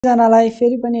जनालाई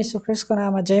फेरि पनि यीशु ख्रीष्टको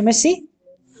नाममा जय मसी।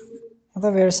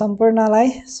 तपाईहरु सम्पूर्णलाई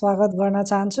स्वागत गर्न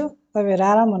चाहन्छु। तपाईहरु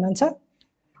आराम हुनुहुन्छ?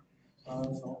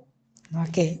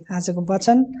 ओके, आजको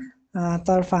वचन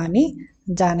तर्फ हामी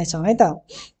जाने छौं है त।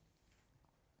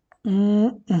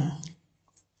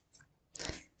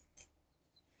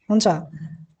 हुन्छ,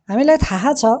 हामीलाई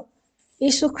थाहा छ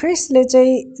यीशु ख्रीष्टले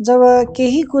चाहिँ जब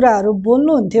केही कुराहरू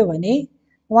बोल्नुहुन्थ्यो भने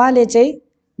उहाँले चाहिँ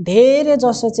धेरै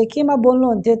जसो चाहिँ केमा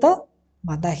बोल्नुहुन्थ्यो त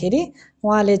भन्दाखेरि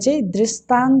उहाँले चाहिँ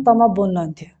दृष्टान्तमा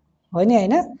बोल्नुहुन्थ्यो, हो नि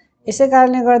हैन? यसै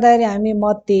कारणले गर्दाखेरि हामी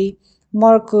मत्ती,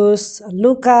 मर्कुस,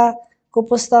 लुकाको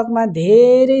पुस्तकमा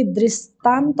धेरै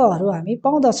दृष्टान्तहरू हामी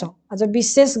पाउँदछौँ। अझ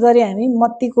विशेष गरी हामी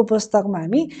मत्तीको पुस्तकमा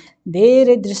हामी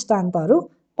धेरै दृष्टान्तहरू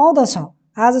पाउँदछौँ।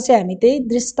 आज चाहिँ हामी त्यही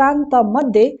दृष्टान्त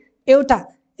मध्ये एउटा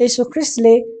यीशु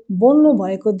ख्रीष्टले बोल्नु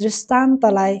भएको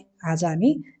दृष्टान्तलाई आज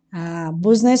हामी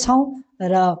बुझ्ने छौं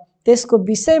र त्यसको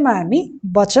विषयमा हामी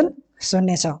वचन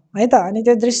सुन्ने छौं है त। अनि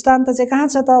त्यो दृष्टान्त चाहिँ कहाँ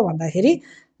छ त भन्दाखेरि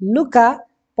लुका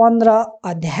 15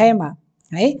 अध्यायमा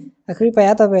है।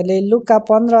 कृपया तपाईहरुले लुका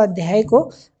 15 अध्यायको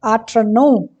 8 र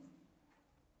 9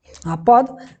 पद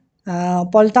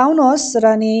पल्टाउनुहोस् र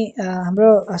अनि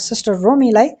हाम्रो सिस्टर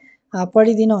रोमीलाई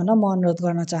पढिदिनु हुन म अनुरोध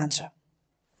गर्न चाहन्छु।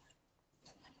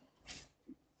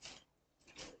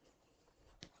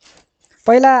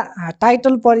 पहिला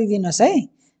टाइटल पढिदिनुहोस् है,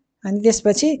 अनि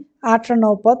त्यसपछि 8 र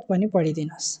 9 पद पनि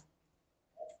पढिदिनुहोस्।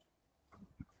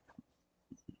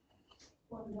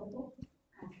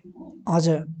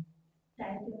 हजुर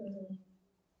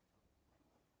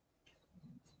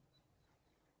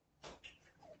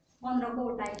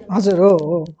हजुर हो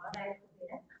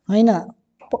होइन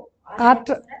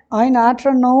 8 होइन 8 र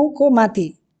 9 को माथि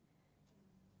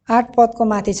 8 पदको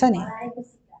माथि छ नि।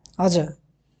 हजुर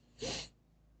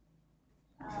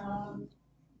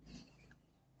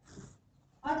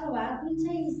अथवा कुन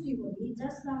चाहिँ स्त्री होली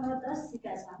जससँग 10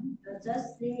 सिक्का छन् र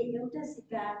जसले एउटा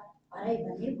सिक्का हराई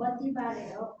भने बत्ती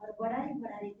बालेर घर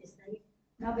बढारी त्यसलाई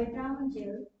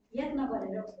नभेटाउन्जेल यत्न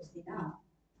गरेर खोज्दिन।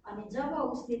 अनि जब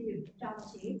उसले त्यो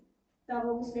भेटाउँछ तब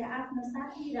उसले आफ्नो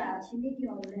साथी र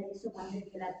छिमेकीहरूलाई यसो भन्दै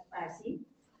फेला पार्छ,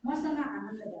 मसँग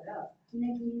आनन्द गर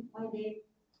किनकि मैले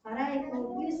हराएको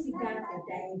त्यो सिक्का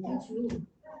भेटाएकी छु।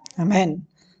 आमेन।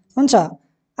 हुन्छ,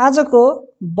 आजको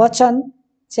वचन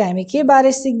चाहिँ हामी के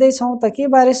बारे सिक्दै छौं त, के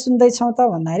बारे सुन्दै छौं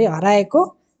त भन्दाखेरि हराएको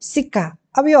सिक्का।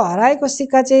 अब यो हराएको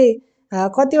सिक्का चाहिँ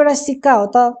कतिवटा सिक्का हो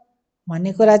त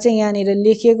भन्ने कुरा चाहिँ यहाँनिर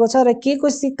लेखिएको छ र के को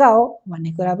सिक्का हो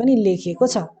भन्ने कुरा पनि लेखिएको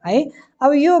छ है।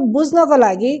 अब यो बुझ्नको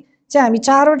लागि चाहिँ हामी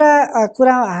चारवटा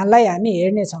कुरालाई हामी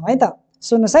हेर्ने छौं है त।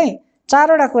 सुन्नुस् है,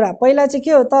 चारवटा कुरा। पहिला चाहिँ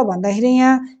के हो त भन्दाखेरि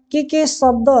यहाँ के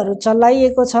शब्दहरू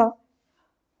चलाइएको छ।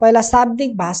 पहिला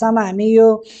शाब्दिक भाषामा हामी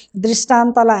यो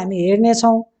दृष्टान्तलाई हामी हेर्ने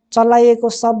छौं। चलाइएको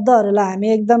शब्दहरूलाई हामी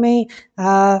एकदमै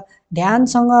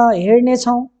ध्यानसँग हेर्ने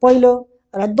छौं पहिलो।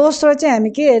 र दोस्रो चाहिँ हामी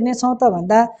के हेर्ने छौं त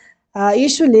भन्दा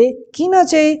यीशुले किन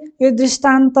चाहिँ यो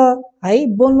दृष्टान्त है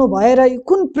बोल्नु भयो र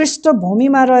कुन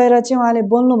पृष्ठभूमिमा रहेर चाहिँ उहाँले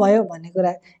बोल्नु भयो भन्ने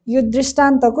कुरा, यो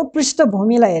दृष्टान्तको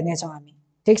पृष्ठभूमिलाई हेर्ने छौं हामी।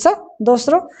 ठीक छ,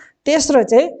 दोस्रो। तेस्रो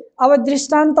चाहिँ अब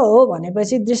दृष्टान्त हो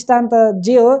भनेपछि दृष्टान्त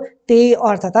जे हो त्यही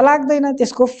अर्थ त लाग्दैन,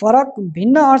 त्यसको फरक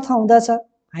भिन्न अर्थ हुँदछ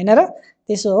हैन र?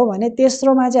 त्यसो हो भने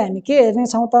तेस्रोमा चाहिँ हामी के हेर्ने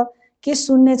छौं त, के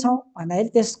सुन्ने छौं भन्दाखेरि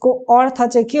त्यसको अर्थ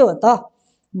चाहिँ के हो त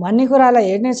भन्ने कुरालाई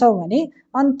हेर्ने छौं भने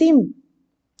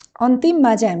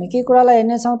अन्तिममा चाहिँ हामी के कुरालाई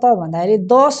हेर्ने छौं त भन्दाखेरि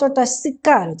 10 वटा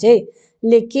सिक्काहरू चाहिँ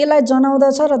ले केलाई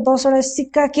जनाउँदछ र 10 वटा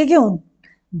सिक्का के हुन्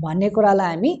भन्ने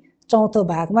कुरालाई हामी चौथो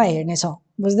भागमा हेर्ने छौं।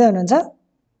 बुझ्दै हुनुहुन्छ?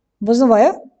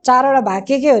 बुझ्नुभयो? चारवटा भाग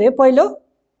के हो रे? पहिलो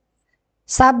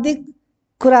शाब्दिक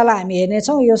कुरालाई हामी हेर्ने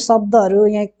छौं, यो शब्दहरू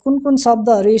यहाँ कुन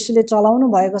शब्दहरू यीशुले चलाउनु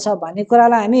भएको छ भन्ने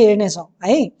कुरालाई हामी हेर्ने छौं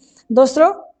है। दोस्रो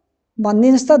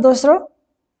भन्दिनुस् त, दोस्रो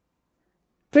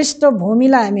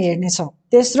पृष्ठभूमिलाई हामी हेर्ने छौं।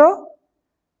 तेस्रो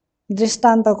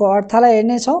दृष्टान्तको अर्थलाई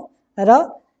हेर्ने छौं र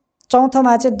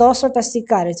चौथोमा चाहिँ 10 वटा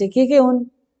सिक्काहरू चाहिँ के हुन्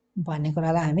भन्ने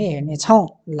कुरालाई हामी हेर्ने छौं।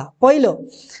 ल,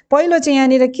 पहिलो चाहिँ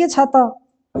यहाँनिर के छ त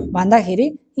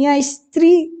भन्दाखेरि यहाँ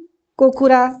स्त्रीको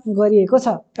कुरा गरिएको छ।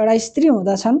 एउटा स्त्री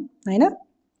हुँदछन् हैन,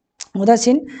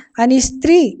 हुँदछिन्। अनि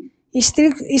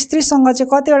स्त्रीसँग चाहिँ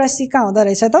कतिवटा सिक्का हुँदो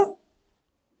रहेछ त?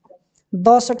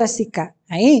 10 वटा सिक्का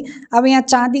है। अब यहाँ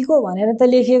चाँदीको भनेर त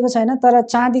लेखिएको छैन, तर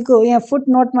चाँदीको यहाँ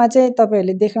फुटनोटमा चाहिँ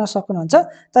तपाईहरुले देख्न सक्नुहुन्छ।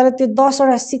 तर त्यो 10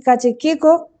 वटा सिक्का चाहिँ के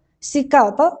को सिक्का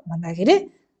हो त भन्दाखेरि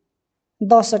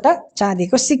 10 वटा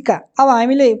चाँदीको सिक्का। अब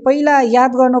हामीले पहिला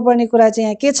याद गर्नुपर्ने कुरा चाहिँ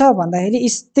यहाँ के छ भन्दाखेरि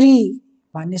स्त्री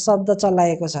भन्ने शब्द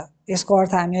चलाएको छ। यसको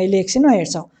अर्थ हामी अहिले एकछिनमा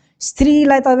हेर्छौं।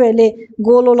 स्त्रीलाई तपाईहरुले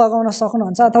गोलो लगाउन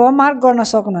सक्नुहुन्छ अथवा मार्क गर्न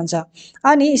सक्नुहुन्छ।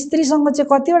 अनि स्त्रीसँग चाहिँ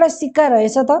कतिवटा सिक्का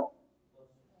रहेछ त?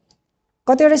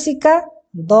 कतिवटा सिक्का?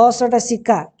 10 वटा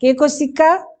सिक्का। के को सिक्का?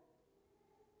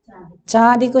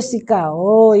 चाँदीको सिक्का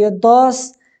हो। यो 10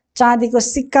 चाँदीको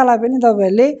सिक्कालाई पनि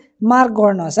तपाईहरुले मार्क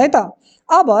गर्नुहोस् है त।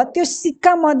 अब त्यो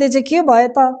सिक्का मध्ये चाहिँ के भयो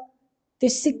त? त्यो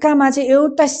सिक्कामा चाहिँ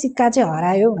एउटा सिक्का चाहिँ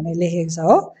हरायो भनेर लेखेको छ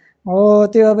हो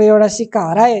त्यो अब एउटा सिक्का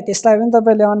हरायो, त्यसलाई पनि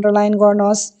तपाईले अन्डरलाइन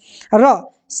गर्नुहोस्। र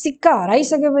सिक्का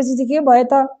हराइसकेपछि चाहिँ के भयो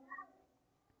त?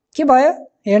 के भयो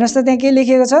हेर्नुहोस् त, त्यहाँ के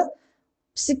लेखेको छ?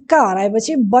 सिक्का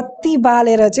हराएपछि बत्ती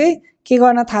बालेर चाहिँ के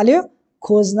गर्न थाल्यो?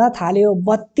 खोज्न थाल्यो।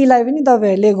 बत्तीलाई पनि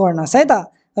तपाईहरुले गर्नुहोस् है त।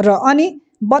 र अनि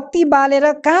बत्ती बालेर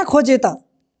कहाँ खोज्यो त?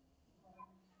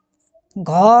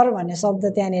 घर भन्ने शब्द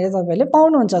त्यहाँनिर तपाईहरुले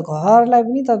पाउनुहुन्छ। घरलाई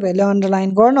पनि तपाईहरुले अन्डरलाइन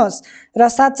गर्नुहोस्। र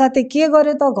साथसाथै के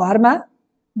गर्यो त? घरमा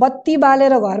बत्ती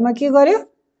बालेर घरमा के गर्यो?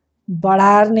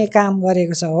 बढार्ने काम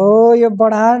गरेको छ हो। यो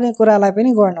बढार्ने कुरालाई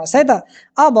पनि गर्नुहोस् है त।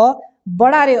 अब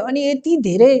बढार्यो अनि यति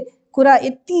धेरै कुरा,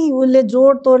 यति उसले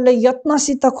जोड तोडले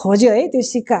यत्नसित खोज्यो है त्यो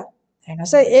सिक्का।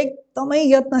 हेर्नुहोस् है, एकदमै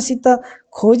यत्नसित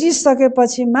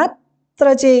खोजिसकेपछि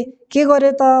मात्र चाहिँ के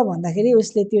गर्यो त भन्दाखेरि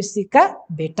उसले त्यो सिक्का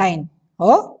भेटाइन्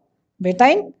हो।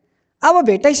 भेटाइन्। अब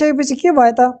भेटाइसकेपछि के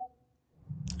भयो त?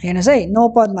 हेर्नुहोस् है, 9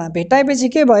 पदमा भेटाएपछि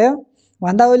के भयो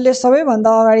भन्दा उसले सबैभन्दा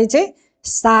अगाडि चाहिँ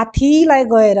साथीलाई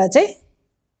गएर चाहिँ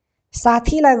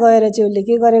उसले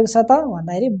के गरेको छ त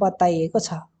भन्दाखेरि बताइएको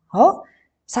छ हो।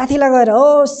 साथीलाई गएर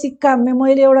हो सिक्का,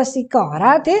 मैले एउटा सिक्का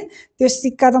हराएको थिएँ, त्यो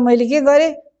सिक्का त मैले के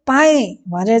गरेँ? पाएँ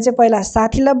भनेर चाहिँ पहिला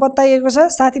साथीलाई बताइएको छ।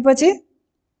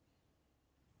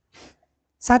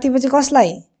 साथीपछि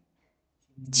कसलाई?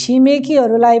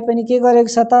 छिमेकीहरूलाई पनि के गरेको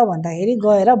छ त भन्दाखेरि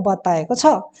गएर बताएको छ।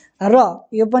 र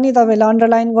यो पनि तपाईले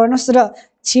अन्डरलाइन गर्नुहोस्। र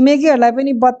छिमेकीहरूलाई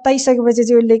पनि बताइसकेपछि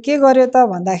चाहिँ उसले के गर्यो त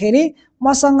भन्दाखेरि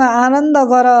मसँग आनन्द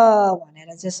गर भनेर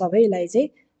चाहिँ सबैलाई चाहिँ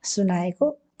सुनाएको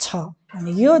छ।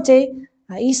 अनि यो चाहिँ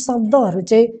यी शब्दहरू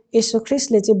चाहिँ येशू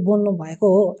ख्रीष्टले चाहिँ बोल्नु भएको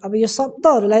हो। अब यो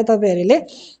शब्दहरूलाई तपाईहरुले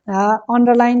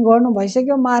अन्डरलाइन गर्नु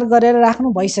भइसक्यो, मार्क गरेर राख्नु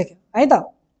भइसक्यो है त।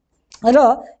 र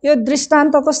यो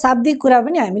दृष्टान्तको शाब्दिक कुरा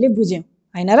पनि हामीले बुझ्यौं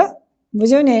हैन र?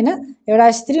 बुझ्यौं नि हैन?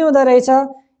 एउटा स्त्री हुँदो रहेछ,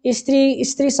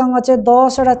 स्त्रीसँग चाहिँ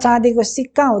 10 वटा चाँदीको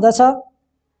सिक्का हुँदछ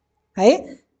है।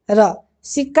 र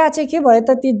सिक्का चाहिँ के भयो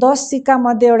त? ती 10 सिक्का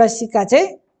मध्ये एउटा सिक्का चाहिँ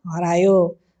हरायो।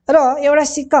 र एउटा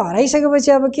सिक्का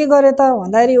हराइसकेपछि अब के गर्यो त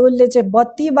भन्दाखेरि उसले चाहिँ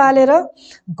बत्ती बालेर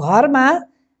घरमा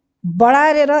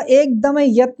बढारेर एकदमै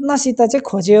यत्नसित चाहिँ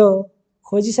खोज्यो।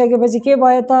 खोजिसकेपछि के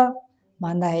भयो त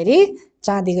भन्दाखेरि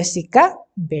चाँदीको सिक्का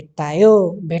भेटायो।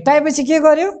 भेटाएपछि के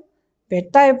गर्यो?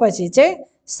 भेटाएपछि चाहिँ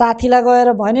साथीलाई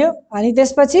गएर भन्यो, अनि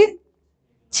त्यसपछि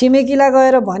छिमेकीलाई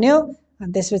गएर भन्यो,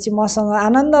 अनि त्यसपछि मसँग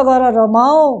आनन्द गर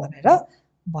रमाऊ भनेर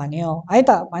भन्यो है त।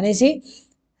 भनेपछि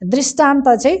दृष्टान्त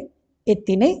चाहिँ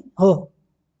यति नै हो।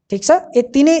 ठीक छ,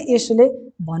 यति नै येशूले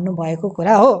भन्नुभएको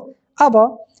कुरा हो। अब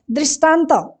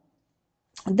दृष्टान्त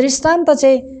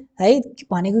चाहिँ है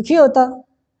भनेको के हो त?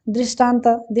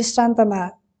 दृष्टान्तमा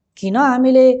किन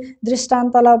हामीले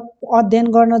दृष्टान्तलाई अध्ययन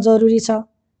गर्न जरुरी छ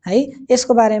है?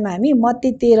 यसको बारेमा हामी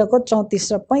मत्ती 13 को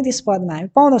 34 र 35 पदमा हामी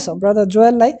पाउँदछौँ। ब्रदर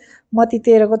जोएललाई मत्ती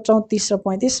 13 को 34 र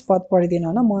 35 पद पढिदिनु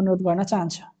हुन म अनुरोध गर्न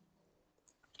चाहन्छु।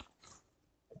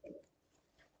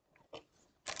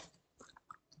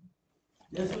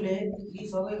 यसले यी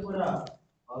सबै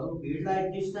कुराहरू भिडलाई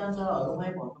दृष्टान्तहरूमै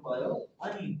भन्नुभयो,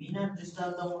 अनि बिना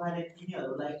दृष्टान्त उहाँले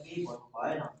तिनीहरूलाई केही भन्नु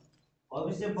भएन।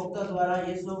 भविष्यवक्ताद्वारा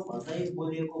यसो भन्दै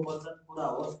बोलिएको वचन पूरा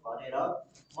होस् भनेर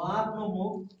म आफ्नो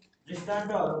मुख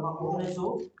दृष्टान्तहरूमा खोल्नेछु।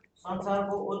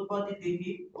 संसारको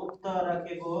उत्पत्तिदेखि गुप्त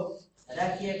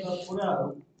राखिएका कुराहरू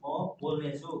म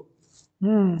बोल्नेछु।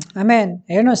 आमेन।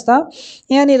 हेर्नुहोस् त,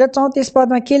 यहाँनिर 34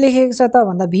 पदमा के लेखेको छ त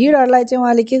भन्दा भिडहरूलाई चाहिँ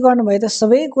उहाँले के गर्नुभयो त?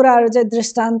 सबै कुराहरू चाहिँ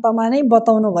दृष्टान्तमा नै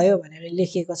बताउनु भयो भनेर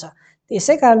लेखिएको छ।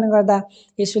 त्यसै कारणले गर्दा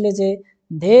येशूले चाहिँ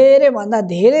धेरैभन्दा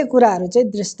धेरै कुराहरू चाहिँ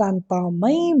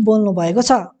दृष्टान्तमै बोल्नु भएको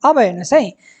छ। अब हेर्नुहोस् है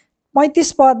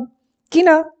 35 पद, किन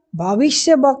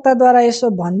भविष्यवक्ताद्वारा यसो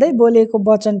भन्दै बोलेको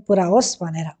वचन पूरा होस्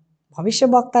भनेर।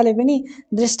 भविष्यवक्ताले पनि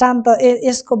दृष्टान्त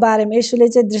यसको बारेमा येशूले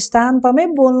चाहिँ दृष्टान्तमै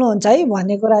बोल्नुहुन्छ है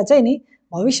भन्ने कुरा चाहिँ नि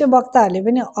भविष्यवक्ताहरूले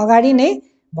पनि अगाडि नै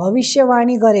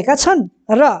भविष्यवाणी गरेका छन्।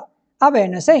 र अब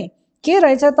हेर्नुहोस् है के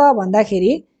रहेछ त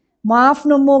भन्दाखेरि म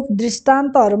आफ्नो मुख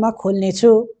दृष्टान्तहरूमा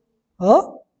खोल्नेछु हो।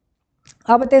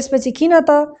 अब त्यसपछि किन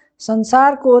त?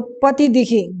 संसारको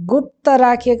उत्पत्तिदेखि गुप्त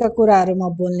राखिएका कुराहरू म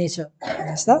बोल्नेछु।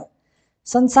 हेर्नुहोस् त,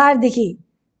 संसारदेखि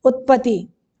उत्पत्ति,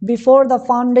 before the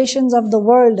foundations of the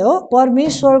world हो,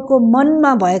 परमेश्वरको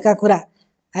मनमा भएका कुरा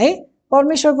है।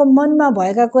 परमेश्वरको मनमा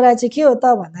भएका कुरा चाहिँ के हो त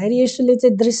भन्दाखेरि येशूले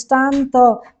चाहिँ दृष्टान्त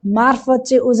मार्फत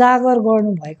चाहिँ उजागर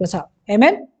गर्नु भएको छ।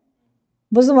 आमेन,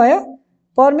 बुझ्नुभयो?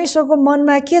 परमेश्वरको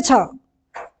मनमा के छ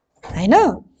हैन,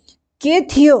 के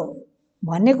थियो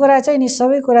भन्ने कुरा चाहिँ नि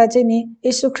सबै कुरा चाहिँ नि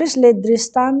येशू ख्रीष्टले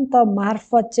दृष्टान्त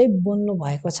मार्फत चाहिँ बोल्नु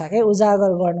भएको छ के,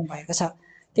 उजागर गर्नु भएको छ।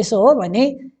 त्यसो हो भने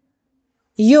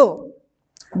यो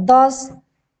 10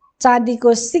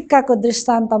 चाँदीको सिक्काको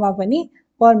दृष्टान्तमा पनि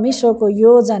परमेश्वरको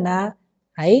योजना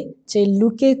है चाहिँ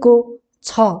लुकेको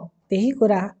छ। त्यही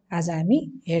कुरा आज हामी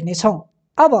हेर्नेछौँ।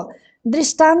 अब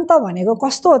दृष्टान्त भनेको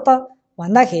कस्तो हो त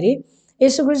भन्दाखेरि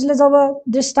येशू ख्रीष्टले जब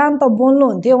दृष्टान्त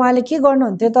बोल्नुहुन्थ्यो उहाँले के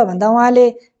गर्नुहुन्थ्यो त भन्दा उहाँले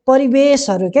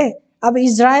परिवेशहरू के अब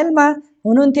इजरायलमा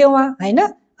हुनुहुन्थ्यो उहाँ हैन,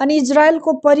 अनि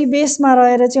इजरायलको परिवेशमा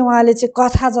रहेर चाहिँ उहाँले चाहिँ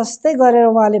कथा जस्तै गरेर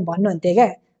उहाँले भन्नुहुन्थ्यो क्या।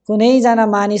 कुनैजना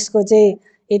मानिसको चाहिँ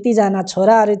यतिजना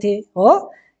छोराहरू थिए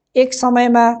हो, एक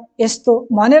समयमा यस्तो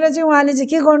भनेर चाहिँ उहाँले चाहिँ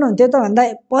के गर्नुहुन्थ्यो त भन्दा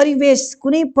परिवेश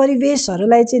कुनै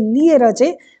परिवेशहरूलाई चाहिँ लिएर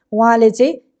चाहिँ उहाँले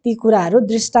चाहिँ ती कुराहरू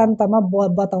दृष्टान्तमा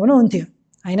बताउनुहुन्थ्यो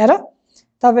हैन र।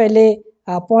 तपाईहरूले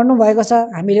पढ्नु भएको छ,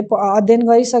 हामीले अध्ययन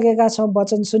गरिसकेका छौँ,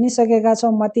 वचन सुनिसकेका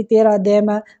छौँ। मत्ती 13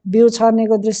 अध्यायमा बिउ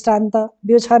छर्नेको दृष्टान्त,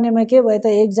 बिउ छर्नेमा के भयो त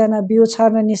एकजना बिउ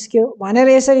छर्न निस्क्यो भनेर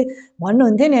यसरी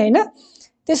भन्नुहुन्थ्यो नि हैन।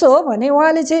 त्यसो हो भने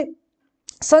उहाँले चाहिँ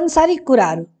संसारिक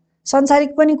कुराहरू,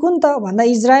 संसारिक पनि कुन त भन्दा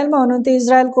इजरायलमा हुनुहुन्थ्यो,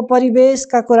 इजरायलको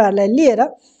परिवेशका कुराहरूलाई लिएर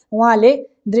उहाँले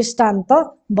दृष्टान्त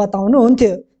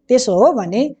बताउनुहुन्थ्यो। त्यसो हो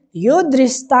भने यो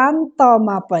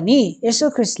दृष्टान्तमा पनि येशू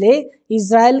ख्रीष्टले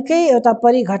इजरायलकै एउटा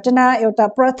परिघटना, एउटा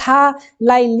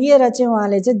प्रथालाई लिएर चाहिँ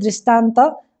उहाँले चाहिँ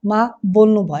दृष्टान्तमा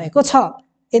बोल्नु भएको छ।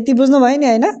 यति बुझ्नुभयो नि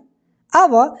हैन।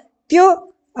 अब त्यो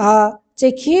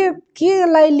चाहिँ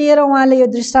केलाई लिएर उहाँले यो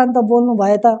दृष्टान्त बोल्नु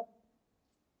भयो त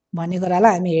भन्ने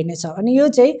कुरालाई हामी हेर्नेछौँ। अनि यो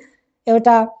चाहिँ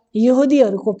एउटा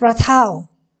यहुदीहरूको प्रथा हो।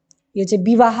 यो चाहिँ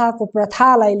विवाहको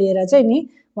प्रथालाई लिएर चाहिँ नि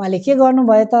उहाँले के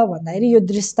गर्नुभयो त भन्दाखेरि यो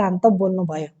दृष्टान्त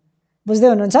बोल्नुभयो। बुझ्दै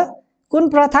हुनुहुन्छ? कुन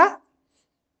प्रथा?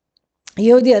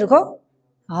 यहुदीहरूको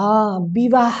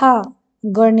विवाह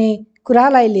गर्ने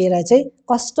कुरालाई लिएर चाहिँ,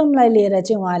 कस्टमलाई लिएर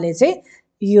चाहिँ उहाँले चाहिँ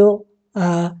यो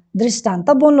दृष्टान्त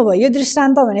बोल्नुभयो। यो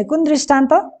दृष्टान्त भने कुन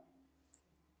दृष्टान्त?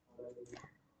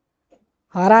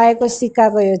 हराएको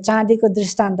सिक्काको यो चाँदीको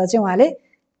दृष्टान्त चाहिँ उहाँले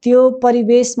त्यो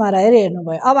परिवेशमा रहेर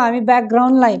हेर्नुभयो। अब हामी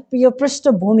ब्याकग्राउन्डलाई, यो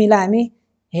पृष्ठभूमिलाई हामी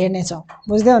हेर्नेछौँ।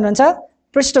 बुझ्दै हुनुहुन्छ?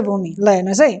 पृष्ठभूमि ल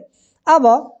हेर्नुहोस् है। अब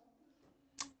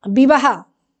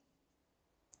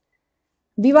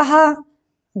विवाह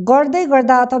गर्दै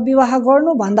गर्दा अथवा विवाह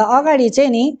गर्नुभन्दा अगाडि चाहिँ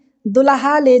नि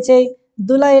दुलहाले चाहिँ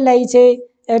दुलहीलाई चाहिँ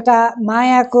एउटा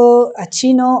मायाको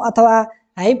चिनो अथवा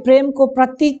है प्रेमको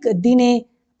प्रतीक दिने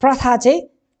प्रथा चाहिँ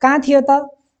कहाँ थियो त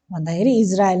भन्दाखेरि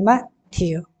इजरायलमा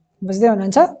थियो। बुझ्दै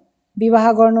हुनुहुन्छ?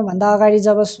 विवाह गर्नुभन्दा अगाडि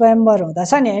जब स्वयंवर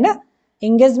हुँदछ नि हैन,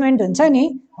 इन्गेजमेन्ट हुन्छ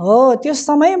नि, हो त्यो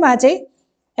समयमा चाहिँ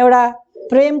एउटा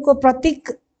प्रेमको प्रतीक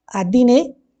दिने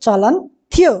चलन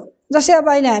थियो। जस्तै अब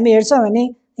अहिले हामी हेर्छौँ भने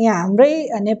यहाँ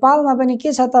हाम्रै नेपालमा पनि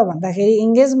के छ त भन्दाखेरि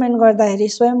इन्गेजमेन्ट गर्दाखेरि,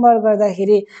 स्वयंवर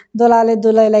गर्दाखेरि दुलाले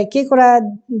दुलहीलाई के कुरा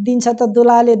दिन्छ त?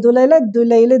 दुलाले दुलहीलाई,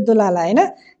 दुलहीले दुलालाई हैन,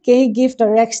 केही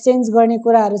गिफ्टहरू एक्सचेन्ज गर्ने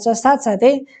कुराहरू छ।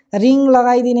 साथसाथै रिङ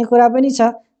लगाइदिने कुरा पनि छ,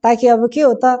 ताकि अब के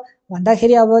हो त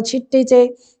भन्दाखेरि अब छिट्टै चाहिँ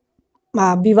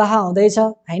विवाह हुँदैछ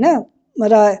हैन,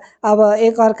 र अब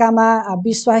एक अर्कामा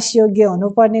विश्वासयोग्य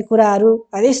हुनुपर्ने कुराहरू,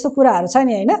 यस्तो कुराहरू छ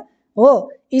नि हैन।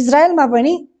 हो, इजरायलमा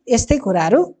पनि यस्तै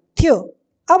कुराहरू थियो।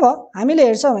 अब हामीले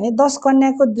हेर्छौँ भने 10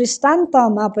 कन्याको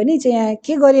दृष्टान्तमा पनि चाहिँ यहाँ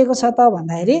के गरिएको छ त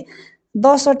भन्दाखेरि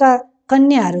 10 वटा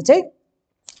कन्याहरू चाहिँ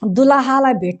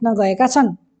दुलहालाई भेट्न गएका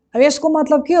छन्। अब यसको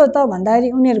मतलब के हो त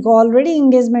भन्दाखेरि उनीहरूको अलरेडी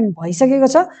इन्गेजमेन्ट भइसकेको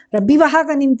छ र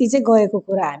विवाहका निम्ति चाहिँ गएको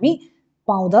कुरा हामी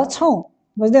पाउँदछौँ।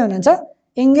 बुझ्दै हुनुहुन्छ?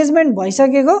 इन्गेजमेन्ट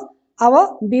भइसकेको,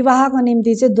 अब विवाहको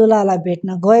निम्ति चाहिँ दुलहालाई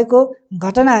भेट्न गएको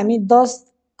घटना हामी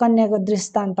 10 कन्याको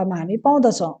दृष्टान्तमा हामी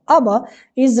पाउँदछौँ। अब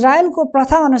इजरायलको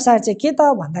प्रथा अनुसार चाहिँ के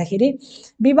त भन्दाखेरि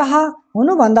विवाह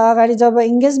हुनुभन्दा अगाडि जब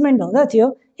इन्गेजमेन्ट हुँदथ्यो,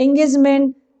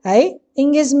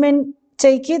 इन्गेजमेन्ट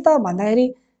चाहिँ के त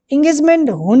भन्दाखेरि इन्गेजमेन्ट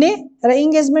हुने र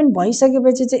इन्गेजमेन्ट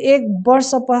भइसकेपछि चाहिँ 1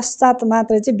 वर्ष पश्चात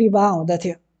मात्र चाहिँ विवाह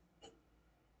हुँदथ्यो।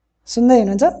 सुन्दै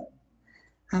हुनुहुन्छ?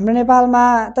 हाम्रो नेपालमा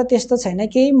त त्यस्तो छैन,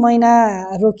 केही महिना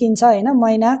रोकिन्छ हैन,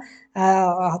 महिना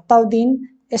हप्ताउ दिन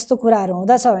यस्तो कुराहरू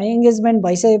हुँदछ भने इन्गेजमेन्ट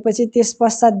भइसकेपछि त्यस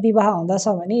पश्चात विवाह हुँदछ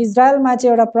भने इजरायलमा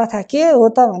चाहिँ एउटा प्रथा के हो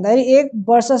त भन्दाखेरि 1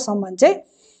 वर्षसम्म चाहिँ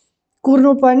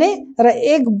कुर्नुपर्ने र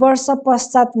 1 वर्ष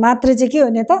पश्चात मात्र चाहिँ के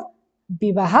हुने त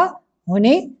विवाह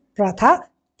हुने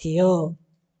प्रथा थियो।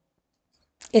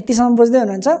 यतिसम्म बुझ्दै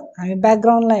हुनुहुन्छ? हामी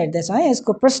ब्याकग्राउन्डलाई हेर्दैछौँ है,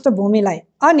 यसको पृष्ठभूमिलाई।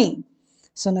 अनि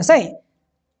सुन्नुहोस् है,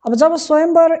 अब जब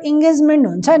स्वयंवर इन्गेजमेन्ट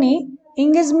हुन्छ नि,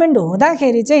 इन्गेजमेन्ट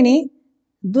हुँदाखेरि चाहिँ नि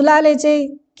दुलाले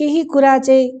चाहिँ केही कुरा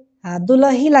चाहिँ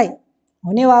दुलहीलाई,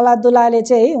 हुनेवाला दुलाले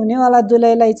चाहिँ हुनेवाला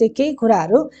दुलहीलाई चाहिँ केही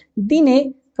कुराहरू दिने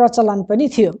प्रचलन पनि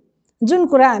थियो। जुन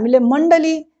कुरा हामीले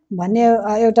मण्डली भन्ने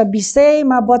एउटा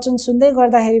विषयमा वचन सुन्दै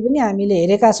गर्दाखेरि पनि हामीले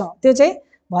हेरेका छौँ। त्यो चाहिँ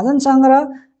भजन सङ्ग्रह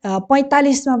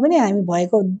 45 पनि हामी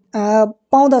भएको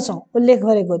पाउँदछौँ उल्लेख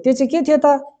गरेको। त्यो चाहिँ के थियो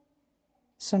त?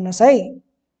 सुन्नुहोस् है,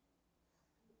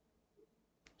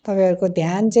 तपाईहरुको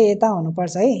ध्यान चाहिँ यता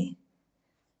हुनुपर्छ है।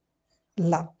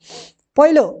 ल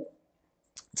पहिलो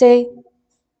चाहिँ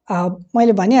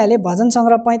मैले भनिहालेँ भजन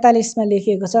संग्रह 45 मा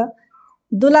लेखिएको छ,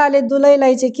 दुलाले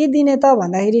दुलैलाई चाहिँ के दिने त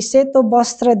भन्दाखेरि सेतो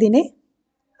वस्त्र दिने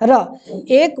र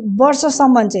 1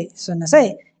 वर्षसम्म चाहिँ सुन्नुस् है,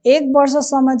 1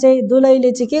 वर्षसम्म चाहिँ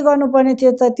दुलैले चाहिँ के गर्नुपर्ने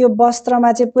थियो त त्यो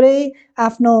वस्त्रमा चाहिँ पुरै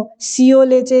आफ्नो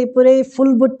सियोले चाहिँ पुरै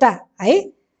फुलबुट्टा है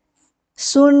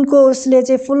सुनको उसले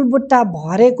चाहिँ फुलबुट्टा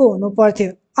भरेको हुनु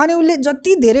पर्थ्यो। अनि उसले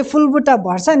जति धेरै फुलबुट्टा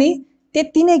भर्छ नि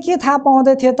त्यति नै के थाहा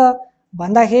पाउँदै थियो त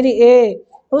भन्दाखेरि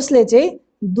उसले चाहिँ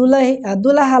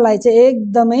दुलाहालाई चाहिँ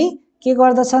एकदमै के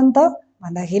गर्दछन् त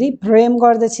भन्दाखेरि प्रेम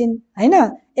गर्दछिन् हैन,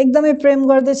 एकदमै प्रेम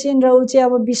गर्दछिन् र उ चाहिँ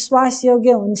अब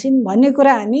विश्वासयोग्य हुन्छन् भन्ने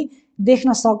कुरा हामी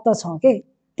देख्न सक्दछौँ के।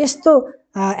 त्यस्तो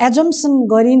एजम्सन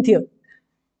गरिन्थ्यो,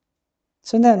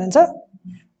 सुन्दै हुनुहुन्छ,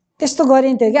 त्यस्तो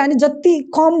गरिन्थ्यो कि। अनि जति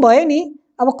कम भयो नि,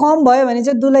 अब कम भयो भने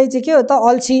चाहिँ दुलै चाहिँ के हो त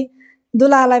अल्छी,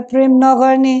 दुलालाई प्रेम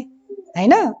नगर्ने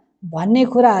हैन भन्ने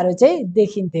कुराहरू चाहिँ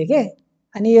देखिन्थ्यो के।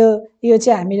 अनि यो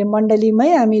चाहिँ हामीले मण्डलीमै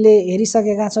हामीले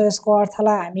हेरिसकेका छौँ, यसको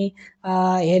अर्थलाई हामी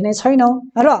हेर्ने छैनौँ।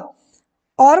 र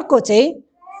अर्को चाहिँ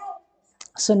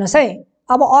सुन्नुहोस् है,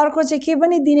 अब अर्को चाहिँ के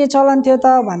पनि दिने चलन थियो त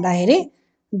भन्दाखेरि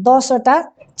 10 वटा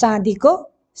चाँदीको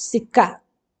सिक्का,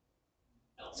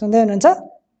 सुन्दै हुनुहुन्छ,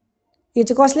 यो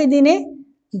चाहिँ कसले दिने,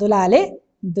 दुलाले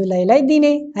दुलैलाई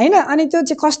दिने हैन। अनि त्यो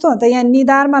चाहिँ कस्तो हुन्छ, यहाँ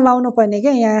निधारमा लाउनु पर्ने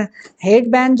क्या, यहाँ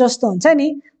हेडब्यान्ड जस्तो हुन्छ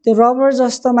नि त्यो रबर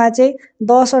जस्तोमा चाहिँ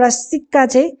 10 वटा सिक्का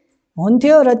चाहिँ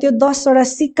हुन्थ्यो र त्यो 10 वटा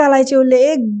सिक्कालाई चाहिँ उसले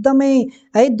एकदमै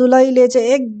है दुलैले चाहिँ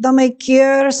एकदमै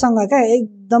केयरसँग क्या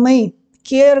एकदमै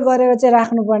केयर गरेर चाहिँ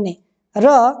राख्नुपर्ने र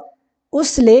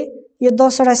उसले यो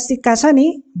 10 वटा सिक्का छ नि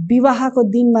विवाहको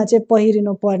दिनमा चाहिँ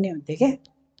पहिरिनु पर्ने हुन्थ्यो क्या।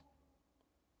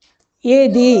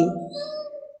 यदि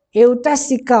एउटा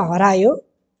सिक्का हरायो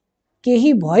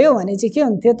केही भयो भने चाहिँ के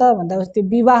हुन्थ्यो त भन्दा त्यो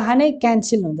विवाह नै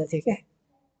क्यान्सल हुँदथ्यो क्या,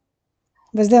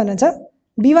 बुझ्दै हुनुहुन्छ,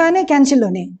 विवाह नै क्यान्सल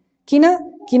हुने।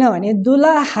 किनभने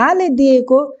दुलाहाले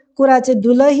दिएको कुरा चाहिँ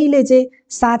दुलहीले चाहिँ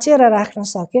साँचेर राख्न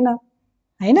सकेन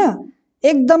हैन,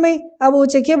 एकदमै अब ऊ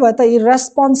चाहिँ के भयो त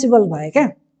इरेस्पोन्सिबल भयो क्या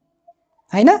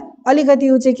हैन, अलिकति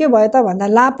ऊ चाहिँ के भयो त भन्दा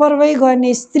लापरवाही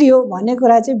गर्ने स्त्री हो भन्ने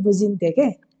कुरा चाहिँ बुझिन्थ्यो के।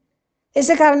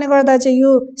 यसै कारणले गर्दा चाहिँ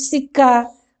यो सिक्का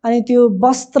अनि त्यो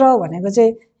वस्त्र भनेको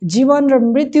चाहिँ जीवन र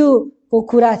मृत्युको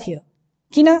कुरा थियो।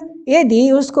 किन, यदि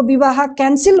उसको विवाह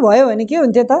क्यान्सल भयो भने के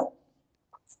हुन्थ्यो त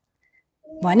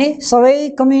भने सबै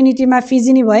कम्युनिटीमा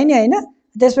फिजिनी भयो नि हैन।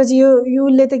 त्यसपछि यो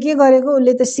उसले त के गरेको,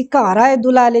 उसले त सिक्का हरायो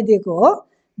दुलाले दिएको हो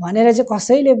भनेर चाहिँ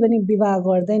कसैले पनि विवाह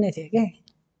गर्दैन थियो के,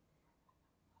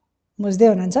 बुझ्दै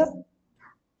हुनुहुन्छ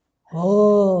हो।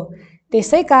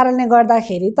 त्यसै कारणले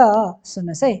गर्दाखेरि त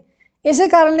सुन्नुहोस् है, यसै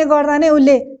कारणले गर्दा नै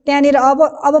उसले त्यहाँनिर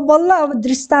अब बल्ल अब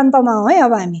दृष्टान्तमा हो है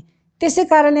अब हामी, त्यसै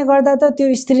कारणले गर्दा त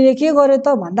त्यो स्त्रीले के गर्यो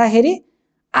त भन्दाखेरि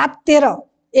आत्तेर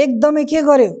एकदमै के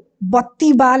गर्यो, बत्ती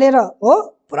बालेर हो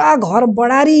पुरा घर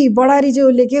बढारी चाहिँ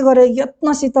उसले के गर्यो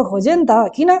यत्नसित खोज्यो नि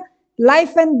त। किन,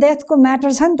 लाइफ एन्ड डेथको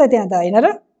म्याटर छ नि त त्यहाँ त हैन र,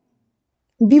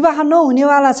 विवाह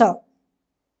नहुनेवाला छ।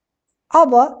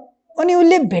 अब अनि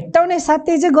उसले भेट्टाउने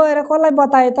साथी चाहिँ गएर कसलाई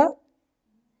बतायो त,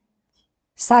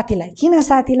 साथीलाई। किन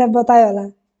साथीलाई बतायो होला,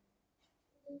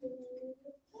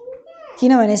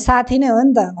 किनभने साथी नै हो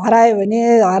नि त, हरायो भने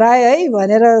हरायो है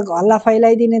भनेर हल्ला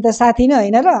फैलाइदिने त साथी नै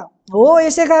होइन र हो।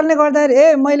 यसै कारणले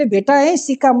गर्दाखेरि मैले भेटाएँ है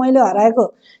सिक्का, मैले हराएको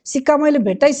सिक्का मैले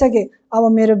भेटाइसकेँ, अब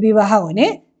मेरो विवाह हुने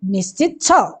निश्चित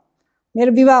छ,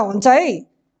 मेरो विवाह हुन्छ है,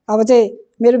 अब चाहिँ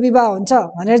मेरो विवाह हुन्छ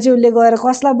भनेर चाहिँ उसले गएर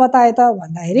कसलाई बतायो त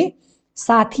भन्दाखेरि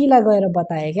साथीलाई गएर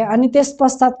बतायो क्या। अनि त्यस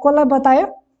पश्चात कसलाई बतायो,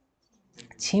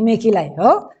 छिमेकीलाई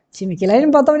हो, छिमेकीलाई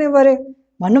पनि बताउनु पर्यो,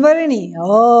 भन्नु पर्यो नि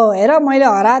हो हेर मैले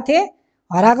हराएको थिएँ,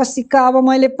 हराएको सिक्का अब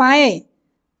मैले पाएँ,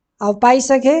 अब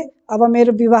पाइसकेँ, अब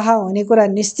मेरो विवाह हुने कुरा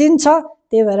निश्चित छ,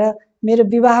 त्यही भएर मेरो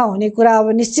विवाह हुने कुरा अब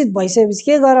निश्चित भइसकेपछि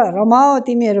के गर, रमाओ,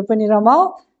 तिमीहरू पनि रमाओ,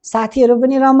 साथीहरू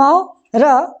पनि रमाओ र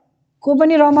को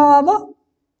पनि रमाओ, अब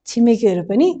छिमेकीहरू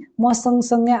पनि म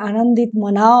सँगसँगै आनन्दित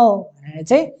मनाओ भनेर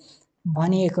चाहिँ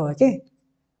भनिएको हो के।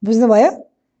 बुझ्नुभयो,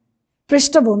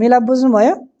 पृष्ठभूमिलाई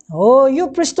बुझ्नुभयो हो। यो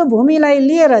पृष्ठभूमिलाई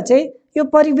लिएर चाहिँ यो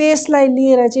परिवेशलाई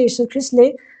लिएर चाहिँ यीशु ख्रीष्टले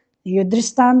यो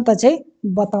दृष्टान्त चाहिँ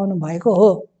बताउनु भएको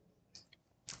हो,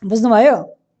 बुझ्नुभयो।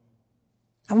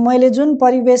 अब मैले जुन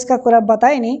परिवेशका कुरा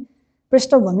बताएँ नि,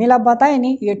 पृष्ठभूमिलाई बताएँ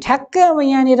नि, यो ठ्याक्कै अब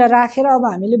यहाँनिर राखेर अब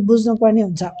हामीले बुझ्नुपर्ने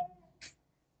हुन्छ।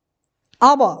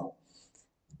 अब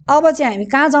चाहिँ हामी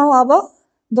कहाँ जाउँ, अब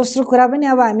दोस्रो कुरा पनि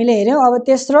अब हामीले हेऱ्यौँ, अब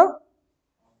तेस्रो,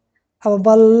 अब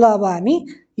बल्ल अब हामी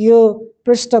यो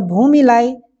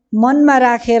पृष्ठभूमिलाई मनमा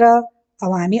राखेर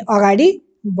अब हामी अगाडि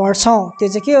बढ्छौँ। त्यो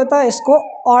चाहिँ के हो त, यसको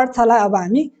अर्थलाई अब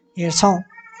हामी हेर्छौँ।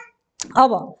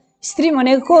 अब स्त्री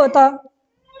भनेको को हो त,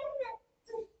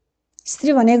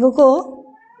 स्त्री भनेको को हो?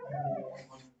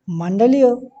 मण्डली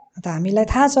हो। त हामीलाई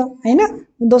थाहा छ हैन।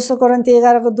 दोस्रो कोरिन्थी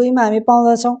 11 को 2 मा हामी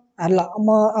पाउँदछौँ। ल म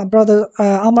ब्रदर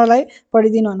अमरलाई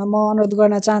पढिदिनु हुन म अनुरोध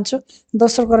गर्न चाहन्छु।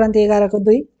 दोस्रो कोरिन्थी 11 को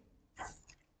 2।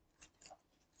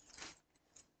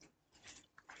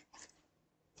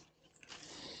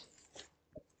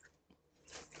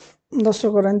 दोस्रो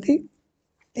कोरिन्थी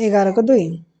 11 को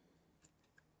 2।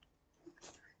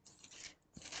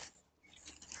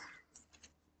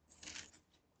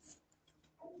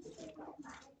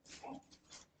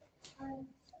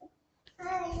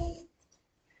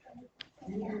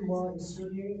 म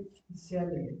ईश्वरीय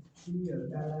इच्छाले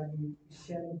तिमीहरूका लागि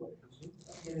ईर्ष्यालु भएको छु,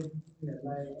 किनकि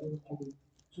तिमीहरूलाई एउटा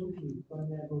चोखी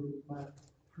कन्याको रूपमा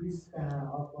ख्रीष्ट कहाँ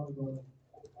अर्पण गर्नु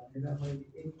भनेर मैले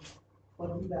एक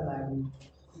पतिका लागि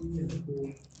तिमीहरूको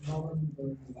नमन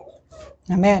गरिदिएको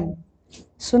छु। आमेन।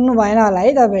 सुन्नु भएन होला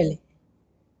है तपाईले?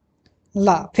 ल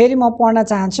फेरि म पढ्न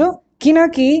चाहन्छु।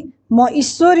 किनकि म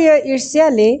ईश्वरीय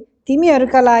ईर्ष्याले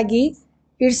तिमीहरूका लागि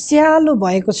ईर्ष्यालु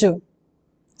भएको छु।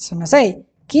 सुन्नुहोस् है।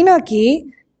 किनकि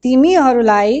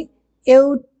तिमीहरूलाई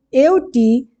एउटी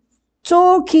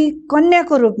चोखी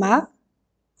कन्याको रूपमा,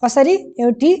 कसरी?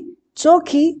 एउटी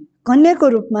चोखी कन्याको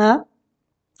रूपमा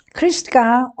ख्रीष्ट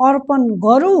कहाँ अर्पण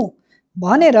गरौँ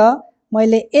भनेर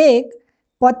मैले एक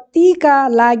पतिका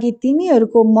लागि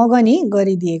तिमीहरूको मगनी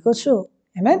गरिदिएको छु।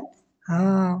 आमेन।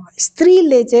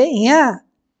 स्त्रीले चाहिँ यहाँ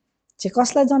चाहिँ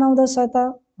कसलाई जनाउँदछ त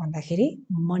भन्दाखेरि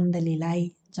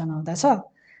मण्डलीलाई जनाउँदछ।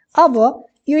 अब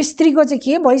यो स्त्रीको चाहिँ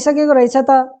के भइसकेको रहेछ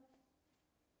त?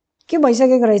 के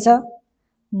भइसकेको रहेछ?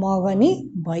 मगनी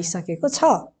भइसकेको छ।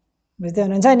 बुझ्दै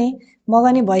हुनुहुन्छ नि?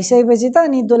 मगनी भइसकेपछि त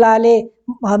अनि दुलाले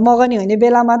मगनी हुने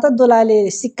बेलामा त दुलाले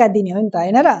सिक्का दिने हो नि त,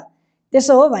 हैन र?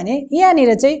 त्यसो हो भने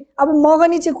यहाँनिर चाहिँ अब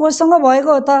मगनी चाहिँ कोसँग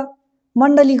भएको हो त?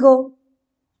 मण्डलीको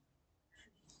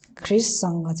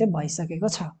ख्रीष्टसँग चाहिँ भइसकेको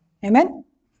छ। आमेन।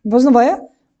 बुझ्नुभयो?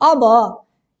 अब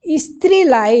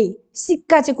स्त्रीलाई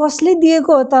सिक्का चाहिँ कसले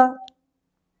दिएको हो त?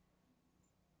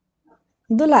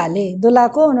 दुलाले। दुला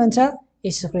को हुनुहुन्छ?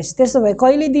 येशू ख्रीष्ट। त्यसो भए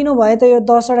कहिले दिनुभयो त यो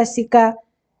 10 वटा सिक्का?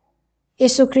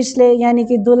 येशू ख्रीष्टले, यानी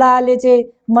कि दुलाले चाहिँ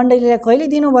मण्डलीलाई कहिले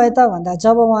दिनुभयो त भन्दा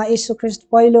जब उहाँ येशू ख्रीष्ट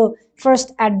पहिलो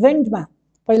फर्स्ट एडभेन्टमा,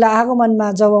 पहिला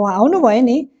आगमनमा जब उहाँ आउनुभयो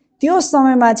नि, त्यो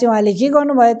समयमा चाहिँ उहाँले के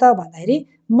गर्नुभयो त भन्दाखेरि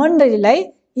मण्डलीलाई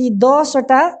यी 10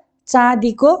 वटा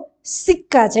चाँदीको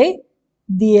सिक्का चाहिँ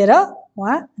दिएर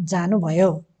उहाँ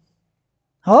जानुभयो।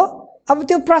 हो। अब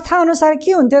त्यो प्रथा अनुसार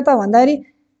के हुन्थ्यो त भन्दाखेरि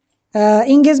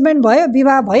इन्गेजमेन्ट भयो,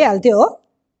 विवाह भइहाल्थ्यो। हो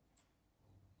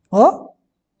हो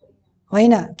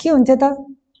होइन? के हुन्थ्यो त?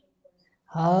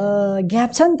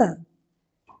 ग्याप छ नि त।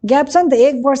 ग्याप छ नि त।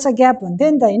 1 वर्ष ग्याप हुन्थ्यो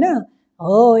नि त, हैन?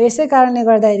 हो। यसै कारणले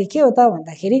गर्दाखेरि के हो त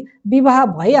भन्दाखेरि विवाह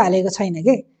भइहालेको छैन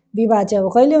के। विवाह चाहिँ अब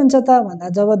कहिले हुन्छ त भन्दा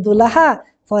जब दुलहा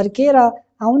फर्केर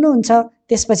आउनुहुन्छ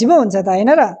त्यसपछि पो हुन्छ त,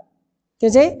 हैन र? त्यो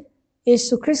चाहिँ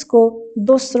येशू ख्रीष्टको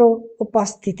दोस्रो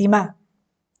उपस्थितिमा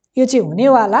यो चाहिँ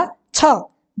हुनेवाला छ,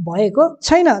 भएको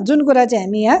छैन। जुन कुरा चाहिँ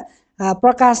हामी यहाँ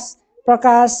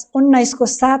प्रकाश 19 को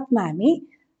 7 मा हामी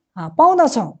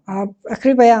पाउँदछौँ।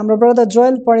 कृपया हाम्रो ब्रदर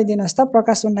जोएल पढिदिनुहोस् त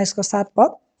प्रकाश 19 को 7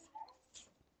 पद।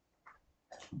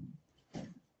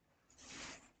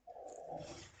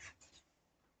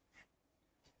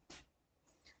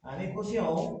 हामी खुसी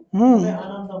हौं, उहाँलाई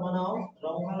आनन्द मनाऊ र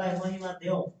उहाँलाई महिमा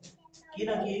देऊ,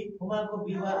 किनकि उहाँको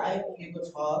विवाह आइपुगेको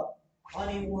छ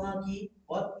अनि उहाँकी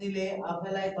पत्नीले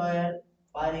आफैलाई तयार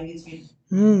पारेकी छिन्।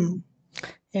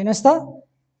 हेर्नुहोस् त,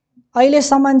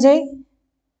 अहिलेसम्म चाहिँ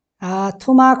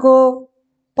थुमाको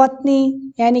पत्नी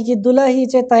यानी कि दुलही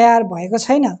चाहिँ तयार भएको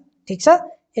छैन। ठिक छ।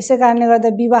 यसै कारणले गर्दा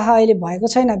विवाह अहिले भएको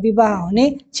छैन। विवाह हुने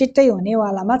छिट्टै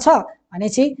हुनेवालामा छ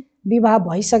भनेपछि विवाह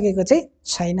भइसकेको चाहिँ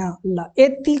छैन। ल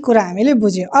यति कुरा हामीले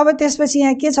बुझ्यौँ। अब त्यसपछि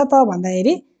यहाँ के छ त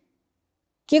भन्दाखेरि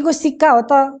के को सिक्का हो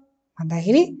त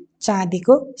भन्दाखेरि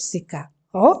चाँदीको सिक्का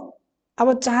हो। अब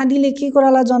चाँदीले के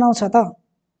कुरालाई जनाउँछ त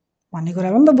भन्ने कुरा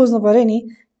पनि त बुझ्नु पर्यो नि।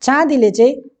 चाँदीले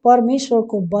चाहिँ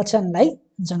परमेश्वरको वचनलाई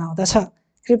जनाउँदछ।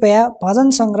 कृपया भजन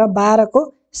सङ्ग्रह 12 को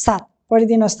 7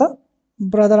 पढिदिनुहोस् त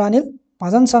ब्रदर अनिल।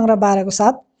 भजन सङ्ग्रह 12 को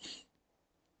 7।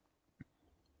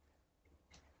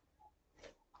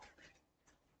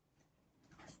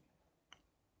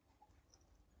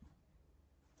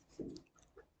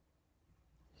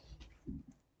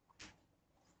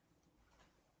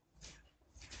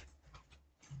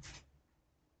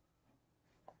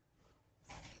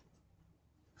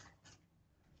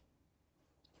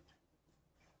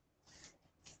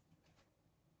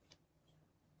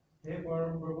 हे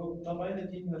परमप्रभु, तपाईले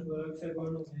तिनीहरूको रक्षा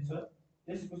गर्नुहुनेछ।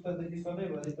 यस पुस्तादेखि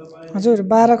सधैँभरि तपाईँ। हजुर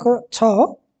 12 को 6 हो।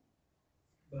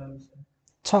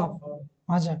 6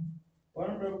 हजुर।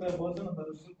 परमप्रभुका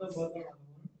वचनहरू शुद्ध वचनहरू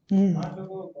हुन्,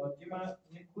 माटोको भट्टीमा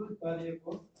निखुर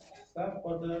पारिएको सात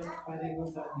पटक खारिएको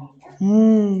चाँदी जस्तो।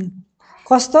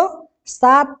 कस्तो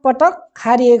 7 पटक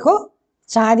खारिएको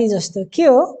चाँदी जस्तो के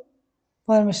हो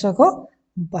परमेश्वरको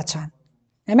वचन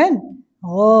आमेन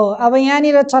हो। अब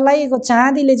यहाँनिर चलाइएको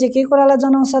चाँदीले चाहिँ के कुरालाई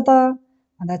जनाउँछ त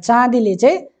भन्दा चाँदीले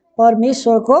चाहिँ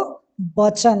परमेश्वरको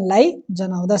वचनलाई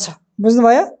जनाउँदछ।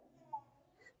 बुझ्नुभयो।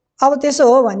 अब त्यसो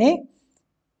हो भने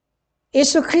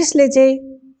येशू ख्रीष्टले चाहिँ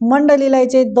मण्डलीलाई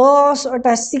चाहिँ 10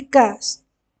 वटा सिक्का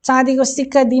चाँदीको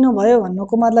सिक्का दिनुभयो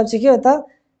भन्नुको मतलब चाहिँ के हो त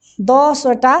 10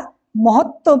 वटा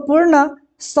महत्त्वपूर्ण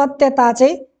सत्यता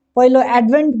चाहिँ पहिलो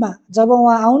एडभेन्टमा जब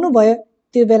उहाँ आउनुभयो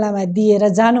त्यो बेलामा दिएर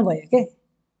जानुभयो के।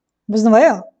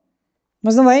 बुझ्नुभयो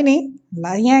बुझ्नुभयो नि। ल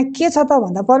यहाँ के छ त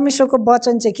भन्दा परमेश्वरको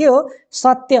वचन चाहिँ के हो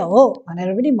सत्य हो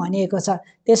भनेर पनि भनिएको छ।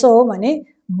 त्यसो हो भने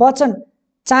वचन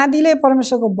चाँदीले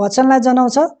परमेश्वरको वचनलाई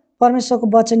जनाउँछ। परमेश्वरको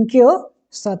वचन के हो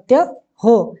सत्य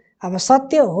हो। अब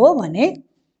सत्य हो भने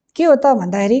के हो त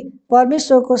भन्दाखेरि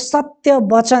परमेश्वरको सत्य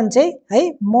वचन चाहिँ है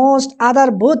मोस्ट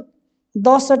आधारभूत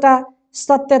 10 वटा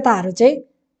सत्यताहरू चाहिँ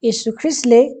येशू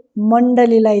ख्रीष्टले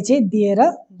मण्डलीलाई चाहिँ दिएर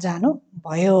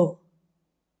जानुभयो।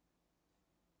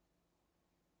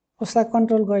 उसलाई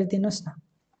कन्ट्रोल गरिदिनुहोस् न।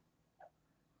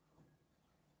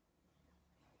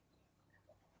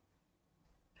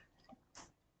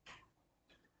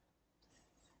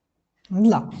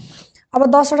 ल अब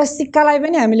 10 वटा सिक्कालाई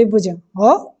पनि हामीले बुझ्यौँ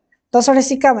हो। 10 वटा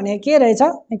सिक्का भने के रहेछ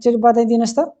एकचोटि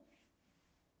बताइदिनुहोस् त।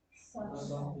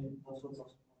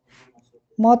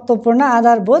 महत्त्वपूर्ण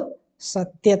आधारभूत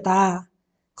सत्यता।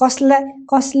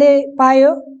 कसले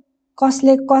पायो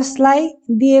कसले कसलाई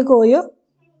दिएको हो यो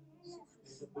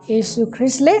येशू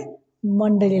ख्रीष्टले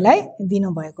मण्डलीलाई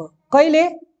दिनुभएको। कहिले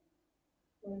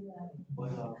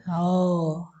हो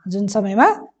जुन समयमा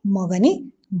मगनी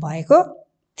भएको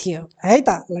थियो है त।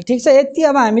 ल ठिक छ यति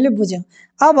अब हामीले बुझ्यौँ।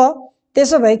 अब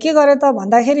त्यसो भए के गर्यो त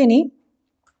भन्दाखेरि नि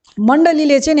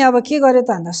मण्डलीले चाहिँ नि अब के गर्यो त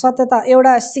भन्दा सत्यता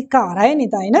एउटा सिक्का हरायो नि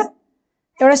त हैन।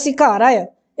 एउटा सिक्का हरायो।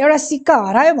 एउटा सिक्का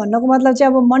हरायो भन्नको मतलब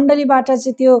चाहिँ अब मण्डलीबाट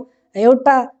चाहिँ त्यो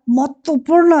एउटा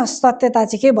महत्त्वपूर्ण सत्यता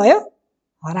चाहिँ के भयो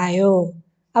हरायो।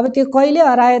 अब त्यो कहिले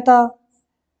हरायो त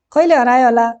कहिले हरायो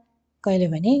होला कहिले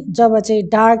भने जब चाहिँ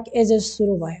डार्क एजेस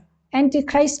सुरु भयो एन्टी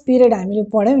क्राइस्ट पिरियड हामीले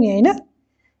पढ्यौँ नि हैन।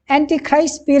 एन्टी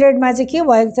क्राइस्ट पिरियडमा चाहिँ के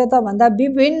भएको थियो त भन्दा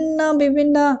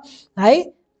विभिन्न है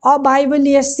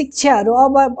अबाइबलीय शिक्षाहरू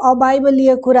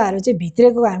अबाइबलीय कुराहरू चाहिँ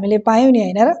भित्रेको हामीले पायौँ नि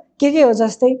हैन र। के हो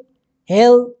जस्तै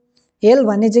हेल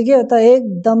भन्ने चाहिँ के हो त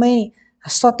एकदमै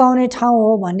सताउने ठाउँ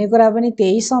हो भन्ने कुरा पनि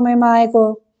त्यही समयमा आएको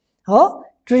हो।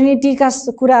 ट्रिनिटीका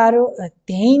कुराहरू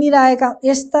त्यहीँनिर आएका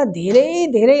यस्ता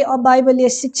धेरै अबाइबलीय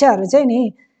शिक्षाहरू चाहिँ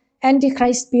नि एन्टी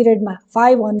क्राइस्ट पिरियडमा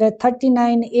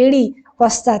 539 एडी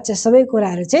पश्चात चाहिँ सबै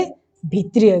कुराहरू चाहिँ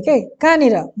भित्रियो के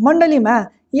कहाँनिर मण्डलीमा।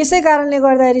 यसै कारणले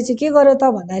गर्दाखेरि चाहिँ के गर्यो त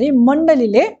भन्दाखेरि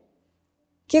मण्डलीले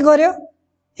के गर्यो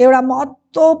एउटा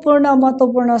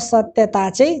महत्त्वपूर्ण सत्यता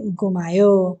चाहिँ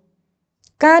गुमायो।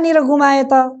 कहाँनिर गुमायो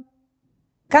त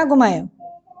कहाँ गुमायो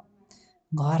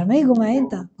घरमै गुमायो नि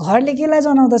त। घरले केलाई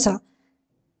जनाउँदछ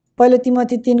पहिलो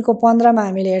तिमोथी 3:15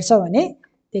 हामीले हेर्छौँ भने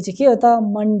त्यो चाहिँ के हो त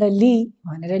मण्डली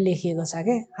भनेर लेखिएको छ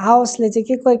के। हाउसले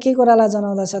चाहिँ के कुरालाई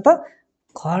जनाउँदछ त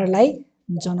घरलाई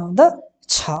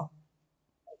जनाउँदछ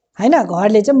हैन।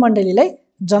 घरले चाहिँ मण्डलीलाई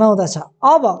जनाउँदछ।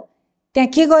 अब त्यहाँ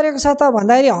के गरेको छ त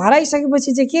भन्दाखेरि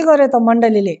हराइसकेपछि चाहिँ के गर्यो त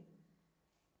मण्डलीले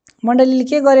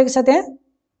के गरेको छ त्यहाँ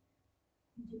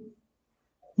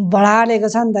बढालेको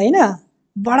छ नि त हैन।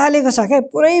 बढालेको छ क्या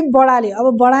पुरै बढाल्यो। अब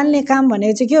बढाल्ने काम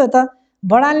भनेको चाहिँ के हो त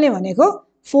बढाल्ने भनेको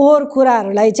फोहोर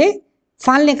कुराहरूलाई चाहिँ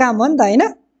फाल्ने काम हो नि त हैन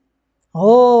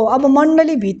हो। अब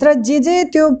मण्डलीभित्र जे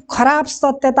त्यो खराब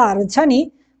सत्यताहरू छ नि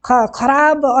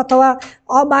खराब अथवा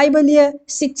अबाइबलीय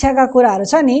शिक्षाका कुराहरू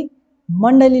छ नि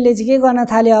मण्डलीले चाहिँ के गर्न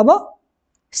थाल्यो अब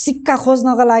सिक्का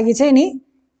खोज्नको लागि चाहिँ नि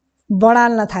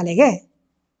बढाल्न थाले क्या।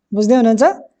 बुझ्दै हुनुहुन्छ।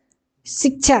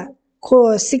 शिक्षा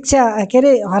के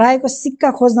अरे हराएको सिक्का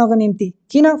खोज्नको निम्ति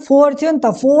किन फोहोर थियो नि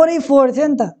त फोहोर थियो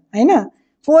नि त हैन।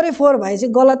 फोहोर भएपछि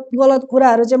गलत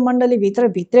कुराहरू चाहिँ मण्डलीभित्र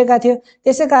भित्रेका थियो।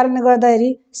 त्यसै कारणले गर्दाखेरि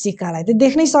सिक्कालाई त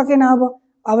देख्नै सकेन।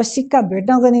 अब सिक्का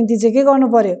भेट्नको निम्ति चाहिँ के गर्नु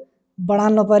पर्यो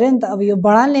बढाल्नु पर्यो नि त। अब यो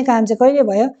बढाल्ने काम चाहिँ कहिले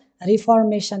भयो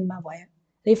रिफर्मेसनमा भयो।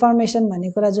 रिफर्मेसन भन्ने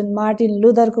कुरा जुन मार्टिन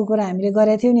लुथरको कुरा हामीले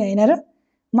गरेका थियौँ नि हैन र।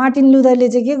 मार्टिन लुथरले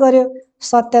चाहिँ के गर्यो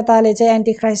सत्यताले चाहिँ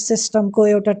एन्टी क्राइस्ट सिस्टमको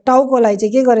एउटा टाउकोलाई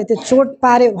चाहिँ के गर्यो त्यो चोट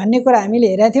पार्यो भन्ने कुरा हामीले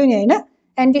हेरेका थियौँ नि हैन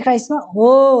एन्टी क्राइस्टमा हो।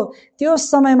 त्यो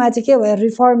समयमा चाहिँ के भयो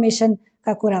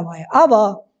रिफर्मेसनका कुरा भयो। अब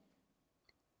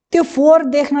त्यो फोहोर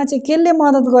देख्न चाहिँ केले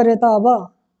मद्दत गर्यो त अब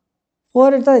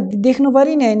फोहोर त देख्नु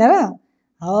पर्यो नि हैन र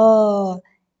हो।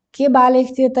 के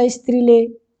बालेको थियो त स्त्रीले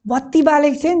बत्ती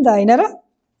बालेको थियो नि त हैन र।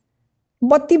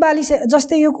 बत्ती बाली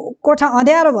जस्तै यो कोठा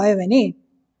अँध्यारो भयो भने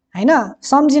हैन,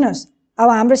 सम्झिनुहोस् अब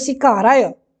हाम्रो सिक्का हरायो,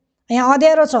 यहाँ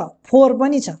अँध्यारो छ, फोहोर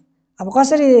पनि छ, अब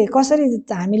कसरी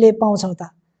हामीले पाउँछौँ त?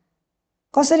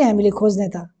 कसरी हामीले खोज्ने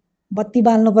त? बत्ती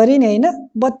बाल्नु पर्यो नि हैन?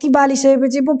 बत्ती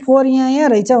बालिसकेपछि पो फोहोर यहाँ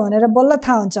रहेछ भनेर बल्ल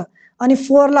थाहा हुन्छ। अनि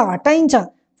फोहोरलाई हटाइन्छ,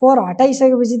 फोहोर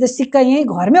हटाइसकेपछि त सिक्का यहीँ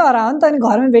घरमै हरायो नि त, अनि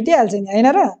घरमै भेटिहाल्छ नि हैन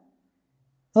र?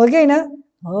 हो कि हैन?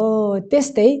 हो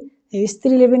त्यस्तै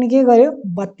स्त्रीले पनि के गर्यो?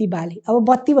 बत्ती बाली। अब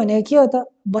बत्ती भनेको के हो त?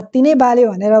 बत्ती नै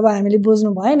बाल्यो भनेर अब हामीले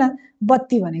बुझ्नु भएन।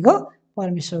 बत्ती भनेको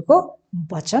परमेश्वरको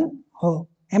वचन हो।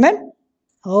 आमेन?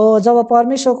 हो, जब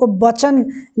परमेश्वरको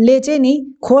वचनले चाहिँ नि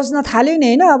खोज्न थाल्यो नि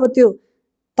हैन, अब त्यो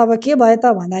तब के भयो त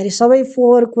भन्दाखेरि सबै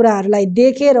फोहोर कुराहरूलाई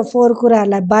देखेर फोहोर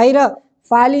कुराहरूलाई बाहिर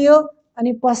फालियो।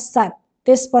 अनि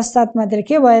त्यस पश्चात मात्र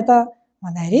के भयो त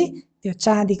भन्दाखेरि त्यो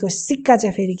चाँदीको सिक्का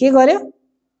चाहिँ फेरि के गर्यो?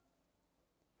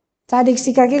 चाँदीको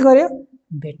सिक्का के गर्यो?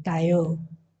 भेट्टायो।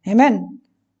 आमेन?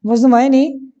 बुझ्नुभयो नि?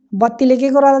 बत्तीले के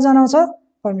कुरालाई जनाउँछ?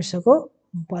 परमेश्वरको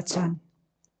वचन।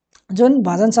 जुन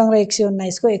भजन सङ्ग्रह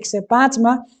 119 को 105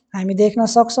 मा हामी देख्न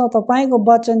सक्छौँ, तपाईको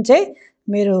वचन चाहिँ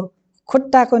मेरो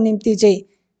खुट्टाको निम्ति चाहिँ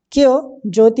के हो?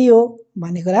 ज्योति हो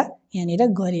भन्ने कुरा यहाँनिर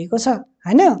गरिएको छ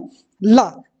हैन? ल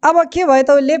अब के भयो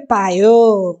त? उसले पायो।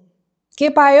 के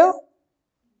पायो?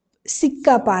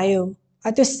 सिक्का पायो।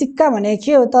 त्यो सिक्का भने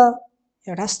के हो त?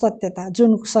 एउटा सत्यता,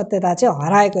 जुन सत्यता चाहिँ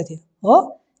हराएको थियो हो,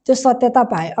 त्यो सत्यता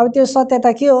पायो। अब त्यो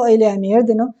सत्यता के हो अहिले हामी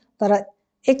हेर्दैनौँ, तर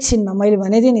एकछिनमा मैले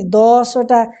भनेदिएँ नि 10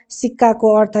 वटा सिक्काको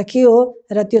अर्थ के हो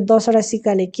र त्यो 10 वटा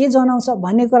सिक्काले के जनाउँछ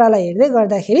भन्ने कुरालाई हेर्दै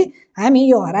गर्दाखेरि हामी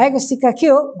यो हराएको सिक्का के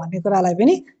हो भन्ने कुरालाई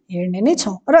पनि हेर्ने नै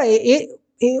छौँ। र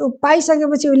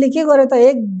पाइसकेपछि उसले के गर्यो त?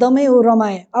 एकदमै ऊ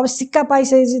रमायो। अब सिक्का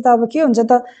पाइसकेपछि त अब के हुन्छ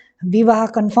त?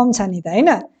 विवाह कन्फर्म छ नि त हैन?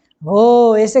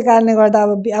 हो, यसै कारणले गर्दा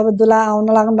अब दुला आउन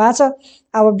लाग्नु भएको छ,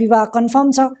 अब विवाह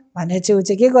कन्फर्म छ भने चाहिँ ऊ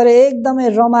चाहिँ के गर्यो? एकदमै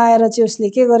रमाएर चाहिँ उसले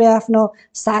के गर्यो? आफ्नो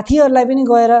साथीहरूलाई पनि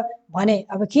गएर भने।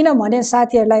 अब किन भने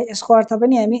साथीहरूलाई? यसको अर्थ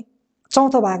पनि हामी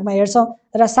चौथो भागमा हेर्छौँ।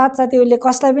 र साथसाथै उसले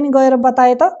कसलाई पनि गएर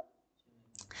बताए त?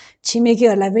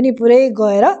 छिमेकीहरूलाई पनि पुरै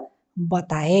गएर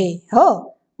बताए हो,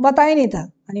 बताए नि त।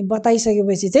 अनि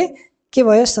बताइसकेपछि चाहिँ के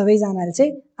भयो? सबैजनाले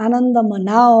चाहिँ आनन्द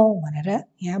मनाओ भनेर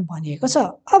यहाँ भनिएको छ।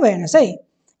 अब हेर्नुहोस् है,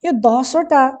 यो 10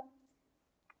 वटा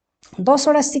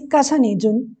सिक्का छ नि,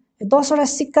 जुन 10 वटा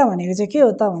सिक्का भनेको चाहिँ के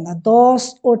हो त भन्दा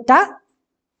 10 वटा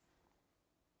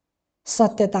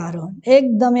सत्यताहरू हुन्,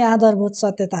 एकदमै आधारभूत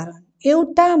सत्यताहरू हुन्।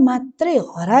 एउटा मात्रै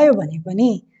हरायो भने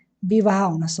पनि विवाह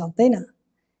हुन सक्दैन।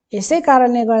 यसै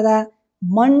कारणले गर्दा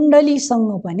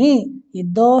मण्डलीसँग पनि यी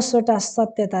 10 वटा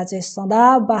सत्यता चाहिँ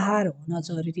सदाबहार हुन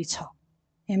जरुरी छ।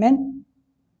 आमेन?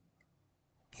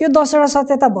 यो 10 वटा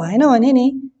सत्यता भएन भने नि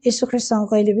येशू ख्रीष्टसँग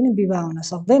कहिले पनि विवाह हुन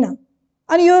सक्दैन।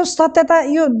 अनि यो सत्यता,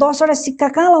 यो 10 वटा सिक्का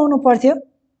कहाँ लाउनु पर्थ्यो?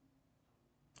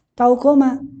 टाउकोमा।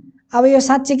 अब यो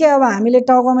साँच्चीकै अब हामीले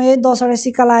टाउकोमा यही 10 वटा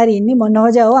सिक्का लाएर हिँड्ने भन्न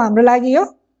खोजे हो हाम्रो लागि? यो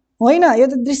होइन, यो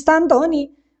त दृष्टान्त हो नि।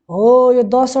 हो, यो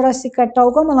 10 वटा सिक्का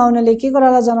टाउकोमा लाउनले के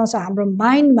कुरालाई जनाउँछ? हाम्रो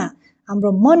माइन्डमा,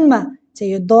 हाम्रो मनमा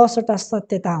चाहिँ यो 10 वटा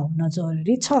सत्यता हुन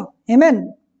जरुरी छ। आमेन?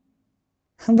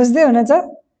 बुझ्दै हुनुहुन्छ?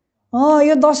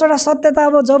 यो 10 वटा सत्यता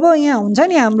अब जब यहाँ हुन्छ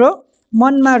नि हाम्रो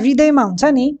मनमा, हृदयमा हुन्छ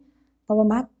नि, तब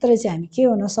मात्रै चाहिँ हामी के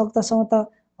हुन सक्दछौँ त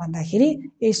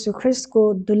भन्दाखेरि येशू ख्रीष्टको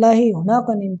दुलही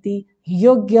हुनको निम्ति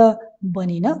योग्य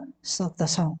बनिन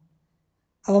सक्दछौँ।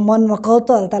 अब मनमा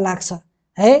कौतूहलता लाग्छ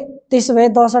है, त्यसो भए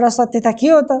 10 वटा सत्यता के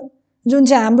हो त जुन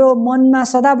चाहिँ हाम्रो मनमा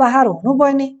सदाबहार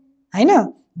हुनुपर्ने हैन?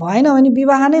 भएन भने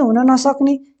विवाह नै हुन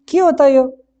नसक्ने के हो त यो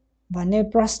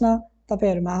भन्ने प्रश्न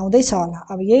तपाईहरुमा आउँदैछ होला।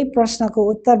 अब यही प्रश्नको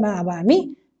उत्तरमा अब हामी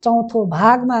चौथो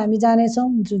भागमा हामी जानेछौँ,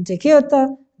 जुन चाहिँ के हो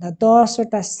त 10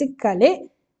 वटा सिक्काले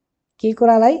के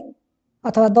कुरालाई,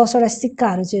 अथवा 10 वटा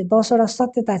सिक्काहरू चाहिँ 10 वटा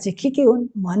सत्यता चाहिँ के हुन्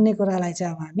भन्ने कुरालाई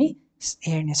चाहिँ अब हामी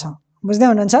हेर्नेछौँ। बुझ्दै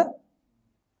हुनुहुन्छ?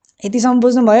 यतिसम्म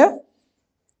बुझ्नुभयो?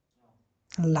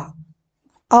 ल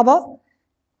अब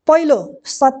पहिलो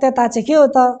सत्यता चाहिँ के हो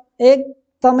त?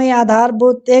 एकदमै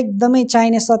आधारभूत, एकदमै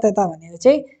चाहिने सत्यता भनेको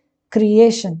चाहिँ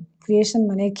क्रिएसन। क्रिएसन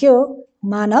भनेको के हो?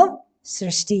 मानव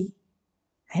सृष्टि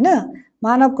हैन?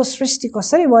 मानवको सृष्टि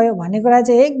कसरी भयो भन्ने कुरा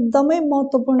चाहिँ एकदमै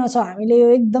महत्त्वपूर्ण छ। हामीले यो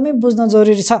एकदमै बुझ्न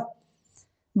जरुरी छ।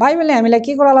 बाइबलले हामीलाई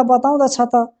के कुरालाई बताउँदछ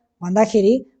त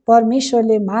भन्दाखेरि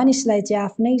परमेश्वरले मानिसलाई चाहिँ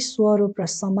आफ्नै स्वरूप र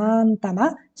समानतामा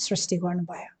सृष्टि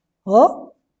गर्नुभयो। हो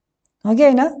कि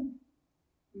हैन?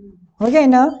 हो कि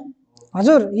हैन?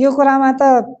 हजुर, यो कुरामा त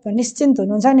निश्चिन्त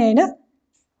हुनुहुन्छ नि हैन?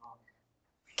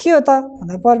 के हो त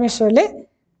भन्दा परमेश्वरले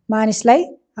मानिसलाई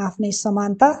आफ्नै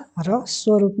समानता र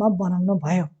स्वरूपमा बनाउनु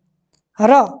भयो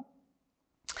र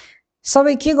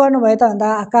सबै के गर्नुभयो त भन्दा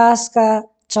आकाशका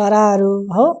चराहरू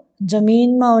हो,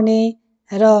 जमिनमा हुने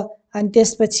र अनि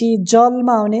त्यसपछि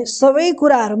जलमा हुने सबै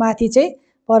कुराहरूमाथि चाहिँ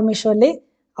परमेश्वरले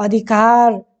अधिकार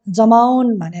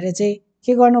जमाउन् भनेर चाहिँ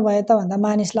के गर्नुभयो त भन्दा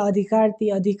मानिसलाई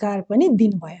अधिकार पनि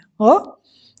दिनुभयो हो।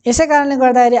 यसै कारणले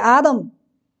गर्दाखेरि आदम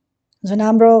जुन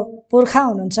हाम्रो पुर्खा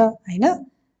हुनुहुन्छ हैन,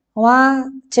 उहाँ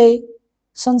चाहिँ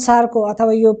संसारको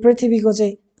अथवा यो पृथ्वीको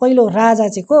चाहिँ पहिलो राजा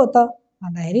चाहिँ को त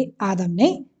भन्दाखेरि आदम नै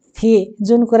थिए।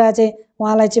 जुन कुरा चाहिँ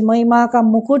उहाँलाई चाहिँ महिमाका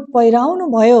मुकुट पहिराउनु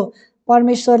भयो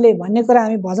परमेश्वरले भन्ने कुरा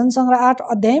हामी भजन सङ्ग्रह 8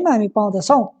 अध्यायमा हामी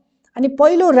पाउँदछौँ। अनि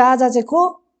पहिलो राजा चाहिँ को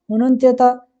हुनुहुन्थ्यो त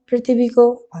पृथ्वीको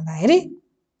भन्दाखेरि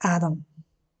आदम।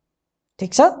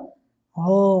 ठिक छ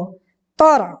हो।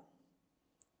 तर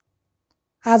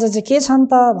आज चाहिँ के छन्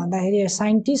त भन्दाखेरि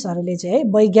साइन्टिस्टहरूले चाहिँ है,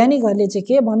 वैज्ञानिकहरूले चाहिँ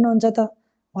के भन्नुहुन्छ त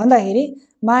भन्दाखेरि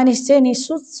मानिस चाहिँ नि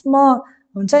सूक्ष्म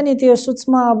हुन्छ नि, त्यो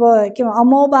सूक्ष्म अब के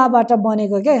अमोबाबाट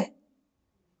बनेको के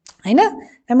हैन।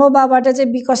 अमोबाबाट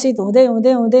चाहिँ विकसित हुँदै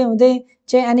हुँदै हुँदै हुँदै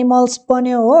चाहिँ एनिमल्स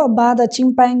बन्यो हो, बाद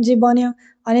चिम्पान्जी बन्यो।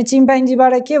 अनि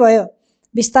चिम्पान्जीबाट के भयो,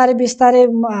 बिस्तारै बिस्तारै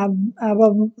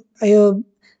अब यो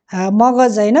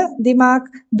मगज हैन, दिमाग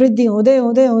वृद्धि हुँदै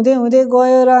हुँदै हुँदै हुँदै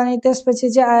गयो र अनि त्यसपछि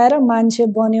चाहिँ आएर मान्छे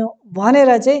बन्यो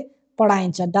भनेर चाहिँ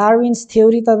पढाइन्छ। डार्विन्स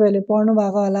थ्योरी तपाईँहरूले पढ्नु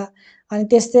भएको होला। अनि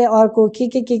त्यस्तै अर्को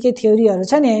के थ्योरीहरू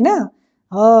छ नि हैन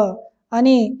हो।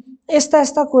 अनि यस्ता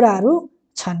यस्ता कुराहरू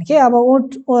छन् के। अब ऊँट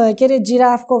के अरे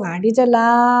जिराफको घाँटी चाहिँ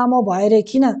लामो भएर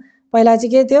किन, पहिला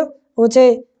चाहिँ के थियो, ऊ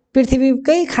चाहिँ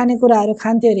पृथ्वीकै खानेकुराहरू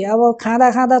खान्थ्यो अरे। अब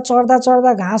खाँदा खाँदा चढ्दा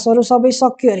चढ्दा घाँसहरू सबै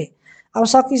सक्यो अरे। अब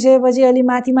सकिसकेपछि अलि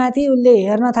माथि माथि उसले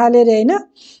हेर्न थाल्यो अरे हैन,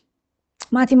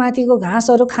 माथि माथिको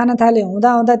घाँसहरू खान थाल्यो।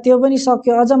 हुँदा हुँदा त्यो पनि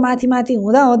सक्यो। अझ माथि माथि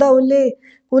हुँदा हुँदा उसले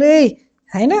पुरै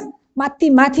हैन माथि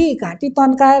माथि घाँटी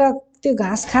तन्काएर त्यो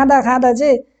घाँस खाँदा खाँदा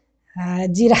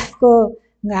चाहिँ जिराफको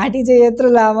घाँटी चाहिँ यत्रो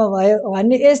लामो भयो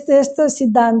भन्ने यस्तो यस्तो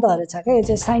सिद्धान्तहरू छ क्या। यो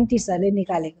चाहिँ साइन्टिस्टहरूले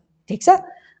निकालेको। ठिक छ।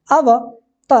 अब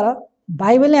तर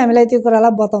बाइबलले हामीलाई त्यो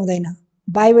कुरालाई बताउँदैन।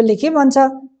 बाइबलले के भन्छ,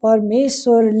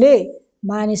 परमेश्वरले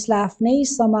मानिसलाई आफ्नै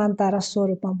समानता र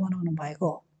स्वरूपमा बनाउनु भएको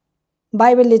हो।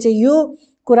 बाइबलले चाहिँ यो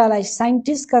कुरालाई,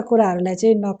 साइन्टिस्टका कुराहरूलाई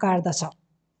चाहिँ नकार्दछ।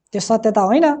 त्यो सत्यता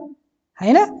होइन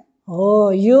हैन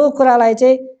हो। यो कुरालाई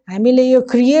चाहिँ हामीले यो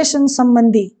क्रिएसन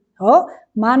सम्बन्धी हो,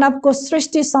 मानवको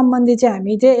सृष्टि सम्बन्धी चाहिँ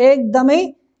हामी चाहिँ एकदमै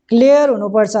क्लियर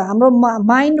हुनुपर्छ। हाम्रो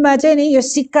माइन्डमा चाहिँ नि यो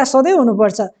सिक्का सधैँ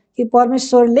हुनुपर्छ कि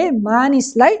परमेश्वरले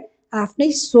मानिसलाई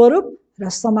आफ्नै स्वरूप र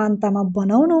समानतामा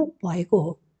बनाउनु भएको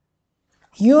हो।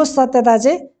 यो सत्यता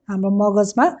चाहिँ हाम्रो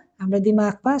मगजमा, हाम्रो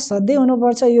दिमागमा सधैँ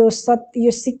हुनुपर्छ। यो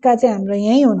सिक्का चाहिँ हाम्रो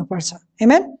यहीँ हुनुपर्छ।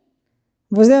 आमेन।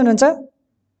 बुझ्दै हुनुहुन्छ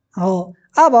हो।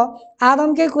 अब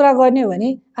आदमकै कुरा गर्ने हो भने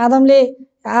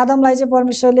आदमलाई चाहिँ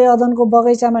परमेश्वरले अदनको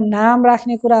बगैँचामा नाम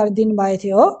राख्ने कुराहरू दिनुभएको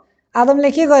थियो हो। आदमले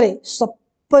के गरे,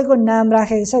 सबैको नाम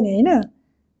राखेको छ नि हैन।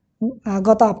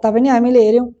 गत हप्ता पनि हामीले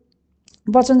हेऱ्यौँ,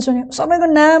 वचन सुन्यौँ, सबैको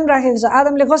नाम राखेको छ।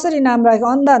 आदमले कसरी नाम राख्यो,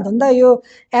 अन्धाधुन्दा यो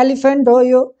एलिफेन्ट हो,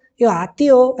 यो हात्ती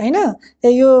हो हैन,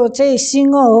 यो चाहिँ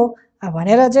सिंह हो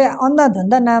भनेर चाहिँ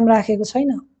अन्धाधुन्दा नाम राखेको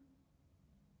छैन।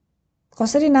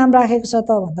 कसरी नाम राखेको छ त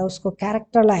भन्दा उसको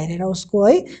क्यारेक्टरलाई हेरेर, उसको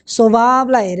है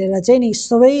स्वभावलाई हेरेर चाहिँ नि,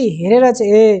 सबै हेरेर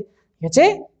चाहिँ यो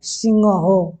चाहिँ सिंह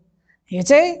हो, यो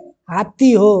चाहिँ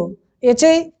हात्ती हो, यो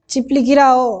चाहिँ चिप्लिकिरा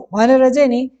हो भनेर चाहिँ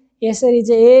नि यसरी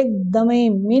चाहिँ एकदमै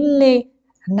मिल्ने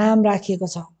नाम राखिएको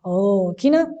छ हो।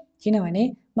 किनभने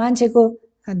मान्छेको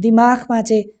दिमागमा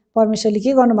चाहिँ परमेश्वरले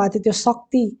के गर्नुभएको थियो, त्यो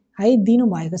शक्ति है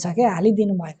दिनुभएको छ क्या,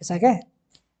 हालिदिनु भएको छ क्या।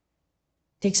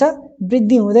 ठिक छ।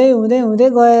 वृद्धि हुँदै हुँदै हुँदै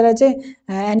गएर चाहिँ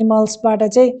एनिमल्सबाट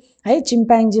चाहिँ है,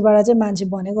 चिम्पान्जीबाट चाहिँ मान्छे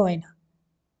बनेको होइन।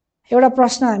 एउटा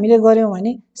प्रश्न हामीले गऱ्यौँ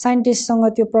भने साइन्टिस्टसँग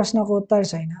त्यो प्रश्नको उत्तर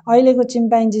छैन। अहिलेको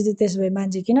चिम्पान्जी चाहिँ त्यसो भए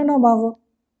मान्छे किन नभएको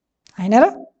होइन र?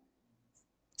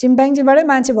 चिम्पान्जीबाटै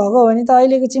मान्छे भएको हो भने त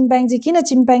अहिलेको चिम्पान्जी किन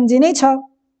चिम्पान्जी नै छ?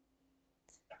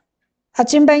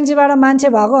 चिम्पान्जीबाट मान्छे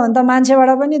भएको हो भने त मान्छेबाट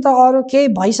पनि त अरू केही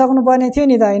भइसक्नु पर्ने थियो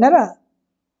नि त होइन र?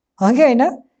 हो कि होइन?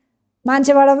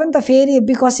 मान्छेबाट पनि त फेरि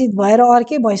विकसित भएर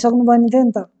अर्कै भइसक्नु पर्ने थियो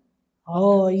नि त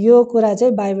हो। यो कुरा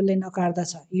चाहिँ बाइबलले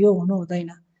नकार्दछ, यो हुनु हुँदैन।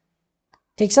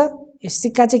 ठिक छ। यो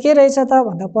सिक्का चाहिँ के रहेछ त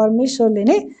भन्दा परमेश्वरले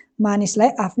नै मानिसलाई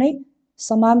आफ्नै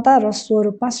समानता र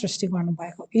स्वरूपमा सृष्टि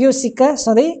गर्नुभएको। यो सिक्का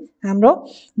सधैँ हाम्रो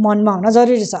मनमा हुन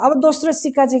जरुरी छ। अब दोस्रो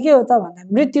सिक्का चाहिँ के हो त भन्दा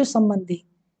मृत्यु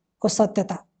सम्बन्धीको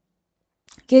सत्यता।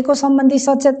 के को सम्बन्धी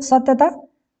सत्यता?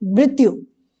 मृत्यु।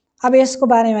 अब यसको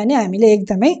बारेमा नि हामीले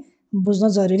एकदमै बुझ्न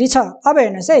जरुरी छ। अब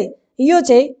हेर्नुहोस् है, यो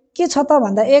चाहिँ के छ त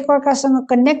भन्दा एकअर्कासँग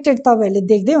कनेक्टेड तपाईँहरूले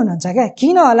देख्दै हुनुहुन्छ क्या।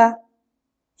 किन होला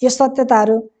यो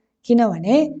सत्यताहरू?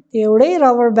 किनभने एउटै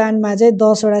रबर ब्यान्डमा चाहिँ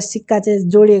 10 वटा सिक्का चाहिँ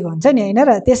जोडिएको हुन्छ नि होइन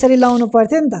र? त्यसरी लाउनु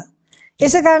पर्थ्यो नि त।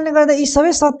 यसै कारणले गर्दा यी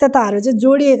सबै सत्यताहरू चाहिँ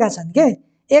जोडिएका छन् के,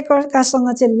 एकअर्कासँग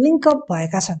चाहिँ लिङ्कअप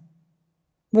भएका छन्।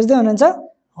 बुझ्दै हुनुहुन्छ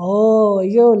हो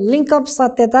यो लिङ्कअप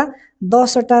सत्यता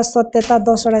 10 वटा सत्यता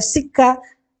 10 वटा सिक्का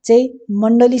चाहिँ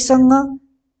मण्डलीसँग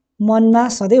मनमा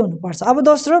सधैँ हुनुपर्छ। अब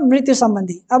दोस्रो मृत्यु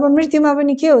सम्बन्धी। अब मृत्युमा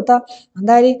पनि के हो त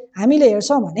भन्दाखेरि हामीले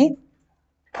हेर्छौँ भने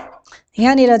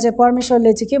यहाँनिर चाहिँ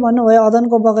परमेश्वरले चाहिँ के भन्नुभयो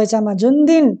अदनको बगैँचामा जुन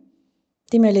दिन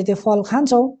तिमीहरूले त्यो फल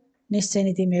खान्छौ निश्चय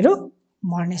नै तिमीहरू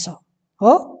मर्नेछौ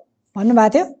हो भन्नुभएको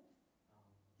थियो।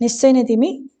 निश्चय नै तिमी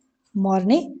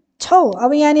मर्ने छौ।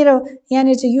 अब यहाँनिर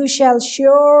चाहिँ यु स्याल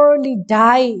स्योरली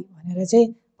डाई भनेर चाहिँ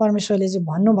परमेश्वरले चाहिँ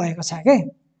भन्नुभएको छ के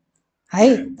है।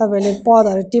 तपाईँहरूले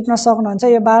पदहरू टिप्न सक्नुहुन्छ।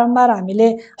 यो बारम्बार हामीले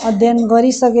अध्ययन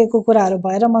गरिसकेको कुराहरू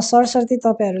भएर म सरसर्ती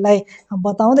तपाईँहरूलाई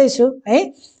बताउँदैछु है।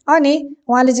 अनि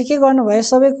उहाँले चाहिँ के गर्नुभयो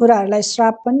सबै कुराहरूलाई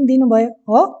श्राप पनि दिनुभयो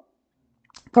हो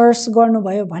कर्स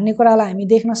गर्नुभयो भन्ने कुरालाई हामी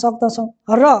देख्न सक्दछौँ।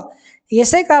 र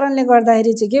यसै कारणले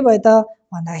गर्दाखेरि चाहिँ के भयो त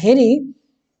भन्दाखेरि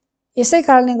यसै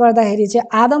कारणले गर्दाखेरि चाहिँ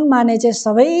आदम माने चाहिँ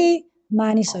सबै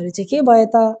मानिसहरू चाहिँ के भयो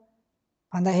त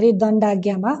भन्दाखेरि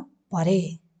दण्डाज्ञामा परे।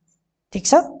 ठिक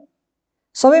छ।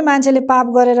 सबै मान्छेले पाप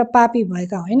गरेर पापी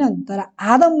भएका होइनन् तर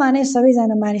आदम माने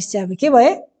सबैजना मानिस चाहिँ अब के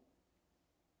भए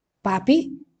पापी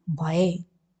भए।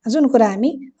 जुन कुरा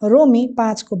हामी रोमी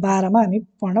 5:12 हामी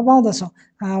पढ्न पाउँदछौँ।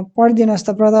 पढिदिनुहोस् त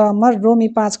ब्रदर अमर रोमी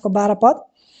 5:12 पद।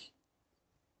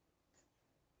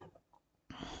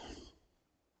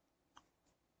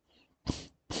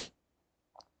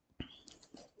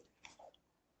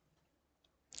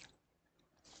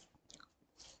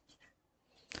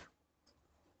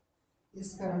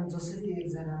 यसकारण जसरी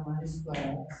एकजना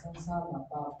मानिसद्वारा संसारमा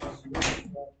पाप पस्यो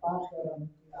र पापद्वारा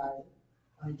मृत्यु आयो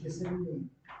अनि त्यसरी नै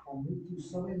मृत्यु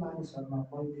सबै मानिसहरूमा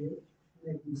फैलियो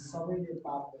किनकि सबैले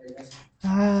पाप गरेका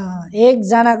छन्।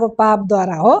 एकजनाको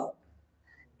पापद्वारा हो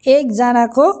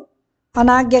एकजनाको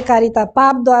अनाज्ञाकारिता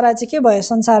पापद्वारा चाहिँ के भयो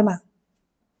संसारमा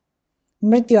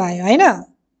मृत्यु आयो होइन।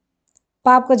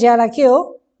 पापको ज्याला के हो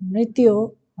मृत्यु हो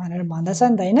भनेर भन्दछ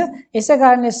नि त होइन। यसै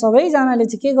कारणले सबैजनाले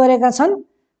चाहिँ के गरेका छन्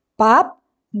पाप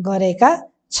गरेका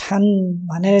छन्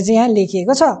भनेर चाहिँ यहाँ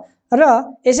लेखिएको छ। र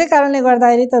यसै कारणले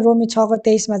गर्दाखेरि त रोमी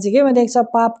 6:23 चाहिँ के भनेको छ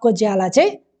पापको ज्याला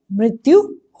चाहिँ मृत्यु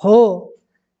हो।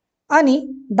 अनि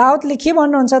दाउदले के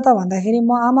भन्नुहुन्छ त भन्दाखेरि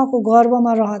म आमाको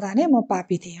गर्भमा रहँदा नै म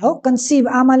पापी थिएँ हो। कन्सिभ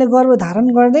आमाले गर्भ धारण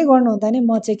गर्दै गर्नुहुँदा नै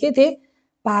म चाहिँ के थिएँ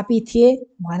पापी थिएँ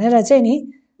भनेर चाहिँ नि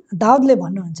दाउदले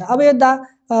भन्नुहुन्छ। अब यो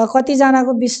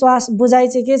कतिजनाको विश्वास बुझाइ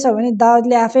चाहिँ के छ भने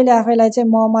दाउदले आफैलाई चाहिँ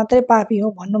म मात्रै पापी हो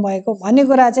भन्नुभएको भन्ने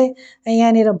कुरा चाहिँ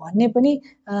यहाँनिर भन्ने पनि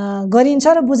गरिन्छ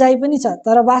र बुझाइ पनि छ।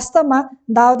 तर वास्तवमा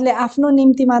दाउदले आफ्नो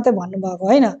निम्ति मात्रै भन्नुभएको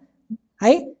होइन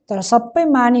है। तर सबै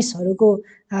मानिसहरूको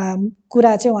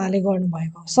कुरा चाहिँ उहाँले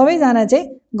गर्नुभएको। सबैजना चाहिँ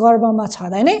गर्भमा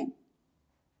छँदा नै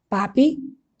पापी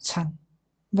छन्।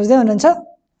 बुझ्दै हुनुहुन्छ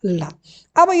ल।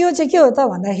 अब यो चाहिँ के हो त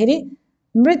भन्दाखेरि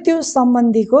मृत्यु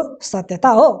सम्बन्धीको सत्यता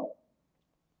हो।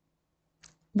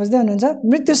 बुझ्दै हुनुहुन्छ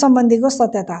मृत्यु सम्बन्धीको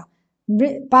सत्यता।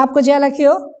 पापको ज्याला के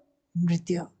हो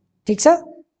मृत्यु हो। ठिक छ।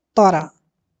 तर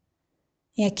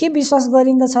यहाँ के विश्वास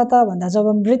गरिन्दछ त भन्दा जब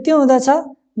मृत्यु हुँदछ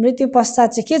मृत्यु पश्चात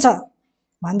चाहिँ के छ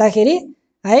भन्दाखेरि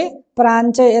है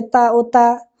प्राण चाहिँ यताउता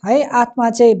है आत्मा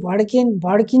चाहिँ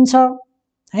भड्किन्छ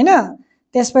होइन।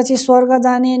 त्यसपछि स्वर्ग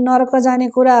जाने नरक जाने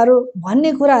कुराहरू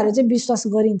भन्ने कुराहरू चाहिँ विश्वास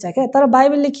गरिन्छ क्या। तर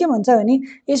बाइबलले के भन्छ भने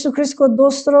येशू ख्रीष्टको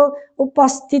दोस्रो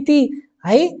उपस्थिति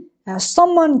है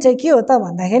सम्म चाहिँ के हो त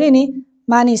भन्दाखेरि नि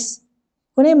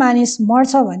कुनै मानिस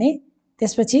मर्छ भने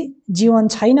त्यसपछि जीवन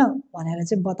छैन भनेर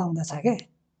चाहिँ बताउँदछ क्या।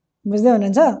 बुझ्दै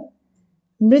हुनुहुन्छ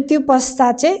मृत्यु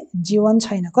पश्चात चाहिँ जीवन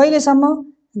छैन। कहिलेसम्म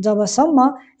जबसम्म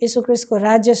येशू ख्रीष्टको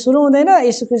राज्य सुरु हुँदैन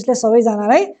येशू ख्रीष्टले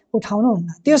सबैजनालाई उठाउनुहुन्न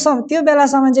त्यो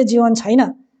बेलासम्म चाहिँ जीवन छैन।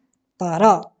 तर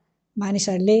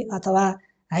मानिसहरूले अथवा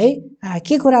है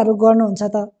के कुराहरू गर्नुहुन्छ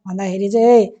त भन्दाखेरि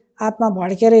चाहिँ आत्मा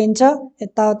भड्केर हिँड्छ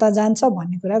यताउता जान्छ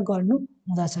भन्ने कुरा गर्नु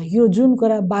हुँदछ। यो जुन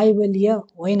कुरा बाइबलीय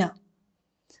होइन।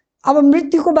 अब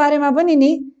मृत्युको बारेमा पनि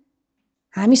नि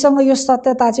हामीसँग यो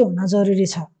सत्यता चाहिँ हुन जरुरी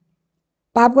छ।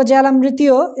 पापको ज्याला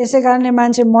मृत्यु हो। यसै कारणले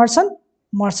मान्छे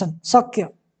मर्छन् सक्यो।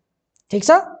 ठिक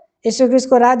छ। येशू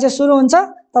ख्रीष्टको राज्य सुरु हुन्छ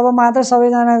तब मात्र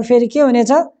सबैजनाको फेरि के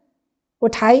हुनेछ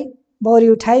बौरी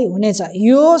उठाइ हुनेछ।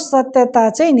 यो सत्यता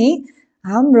चाहिँ नि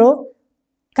हाम्रो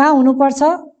कहाँ हुनुपर्छ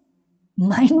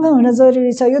माइन्डमा हुन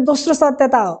जरुरी छ। यो दोस्रो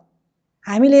सत्यता हो।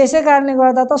 हामीले यसै कारणले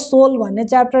गर्दा त सोल भन्ने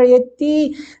च्याप्टर यति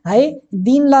है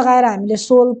दिन लगाएर हामीले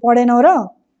सोल पढेनौँ र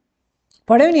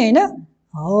पढ्यौँ नि होइन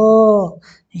हो।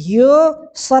 यो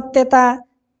सत्यता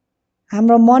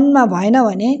हाम्रो मनमा भएन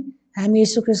भने हामी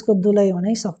येशू ख्रीष्टको दुलै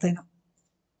हुनै सक्दैनौँ।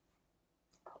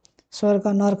 स्वर्ग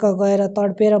नर्क गएर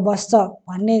तडपेर बस्छ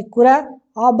भन्ने कुरा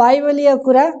अबाइबलीय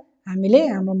कुरा हामीले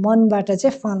हाम्रो मनबाट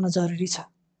चाहिँ फाल्न जरुरी छ।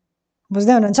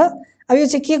 बुझ्दै हुनुहुन्छ। अब यो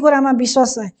चाहिँ के कुरामा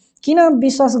विश्वास किन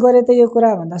विश्वास गरे त यो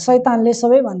कुरा भन्दा शैतानले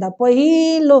सबैभन्दा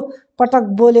पहिलो पटक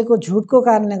बोलेको झुटको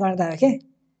कारणले गर्दा हो के।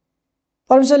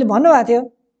 परमेश्वरले भन्नुभएको थियो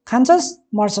खान्छस्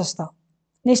मर्छस् त,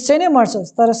 निश्चय नै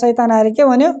मर्छस्। तर शैतान आएर के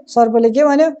भन्यो, सर्पले के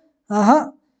भन्यो,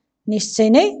 निश्चय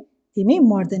नै तिमी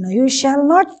मर्दैन, यु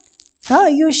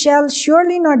स्याल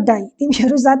स्योरली नट डाई,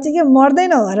 तिमीहरू साँच्चीकै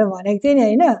मर्दैनौ भनेर भनेको थियो नि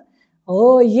होइन।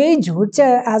 हो, यही झुट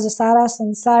चाहिँ आज सारा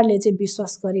संसारले चाहिँ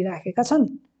विश्वास गरिराखेका छन्।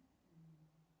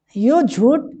 यो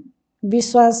झुट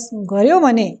विश्वास गर्यो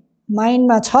भने,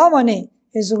 माइन्डमा छ भने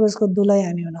येशू ख्रीष्टको दुलै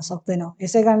हामी हुन सक्दैनौँ।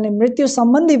 यसै कारणले मृत्यु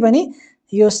सम्बन्धी पनि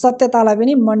यो सत्यतालाई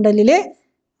पनि मण्डलीले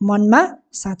मनमा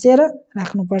साँचेर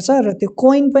राख्नुपर्छ र त्यो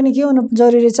कोइन पनि के हुनु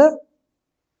जरुरी छ,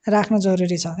 राख्न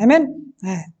जरुरी छ। आमेन।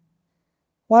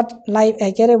 वाट लाइफ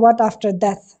के अरे वाट आफ्टर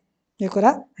डेथ, यो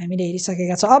कुरा हामीले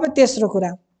हेरिसकेका छौँ। अब तेस्रो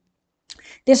कुरा,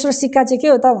 तेस्रो सिक्का चाहिँ के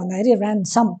हो त भन्दाखेरि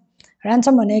ऱ्यान्सम।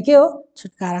 ऱ्यान्सम भनेको के हो,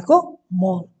 छुटकाराको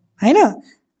मोल होइन।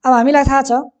 अब हामीलाई थाहा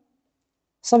छ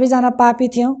सबैजना पापी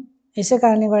थियौँ, यसै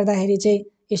कारणले गर्दाखेरि चाहिँ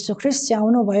येशू ख्रीष्ट चाहिँ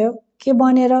आउनुभयो के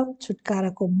बनेर,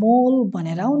 छुटकाराको मोल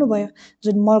बनेर आउनुभयो।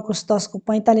 जुन मर्कुस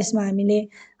 10:45 हामीले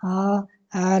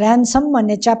ऱ्यान्सम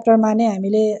भन्ने च्याप्टरमा नै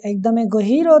हामीले एकदमै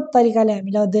गहिरो तरिकाले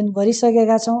हामीले अध्ययन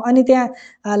गरिसकेका छौँ। अनि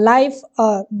त्यहाँ लाइफ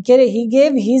के अरे he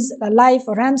gave his life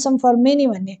ransom for many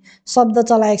भन्ने शब्द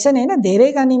चलाएको छ नि होइन।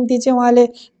 धेरैका निम्ति चाहिँ उहाँले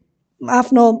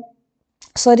आफ्नो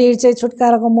शरीर चाहिँ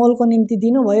छुटकाराको मोलको निम्ति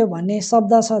दिनुभयो भन्ने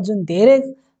शब्द छ। जुन धेरै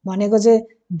भनेको चाहिँ,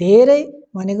 धेरै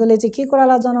भनेकोले चाहिँ के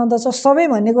कुरालाई जनाउँदछ, सबै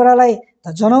भन्ने कुरालाई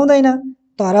त जनाउँदैन,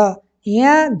 तर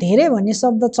यहाँ धेरै भन्ने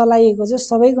शब्द चलाइएको चाहिँ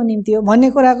सबैको निम्ति हो भन्ने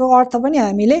कुराको अर्थ पनि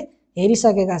हामीले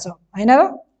हेरिसकेका छौँ होइन र,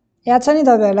 याद छ नि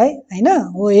तपाईँहरूलाई होइन।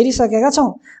 हो, हेरिसकेका छौँ।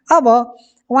 अब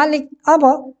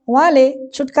उहाँले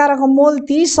छुटकाराको मोल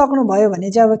तिरिसक्नुभयो भने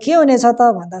चाहिँ अब के हुनेछ त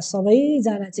भन्दा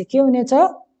सबैजना चाहिँ के हुनेछ,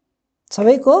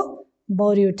 सबैको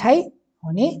बौरी उठाइ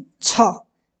हुनेछ।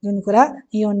 जुन कुरा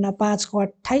यूहन्ना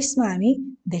 5:28 हामी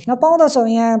देख्न पाउँदछौँ।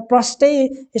 यहाँ प्रष्टै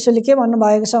यसोले के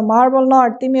भन्नुभएको छ, मार्बल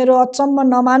नट, तिमीहरू अचम्म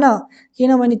नमान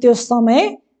किनभने त्यो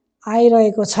समय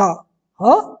आइरहेको छ।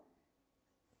 हो,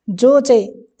 जो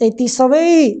चाहिँ ती सबै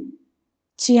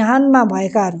चिहानमा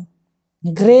भएकाहरू,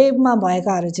 ग्रेभमा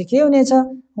भएकाहरू चाहिँ के हुनेछ,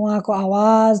 उहाँको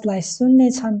आवाजलाई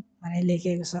सुन्नेछन् भनेर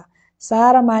लेखिएको छ।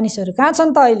 सारा मानिसहरू कहाँ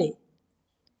छन् त अहिले,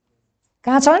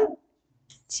 कहाँ छन्,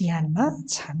 चिहानमा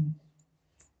छन्।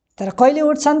 तर कहिले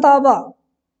उठ्छन् त, अब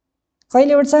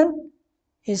कहिले उठ्छन्,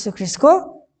 येशू ख्रीष्टको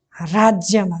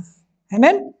राज्यमा।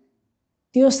 आमेन।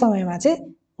 त्यो समयमा चाहिँ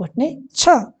उठ्ने छ।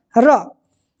 र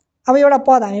अब एउटा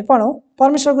पद हामी पढौँ,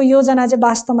 परमेश्वरको योजना चाहिँ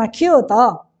वास्तवमा के हो त,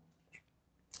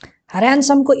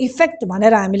 ऱ्यान्समको इफेक्ट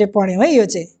भनेर हामीले पढ्यौँ है। यो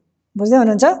चाहिँ बुझ्दै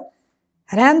हुनुहुन्छ,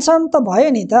 ऱ्यान्सम त भयो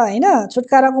नि त होइन,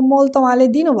 छुटकाराको मोल त उहाँले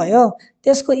दिनुभयो,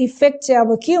 त्यसको इफेक्ट चाहिँ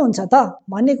अब के हुन्छ त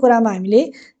भन्ने कुरामा हामीले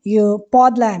यो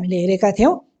पदलाई हामीले हेरेका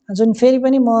थियौँ। जुन फेरि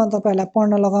पनि म तपाईँहरूलाई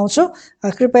पढ्न लगाउँछु।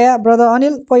 कृपया ब्रदर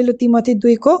अनिल पहिलो तिमोथी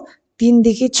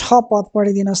 2:3-6 पद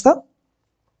पढिदिनुहोस् त।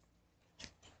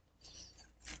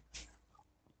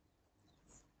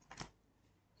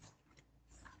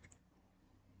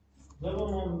 जब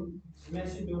म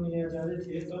मेसिडोनिया जाँदै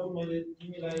थिएँ तब मैले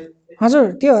तिमीलाई, हजुर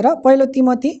त्यो हो र, पहिलो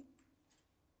तिमोथी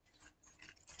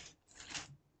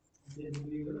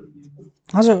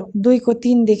हजुर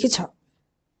 2:3-6।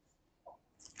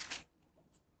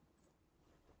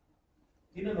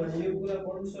 किनभने यो कुरा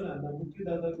परमेश्वर हाम्रा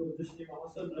मुक्तिदाताको दृष्टिमा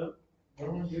असल र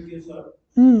ग्रहणयोग्य छ।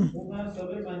 उहाँ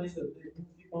सबै मानिसहरूले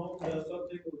मुक्ति पाउन् र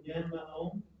सत्यको ज्ञानमा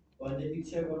आउन् भन्ने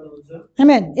इच्छा गर्नुहुन्छ।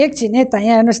 आमेन। एकछिन यता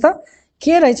यहाँ हेर्नुहोस् त,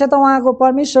 के रहेछ त उहाँको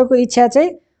परमेश्वरको इच्छा चाहिँ,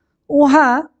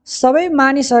 उहाँ सबै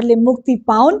मानिसहरूले मुक्ति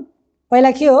पाउन्।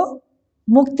 पहिला के हो,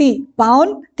 मुक्ति पाउन्,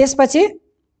 त्यसपछि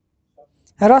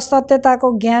र सत्यताको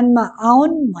ज्ञानमा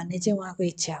आउन् भन्ने चाहिँ उहाँको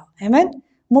इच्छा हो। आमेन।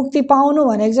 मुक्ति पाउनु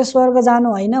भनेको चाहिँ स्वर्ग जानु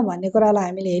होइन भन्ने कुरालाई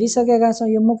हामीले हेरिसकेका छौँ।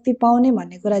 यो मुक्ति पाउने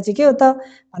भन्ने कुरा चाहिँ के हो त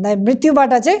भन्दा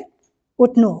मृत्युबाट चाहिँ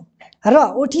उठ्नु हो, र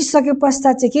उठिसके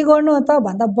पश्चात चाहिँ के गर्नु हो त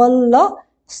भन्दा बल्ल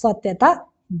सत्यता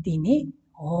दिने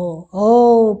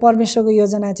हो। परमेश्वरको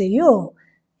योजना चाहिँ यो हो।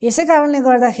 यसै कारणले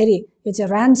गर्दाखेरि यो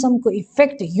चाहिँ ऱ्यान्समको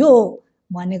इफेक्ट यो हो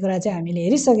भन्ने कुरा चाहिँ हामीले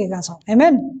हेरिसकेका छौँ।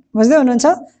 आमेन। बुझ्दै हुनुहुन्छ।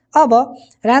 अब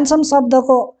ऱ्यान्सम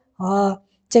शब्दको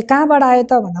चाहिँ कहाँबाट आयो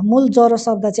त भन्दा मूल जरो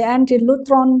शब्द चाहिँ एन्टी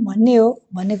लुथ्रन भन्ने हो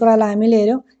भन्ने कुरालाई हामीले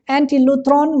हेऱ्यौँ। एन्टी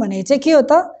लुथ्रन भनेको चाहिँ के हो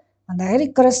त भन्दाखेरि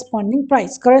करेस्पोन्डिङ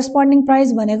प्राइस। करेस्पोन्डिङ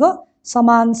प्राइस भनेको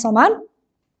समान समान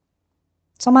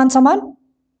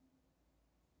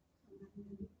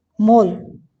मोल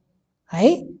है,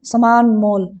 समान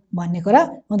मोल भन्ने कुरा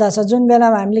हुँदछ। जुन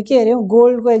बेलामा हामीले के हेऱ्यौँ,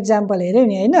 गोल्डको इक्जाम्पल हेऱ्यौँ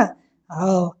नि होइन।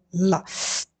 ल,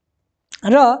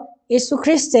 र येशू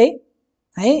ख्रीष्ट चाहिँ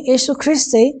है, येशू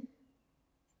ख्रीष्ट चाहिँ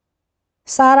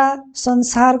सारा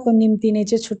संसारको निम्ति नै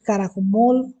चाहिँ छुटकाराको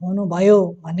मोल हुनुभयो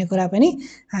भन्ने कुरा पनि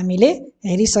हामीले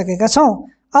हेरिसकेका छौं।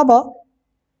 अब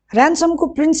र्यान्समको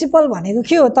प्रिन्सिपल भनेको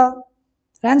के हो त?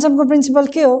 र्यान्समको प्रिन्सिपल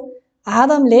के हो?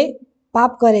 आदमले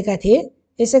पाप गरेका थिए,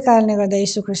 यसै कारणले गर्दा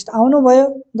येशू ख्रीष्ट आउनुभयो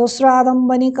दोस्रो आदम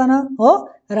बनिकन हो,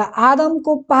 र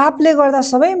आदमको पापले गर्दा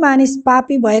सबै मानिस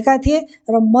पापी भएका थिए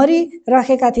र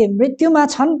मरिरहेका थिए, मृत्युमा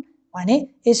छन् भने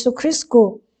येशू ख्रीष्टको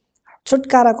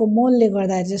छुटकाराको मोलले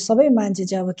गर्दा चाहिँ सबै मान्छे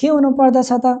चाहिँ अब के हुनु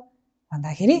पर्दछ त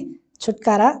भन्दाखेरि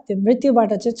छुटकारा, त्यो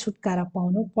मृत्युबाट चाहिँ छुटकारा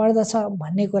पाउनु पर्दछ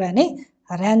भन्ने कुरा नै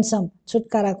र्यान्सम,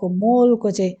 छुटकाराको मोलको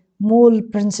चाहिँ मूल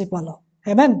प्रिन्सिपल हो।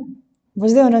 आमेन,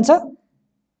 बुझ्दै हुनुहुन्छ?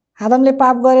 आदमले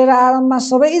पाप गरेर आदममा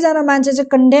सबैजना मान्छे चाहिँ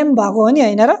कन्डेम भएको हो नि,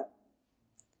 होइन र?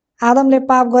 आदमले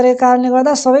पाप गरेको कारणले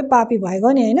गर्दा सबै पापी भएको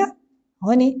नि, होइन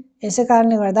हो नि? यसै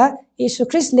कारणले गर्दा येशू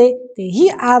ख्रीष्टले त्यही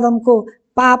आदमको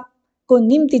पापको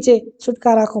निम्ति चाहिँ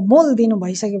छुटकाराको मोल दिनु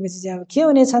भइसकेपछि चाहिँ अब के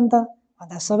हुनेछन् त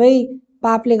भन्दा सबै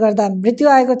पापले गर्दा मृत्यु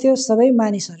आएको थियो, सबै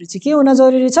मानिसहरू चाहिँ के हुन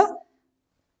जरुरी छ?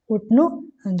 उठ्नु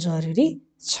जरुरी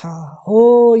छ। हो,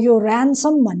 यो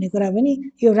र्यान्सम भन्ने कुरा पनि,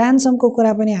 यो र्यान्समको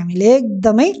कुरा पनि हामीले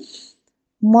एकदमै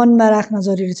मनमा राख्न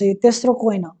जरुरी छ। यो तेस्रो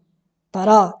होइन, तर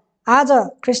आज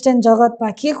क्रिस्चियन जगतमा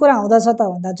के कुरा हुँदछ त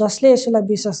भन्दा जसले यसोलाई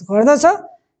विश्वास गर्दछ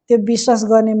त्यो विश्वास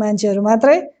गर्ने मान्छेहरू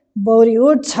मात्रै बौरी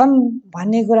उठ्छन्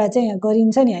भन्ने कुरा चाहिँ यहाँ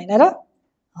गरिन्छ नि, होइन र?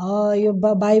 यो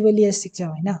बाइबलीय शिक्षा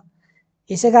होइन।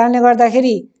 यसै कारणले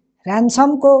गर्दाखेरि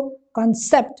र्यान्समको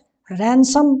कन्सेप्ट,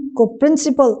 र्यान्समको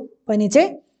प्रिन्सिपल पनि चाहिँ,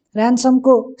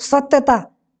 र्यान्समको सत्यता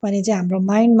पनि चाहिँ हाम्रो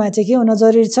माइन्डमा चाहिँ के हुन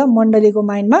जरुरी छ? मण्डलीको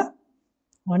माइन्डमा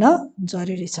हुन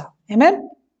जरुरी छ। आमेन,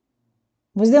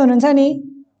 बुझ्दै हुनुहुन्छ नि?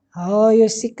 यो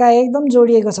सिक्का एकदम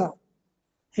जोडिएको छ,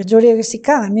 यो जोडिएको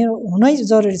सिक्का हामी हुनै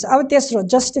जरुरी छ। अब तेस्रो,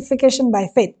 जस्टिफिकेसन बाई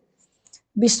फेथ,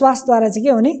 विश्वासद्वारा चाहिँ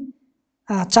के हुने?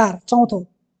 चौथो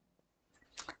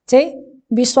चाहिँ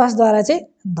विश्वासद्वारा चाहिँ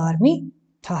धर्मी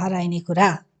ठहराइने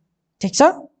कुरा। ठिक छ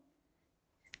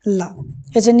ल,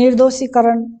 यो चाहिँ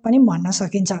निर्दोषीकरण पनि भन्न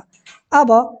सकिन्छ।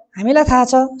 अब हामीलाई थाहा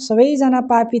छ सबैजना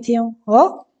पापी थियौं हो,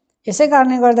 यसै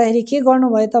कारणले गर्दाखेरि के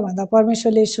गर्नुभयो त भन्दा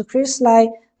परमेश्वरले येशू ख्रीष्टलाई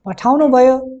पठाउनु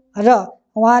भयो र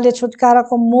उहाँले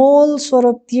छुटकाराको मोल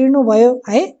स्वरूप तिर्नुभयो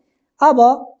है। अब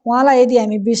उहाँलाई यदि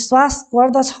हामी विश्वास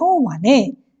गर्दछौँ भने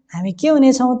हामी के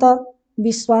हुनेछौँ त?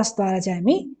 विश्वासद्वारा चाहिँ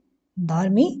हामी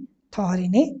धर्मी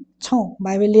ठहरिने छौँ।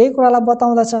 बाइबलले यही कुरालाई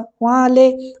बताउँदछ। उहाँ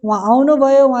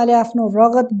आउनुभयो, उहाँले आफ्नो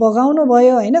रगत बगाउनु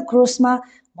भयो होइन क्रुसमा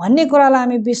भन्ने कुरालाई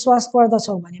हामी विश्वास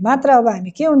गर्दछौँ भने मात्र अब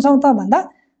हामी के हुन्छौँ त भन्दा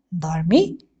धर्मी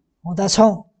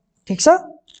हुँदछौँ। ठिक छ?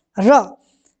 र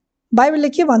बाइबलले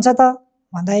के भन्छ त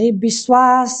भन्दाखेरि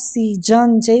विश्वासी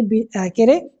जन चाहिँ के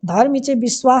अरे धर्मी चाहिँ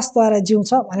विश्वासद्वारा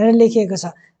जिउँछ भनेर लेखिएको छ।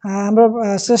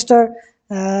 हाम्रो सिस्टर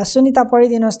सुनिता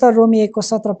पढिदिनुहोस् त रोमी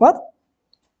 1:17 पद।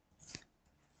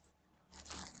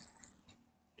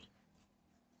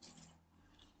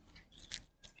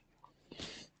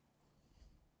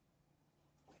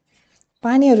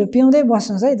 पानीहरू पिउँदै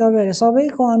बस्नुहोस् है तपाईँहरू।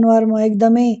 सबैको अनुहारमा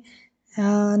एकदमै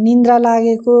निन्द्रा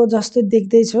लागेको जस्तो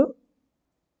देख्दैछु।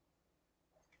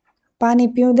 पानी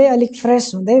पिउँदै अलिक फ्रेस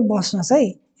हुँदै बस्नुहोस् है।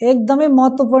 एकदमै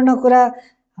महत्त्वपूर्ण कुरा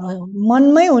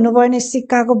मनमै हुनुपर्ने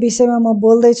सिक्काको विषयमा म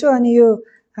बोल्दैछु, अनि यो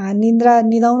निन्द्रा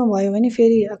निदाउनु भयो भने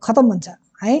फेरि खतम हुन्छ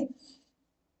है।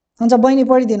 हुन्छ, बहिनी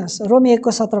पढिदिनुहोस् रोमी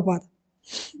 1:17 पद।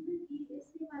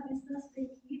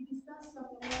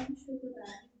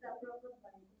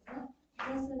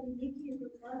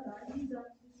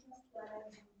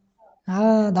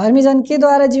 धर्मीजन के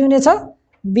द्वारा जिउनेछ?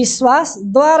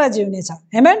 विश्वासद्वारा जिउनेछ।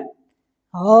 आमेन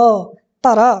हो।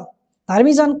 तर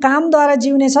धर्मीजन कामद्वारा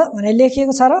जिउनेछ भनेर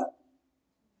लेखिएको छ र?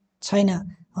 छैन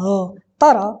हो।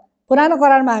 तर पुरानो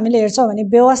करारमा हामीले हेर्छौँ भने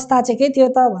व्यवस्था चाहिँ के थियो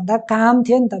त भन्दा काम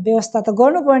थियो नि त। व्यवस्था त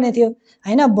गर्नुपर्ने थियो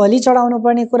होइन, बलि चढाउनु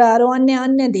पर्ने कुराहरू,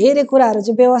 अन्य धेरै कुराहरू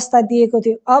चाहिँ व्यवस्था दिएको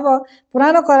थियो। अब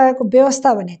पुरानो करारको व्यवस्था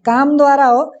भने कामद्वारा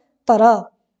हो, तर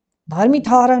धर्मी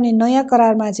ठहराउने नयाँ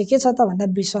करारमा चाहिँ के छ त भन्दा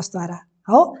विश्वासद्वारा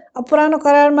हो। अब पुरानो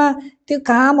करारमा त्यो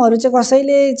कामहरू चाहिँ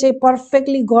कसैले चाहिँ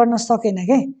पर्फेक्टली गर्न सकेन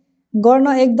के, गर्न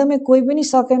एकदमै कोही पनि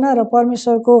सकेन र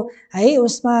परमेश्वरको है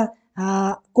उसमा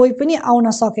कोही पनि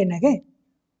आउन सकेन के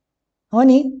हो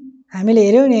नि। हामीले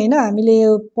हेऱ्यौँ नि होइन, हामीले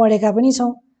यो पढेका पनि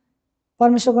छौँ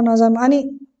परमेश्वरको नजरमा। अनि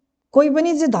कोही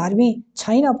पनि चाहिँ धर्मी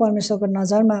छैन परमेश्वरको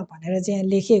नजरमा भनेर चाहिँ यहाँ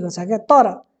लेखिएको छ क्या। तर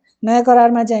नयाँ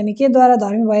करारमा चाहिँ हामी के द्वारा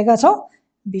धर्मी भएका छौँ?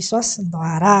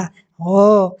 विश्वासद्वारा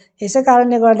हो। यसै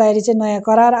कारणले गर्दाखेरि चाहिँ नयाँ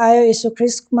करार आयो। येशू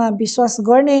ख्रीष्टमा विश्वास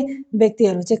गर्ने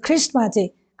व्यक्तिहरू चाहिँ ख्रीष्टमा चाहिँ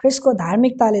ख्रीष्टको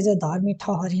धार्मिकताले चाहिँ धर्मी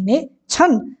ठहरिने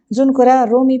छन्, जुन कुरा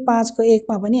रोमी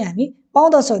 5:1 पनि हामी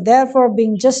पाउँदछौँ। Therefore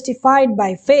being justified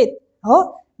by faith हो,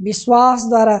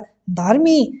 विश्वासद्वारा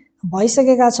धर्मी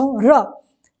भइसकेका छौँ र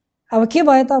अब के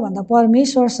भयो त भन्दा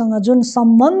परमेश्वरसँग जुन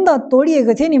सम्बन्ध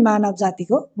तोडिएको थियो नि मानव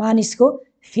जातिको मानिसको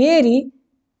फेरि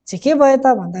चाहिँ के भयो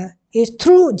त भन्दा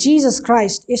थ्रु जिजस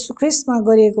क्राइस्ट येशू ख्रीष्टमा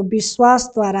गरिएको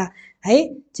विश्वासद्वारा है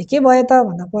चाहिँ के भयो त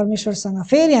भन्दा परमेश्वरसँग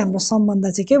फेरि हाम्रो सम्बन्ध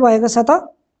चाहिँ के भएको छ त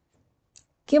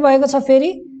के भएको छ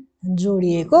फेरि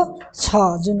जोडिएको छ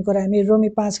जुन कुरा हामी रोमी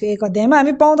 5 को 1 अध्यायमा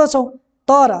हामी पाउँदछौँ।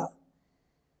 तर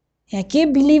यहाँ के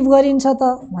बिलिभ गरिन्छ त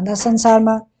भन्दा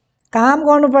संसारमा काम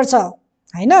गर्नुपर्छ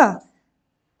हैन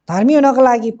धर्मी हुनको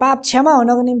लागि पाप क्षमा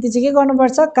हुनको निम्ति चाहिँ के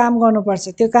गर्नुपर्छ काम गर्नुपर्छ।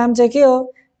 त्यो काम चाहिँ के हो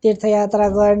तीर्थयात्रा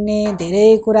गर्ने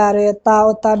धेरै कुराहरू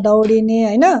यताउता दौडिने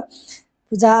हैन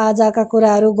पूजाआजाका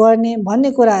कुराहरू गर्ने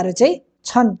भन्ने कुराहरू चाहिँ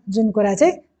छन् जुन कुरा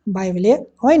चाहिँ बाइबलले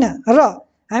होइन। र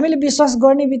हामीले विश्वास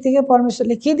गर्ने बित्तिकै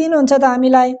परमेश्वरले के दिनुहुन्छ त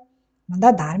हामीलाई भन्दा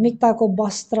धार्मिकताको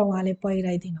वस्त्र उहाँले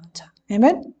पहिराइदिनुहुन्छ।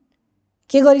 आमेन।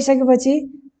 के गरिसकेपछि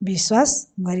विश्वास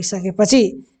गरिसकेपछि।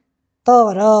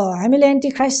 तर हामीले एन्टी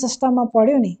क्राइस्ट सिस्टममा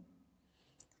पढ्यौँ नि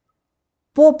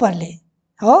पोपहरूले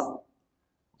हो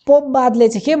पोपवादले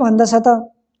चाहिँ के भन्दछ त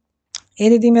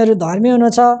यदि तिमीहरू धर्मी हुनु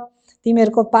छ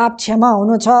तिमीहरूको पाप क्षमा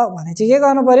हुनु छ भने चाहिँ के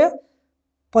गर्नु पर्यो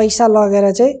पैसा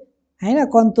लगेर चाहिँ हैन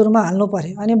कन्तुरमा हाल्नु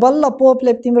पर्यो अनि बल्ल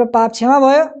पोपले तिम्रो पाप क्षमा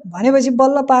भयो भनेपछि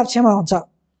बल्ल पाप क्षमा हुन्छ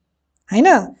हैन।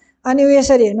 अनि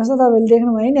यसरी हेर्नुहोस् त तपाईँले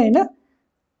देख्नुभयो नि हैन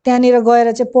त्यहाँनिर गएर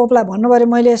चाहिँ पोपलाई भन्नु पर्यो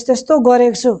मैले यस्तो यस्तो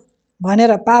गरेको छु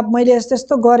भनेर पाप मैले यस्तो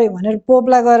यस्तो गरेँ भनेर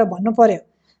पोपलाई गएर भन्नु पर्यो।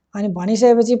 अनि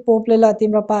भनिसकेपछि पोपले ल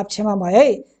तिम्रो पाप क्षमा भयो है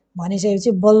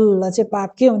भनिसकेपछि बल्ल चाहिँ पाप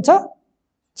के हुन्छ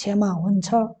क्षमा हुन्छ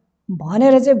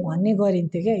भनेर चाहिँ भन्ने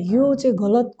गरिन्थ्यो क्या। यो चाहिँ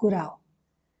गलत कुरा हो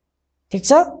ठिक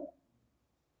छ।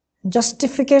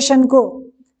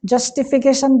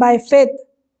 जस्टिफिकेसन बाई फेथ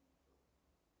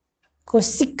को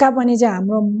सिक्का पनि चाहिँ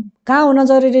हाम्रो कहाँ हुन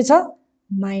जरुरी छ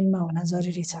माइन्डमा हुन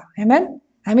जरुरी छ। आमेन।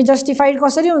 हामी जस्टिफाइड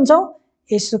कसरी हुन्छौँ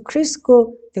येशू ख्रीष्टको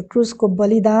त्यो क्रुसको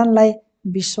बलिदानलाई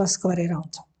विश्वास गरेर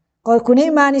हुन्छौँ। कुनै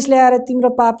मानिसले आएर तिम्रो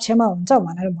पाप क्षमा हुन्छ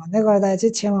भनेर भन्दै गर्दा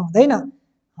चाहिँ क्षमा हुँदैन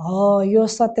हो। यो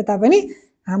सत्यता पनि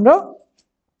हाम्रो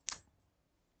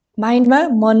माइन्डमा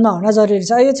मनमा हुन जरुरी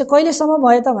छ। यो चाहिँ कहिलेसम्म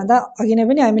भयो त भन्दा अघि नै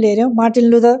पनि हामीले हेऱ्यौँ मार्टिन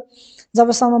लुथर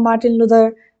जबसम्म मार्टिन लुथर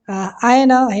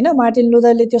आएन हैन मार्टिन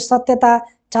लुथरले त्यो सत्यता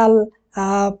चाल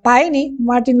पाए नि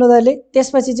मार्टिन लुथरले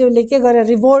त्यसपछि चाहिँ उसले के गरे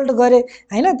रिभोल्ट गरे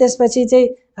हैन। त्यसपछि चाहिँ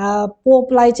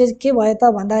पोपलाई चाहिँ के भयो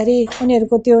त भन्दाखेरि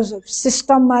उनीहरूको त्यो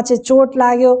सिस्टममा चाहिँ चोट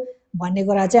लाग्यो भन्ने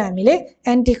कुरा चाहिँ हामीले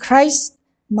एन्टी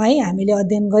क्राइस्टमै हामीले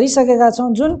अध्ययन गरिसकेका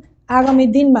छौँ जुन आगामी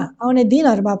दिनमा आउने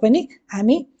दिनहरूमा पनि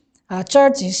हामी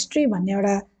चर्च हिस्ट्री भन्ने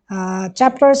एउटा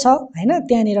च्याप्टर छ हैन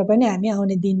त्यहाँनिर पनि हामी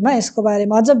आउने दिनमा यसको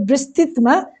बारेमा अझ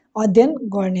विस्तृतमा अध्ययन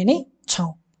गर्ने नै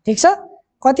छौँ। ठिक छ।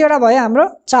 कतिवटा भयो हाम्रो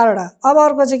 4 वटा। अब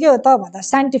अर्को चाहिँ के हो त भन्दा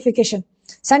साइन्टिफिकेसन।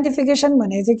 साइन्टिफिकेसन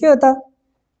भनेको चाहिँ के हो त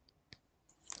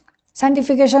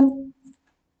साइन्टिफिकेसन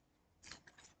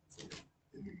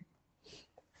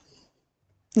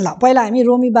ल पहिला हामी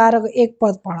रोमी 12 को 1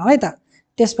 पद पढौँ है त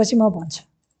त्यसपछि म भन्छु।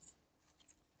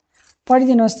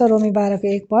 पढिदिनुहोस् त रोमी 12 को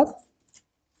 1 पद।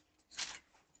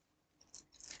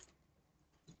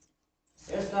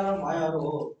 यसकारण भाइहरू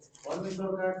हो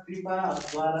परमेश्वरका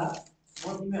कृपाद्वारा म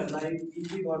तिमीहरूलाई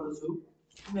बिन्ती गर्दछु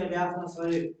तिमीहरूले आफ्नो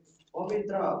शरीर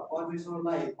पवित्र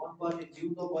परमेश्वरलाई मनपर्ने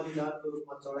जिउँदो बलिदानको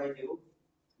रूपमा चढाइदेऊ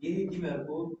यही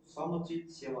तिमीहरूको समुचित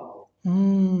सेवा हो।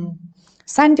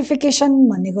 साइन्टिफिकेसन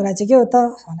भन्ने कुरा चाहिँ के हो त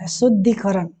भने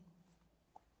शुद्धिकरण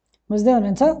बुझ्दै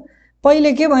हुनुहुन्छ।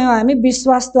 पहिले के भयो हामी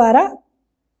विश्वासद्वारा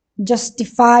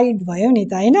जस्टिफाइड भयो नि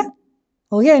त हैन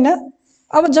हो कि हैन।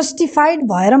 अब जस्टिफाइड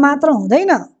भएर मात्र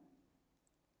हुँदैन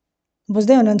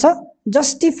बुझ्दै हुनुहुन्छ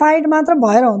जस्टिफाइड मात्र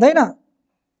भएर हुँदैन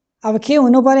अब के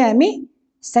हुनु पर्यो हामी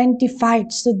साइन्टिफाइड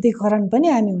शुद्धिकरण पनि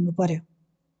हामी हुनु पर्यो।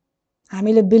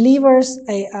 हामीले बिलिभर्स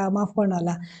माफ गर्नु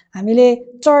होला हामीले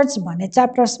चर्च भन्ने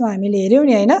च्याप्टर्समा हामीले हेर्यौँ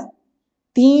नि हैन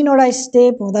 3 वटा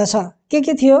स्टेप हुँदछ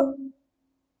के थियो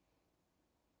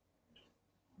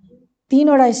 3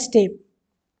 वटा स्टेप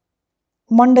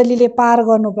मण्डलीले पार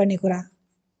गर्नुपर्ने कुरा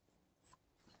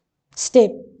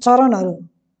स्टेप चरणहरू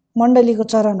मण्डलीको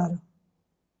चरणहरू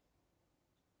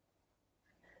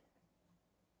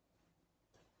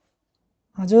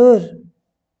हजुर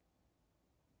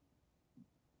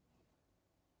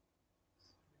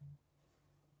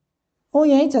ओ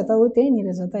यही छ त ऊ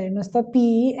त्यहीँनिर छ त हेर्नुहोस् त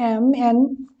पिएमएन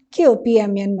के हो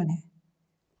पिएमएन भने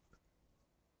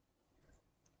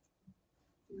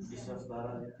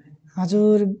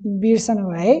हजुर बिर्सनु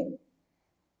भयो है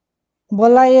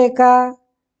बोलाइएका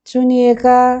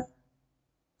चुनिएका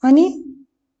अनि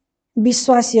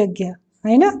विश्वासयोग्य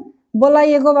हैन।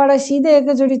 बोलाइएकोबाट सिधै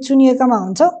एकैचोटि चुनिएकामा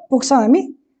हुन्छ पुग्छौँ हामी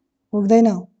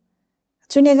पुग्दैनौँ।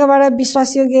 चुनिएकाबाट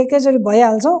विश्वासयोग्य एकैचोटि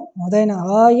भइहाल्छौँ हुँदैन।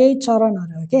 यही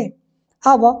चरणहरू हो के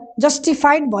अब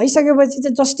जस्टिफाइड भइसकेपछि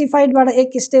चाहिँ जस्टिफाइडबाट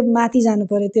एक स्टेप माथि जानु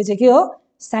पर्यो, त्यो चाहिँ के हो?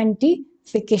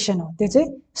 साइन्टिफिकेसन हो, त्यो चाहिँ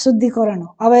शुद्धिकरण हो।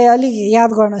 अब अलिक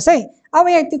याद गर्नुहोस् है। अब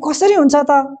यहाँ त्यो कसरी हुन्छ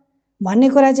त भन्ने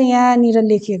कुरा चाहिँ यहाँनिर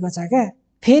लेखिएको छ क्या।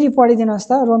 फेरि पढिदिनुहोस्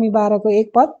त रोमी 12 को 1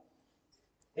 पद।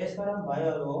 यसकारण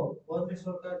भाइहरू हो,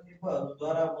 परमेश्वरका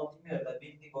कृपाद्वारा म तिमीहरूलाई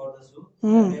बिन्ती गर्दछु,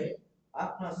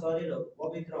 आफ्ना शरीरहरू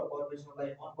पवित्र परमेश्वरलाई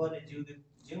मनपर्ने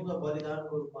जिउँदो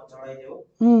बलिदानको रूपमा चढाइदेऊ,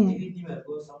 यही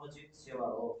तिमीहरूको समुचित सेवा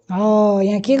हो।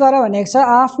 यहाँ के गर भनेको छ?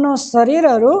 आफ्नो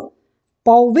शरीरहरू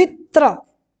पवित्र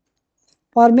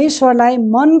परमेश्वरलाई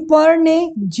मनपर्ने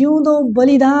जिउँदो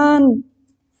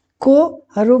बलिदानको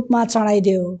रूपमा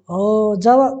चढाइदेऊ। हो,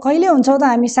 जब कहिले हुन्छौँ त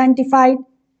हामी साइन्टिफाइड?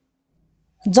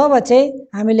 जब चाहिँ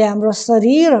हामीले हाम्रो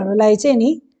शरीरहरूलाई चाहिँ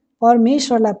नि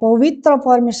परमेश्वरलाई, पवित्र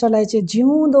परमेश्वरलाई चाहिँ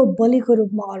जिउँदो बलिको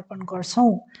रूपमा अर्पण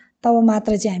गर्छौँ, तब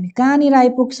मात्र चाहिँ हामी कहाँनिर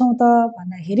आइपुग्छौँ त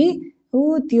भन्दाखेरि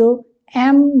त्यो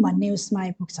एम भन्ने उसमा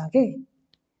आइपुग्छ के,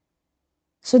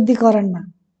 शुद्धिकरणमा।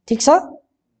 ठिक छ।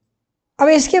 अब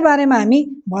यसकै बारेमा हामी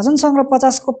भजन सङ्ग्रह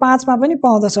 50 को 5 मा पनि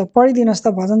पाउँदछौँ। पढिदिनुहोस् त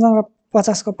भजन सङ्ग्रह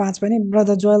 50 को 5 पनि,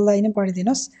 ब्रदर जोएललाई नै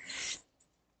पढिदिनुहोस्।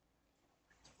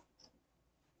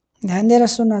 ध्यान दिएर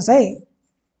सुन्नुहोस् है।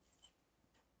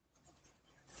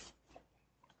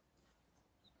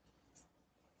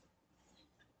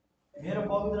 मेरो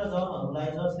पवित्र जनहरूलाई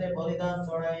जसले बलिदान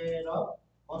चढाएर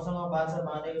मसँग बाचा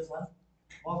बाँधेको छन्,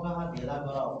 म कहाँ भेला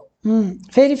गराऊ।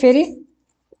 फेरि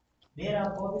मेरा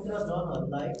पवित्र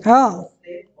जनहरूलाई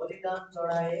जसले बलिदान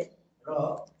चढाएर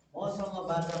मसँग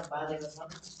बाचा बाँधेको छन्,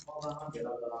 म कहाँ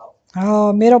भेला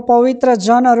गराऊ। मेरो पवित्र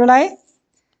जनहरूलाई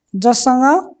जससँग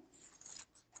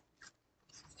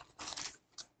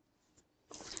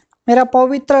मेरा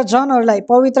पवित्र जनहरूलाई,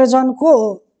 पवित्र जन को हो?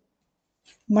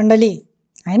 मण्डली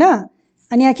हैन।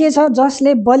 अनि यहाँ के छ?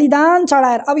 जसले बलिदान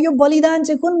चढाएर। अब यो बलिदान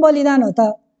चाहिँ कुन बलिदान हो त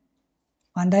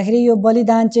भन्दाखेरि यो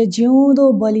बलिदान चाहिँ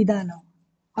जिउँदो बलिदान हो।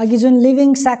 अघि जुन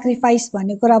लिभिङ स्याक्रिफाइस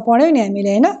भन्ने कुरा पढ्यौँ नि हामीले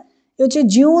हैन, यो चाहिँ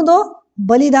जिउँदो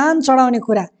बलिदान चढाउने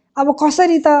कुरा। अब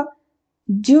कसरी त?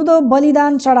 जिउँदो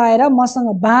बलिदान चढाएर मसँग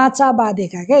बाचा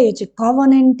बाँधेका क्या, यो चाहिँ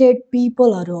कभनेन्टेड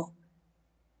पिपलहरू हो।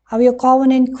 अब यो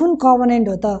कभनेन्ट कुन कभनेन्ट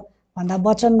हो त भन्दा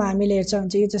वचनमा हामीले हेर्छौँ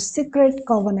भने यो चाहिँ सिक्रेट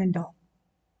कभनेन्ट हो,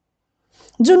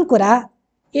 जुन कुरा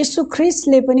येशू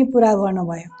ख्रिस्टले पनि पुरा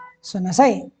गर्नुभयो। सुन्नुहोस्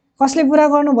है, कसले पुरा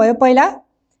गर्नुभयो? पहिला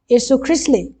येशू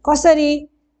ख्रिस्टले। कसरी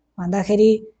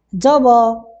भन्दाखेरि जब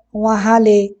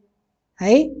उहाँले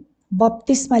है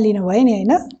बप्तिस्मा लिनुभयो नि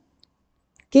हैन,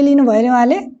 के लिनुभयो नि?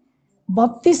 उहाँले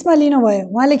बप्तिस्मा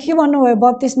लिनुभयो। उहाँले के भन्नुभयो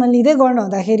बप्तिस्मा लिँदै गर्नु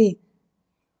हुँदाखेरि?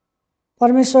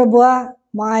 परमेश्वर बुवा,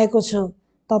 म आएको छु,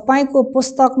 तपाईको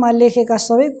पुस्तकमा लेखेका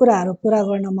सबै कुराहरू पुरा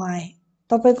गर्न म आएँ,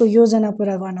 तपाईको योजना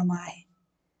पुरा गर्न म आएँ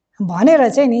भनेर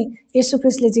चाहिँ नि येशू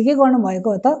ख्रिस्टले चाहिँ के गर्नुभएको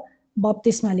हो त?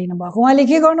 बप्तिस्मा लिनुभएको। उहाँले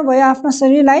के गर्नुभयो? आफ्नो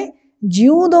शरीरलाई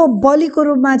जिउँदो बलिको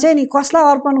रूपमा चाहिँ नि कसलाई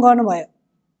अर्पण गर्नुभयो?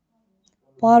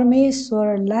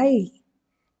 परमेश्वरलाई।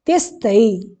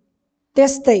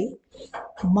 त्यस्तै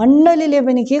मण्डलीले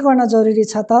पनि के गर्न जरुरी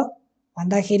छ त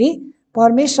भन्दाखेरि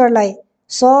परमेश्वरलाई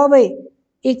सबै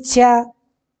इच्छा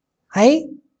है,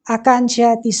 आकांक्षा,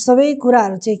 ती सबै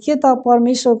कुराहरू चाहिँ के त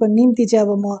परमेश्वरको निम्ति चाहिँ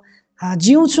अब म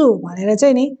जिउँछु भनेर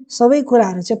चाहिँ नि सबै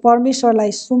कुराहरू चाहिँ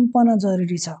परमेश्वरलाई सुम्पन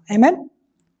जरुरी छ। आमेन।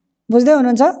 बुझ्दै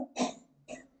हुनुहुन्छ?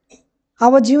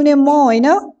 अब जिउने म होइन,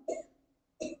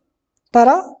 तर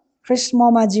ख्रिस्ट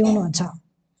ममा जिउनुहुन्छ।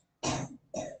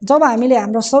 जब हामीले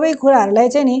हाम्रो सबै कुराहरूलाई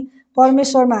चाहिँ नि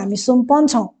परमेश्वरमा हामी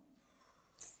सुम्पन्छौँ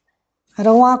र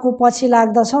उहाँको पछि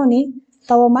लाग्दछौँ नि,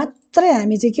 तब मात्रै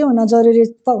हामी चाहिँ के हुन जरुरी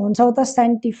हुन्छौँ त?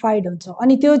 साइन्टिफाइड हुन्छौँ।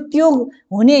 अनि त्यो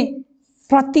हुने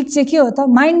प्रतीक चाहिँ के हो त?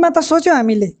 माइन्डमा त सोच्यौँ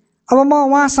हामीले, अब म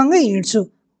उहाँसँगै हिँड्छु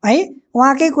है,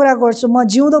 उहाँकै कुरा गर्छु, म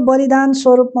जिउँदो बलिदान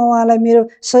स्वरूपमा उहाँलाई मेरो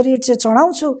शरीर चाहिँ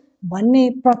चढाउँछु भन्ने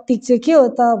प्रतीक चाहिँ के हो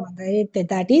त भन्दाखेरि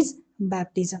द्याट इज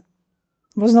ब्याप्टिजम।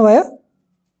 बुझ्नुभयो?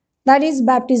 That is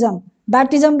baptism.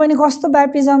 ब्याप्टिजम पनि कस्तो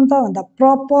ब्याप्टिजम त भन्दा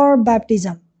प्रपर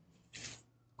ब्याप्टिजम।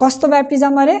 कस्तो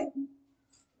ब्याप्टिजम अरे?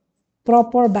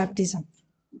 Proper baptism.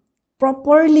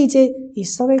 प्रपरली चाहिँ यी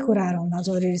सबै कुराहरू हुन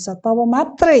जरुरी छ, तब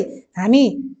मात्रै हामी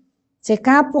चाहिँ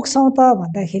कहाँ पुग्छौँ त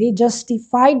भन्दाखेरि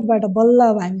जस्टिफाइडबाट बल्ल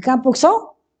हामी कहाँ पुग्छौँ?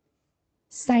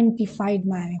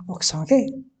 साइन्टिफाइडमा हामी पुग्छौँ के।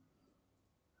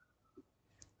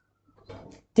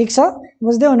 ठिक छ?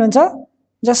 बुझ्दै हुनुहुन्छ?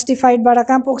 जस्टिफाइडबाट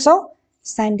कहाँ पुग्छौँ?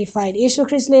 साइन्टिफाइड। येशू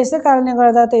ख्रिस्टले यसै कारणले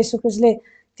गर्दा त येशू ख्रिस्टले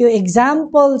त्यो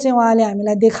एक्जाम्पल चाहिँ उहाँले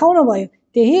हामीलाई देखाउनु भयो,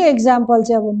 त्यही एक्जाम्पल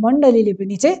चाहिँ अब मण्डलीले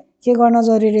पनि चाहिँ के गर्न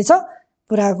जरुरी छ?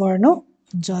 पुरा गर्नु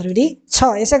जरुरी छ।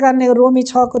 यसै कारणले रोमी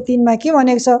 6 को 3 मा के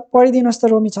भनेको छ? पढिदिनुहोस् त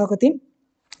रोमी 6 को 3।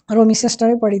 रोमी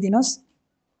सिस्टरै पढिदिनुहोस्।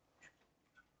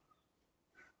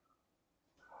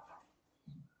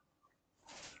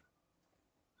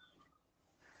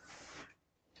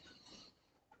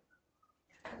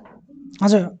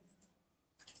 हजुर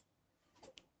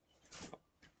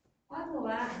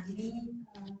अथवा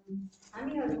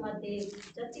हामीहरूमध्ये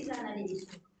जतिजनाले यीशु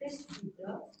ख्रीष्टभित्र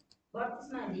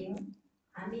बप्तिस्मा लियौँ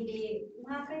हामीले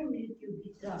उहाँकै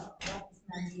मृत्युभित्र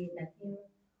बप्तिस्मा लिएका थियौँ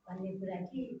भन्ने कुरा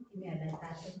के तिमीहरूलाई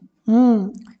थाहा छैन?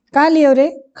 कहाँ लियो रे?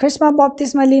 ख्रीष्टमा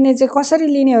बप्तिस्मा लिने चाहिँ कसरी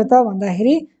लिने हो त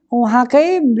भन्दाखेरि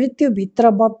उहाँकै मृत्युभित्र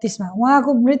बप्तिस्मा,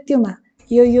 उहाँको मृत्युमा।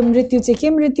 यो मृत्यु चाहिँ के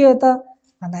मृत्यु हो त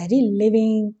भन्दाखेरि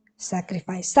लिभिङ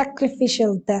स्याक्रिफाइस,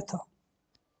 स्याक्रिफिसियल डेथ हो।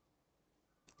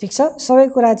 ठिक छ, सबै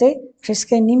कुरा चाहिँ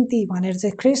ख्रीष्टकै निम्ति भनेर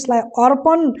चाहिँ ख्रीष्टलाई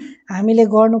अर्पण हामीले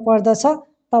गर्नुपर्दछ,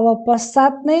 तब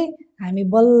पश्चात नै हामी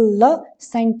बल्ल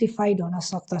सेन्टिफाइड हुन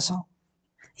सक्दछौँ।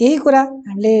 यही कुरा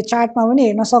हामीले चार्टमा पनि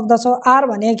हेर्न सक्दछौँ। आर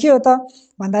भने के हो त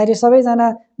भन्दाखेरि सबैजना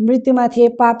मृत्युमा थिए,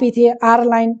 पापी थिए। आर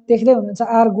लाइन देख्दै हुनुहुन्छ,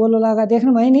 आर गोलो लगा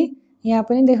देख्नुभयो नि, यहाँ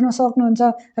पनि देख्न सक्नुहुन्छ।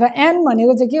 र एन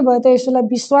भनेको चाहिँ के भयो त, यसोलाई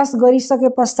विश्वास गरिसके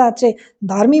पश्चात चाहिँ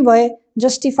धर्मी भए,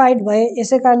 जस्टिफाइड भए।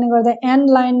 यसै कारणले गर्दा एन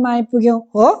लाइनमा आइपुग्यौँ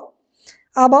हो।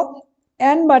 अब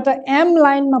एनबाट एम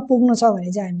लाइनमा पुग्नु छ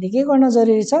भने चाहिँ हामीले के गर्न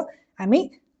जरुरी छ? हामी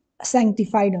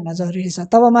सेन्टिफाइड हुन जरुरी छ,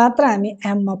 तब मात्र हामी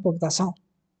एममा पुग्दछौँ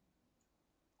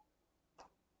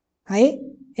है।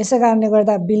 यसै कारणले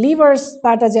गर्दा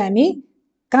बिलिभर्सबाट चाहिँ हामी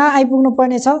कहाँ आइपुग्नु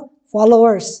पर्ने छ?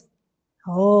 फलोवर्स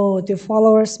हो, त्यो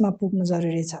फलोवर्समा पुग्नु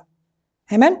जरुरी छ।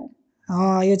 आमेन।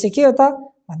 यो चाहिँ के हो त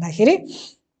भन्दाखेरि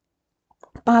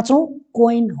पाँचौं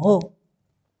कोइन हो।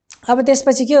 अब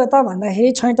त्यसपछि के हो त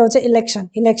भन्दाखेरि छैटौं चाहिँ इलेक्सन।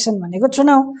 इलेक्सन भनेको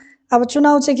चुनाव। अब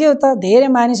चुनाव चाहिँ के हो त? धेरै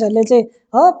मानिसहरूले चाहिँ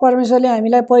परमेश्वरले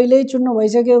हामीलाई पहिल्यै चुन्नु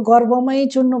भइसक्यो, गर्भमै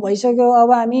चुन्नु भइसक्यो,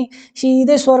 अब हामी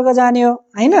सिधै स्वर्ग जाने हो,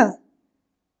 हैन?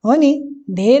 हो नि,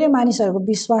 धेरै मानिसहरूको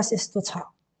विश्वास यस्तो छ।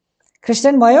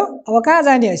 क्रिस्चियन भयो, अब कहाँ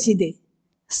जाने हो? सिधै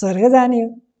स्वर्ग जाने हो,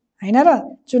 हैन र?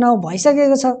 चुनाव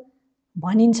भइसकेको छ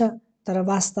भनिन्छ, तर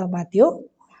वास्तवमा त्यो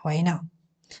होइन।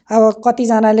 अब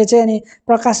कतिजनाले चाहिँ अनि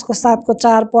प्रकाशको 7को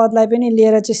 4 पदलाई पनि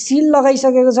लिएर चाहिँ सिल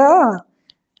लगाइसकेको छ,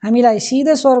 हामीलाई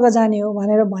सिधै स्वर्ग जाने हो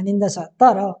भनेर भनिन्दछ।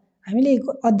 तर हामीले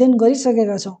अध्ययन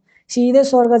गरिसकेका छौँ, सिधै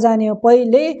स्वर्ग जाने हो।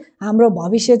 पहिले हाम्रो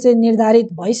भविष्य चाहिँ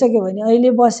निर्धारित भइसक्यो भने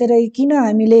अहिले बसेर किन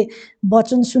हामीले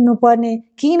वचन सुन्नुपर्ने,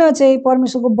 किन चाहिँ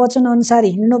परमेश्वरको वचन अनुसार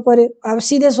हिँड्नु पर्यो? अब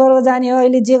सिधै स्वर्ग जाने हो,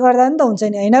 अहिले जे गर्दा नि त हुन्छ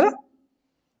नि, हैन र?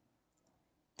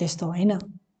 त्यस्तो होइन,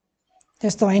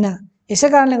 त्यस्तो होइन। यसै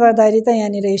कारणले गर्दाखेरि त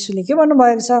यहाँनिर येशूले के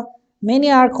भन्नुभएको छ? Many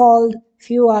are called,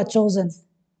 few are chosen.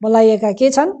 बोलाइएका के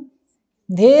छन्?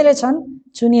 धेरै छन्,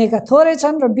 चुनिएका थोरै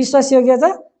छन्, र विश्वासयोग्य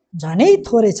त झनै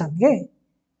थोरै छन् के,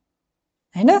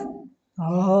 हैन?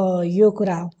 यो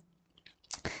कुरा हो।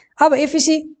 अब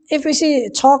एफिसी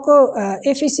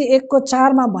 1को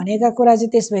 4 मा भनेका कुरा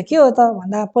चाहिँ त्यसभए के हो त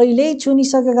भन्दा पहिल्यै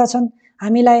चुनिसकेका छन्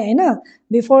हामीलाई, हैन?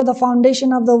 Before the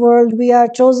foundation of the world we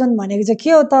are chosen भनेको चाहिँ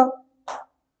के हो त?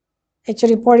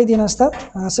 एक्चुअली पढिदिनुहोस् त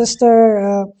सिस्टर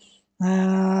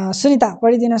सुनिता,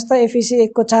 पढिदिनुहोस् त एफिसी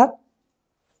 1को 4।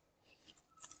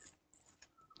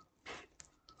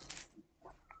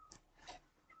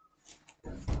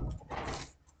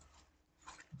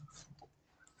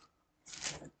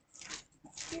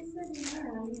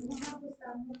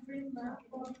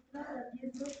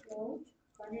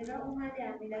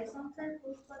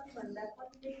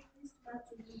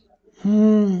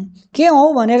 के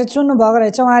हौ भनेर चुन्नु भएको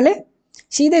रहेछ उहाँले?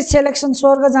 सिधै सेलेक्सन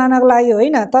स्वर्ग जानको लागि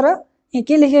होइन, तर यहाँ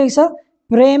के लेखेको छ?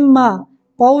 प्रेममा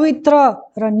पवित्र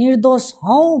र निर्दोष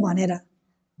हौ भनेर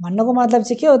भन्नुको मतलब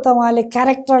चाहिँ के हो त? उहाँले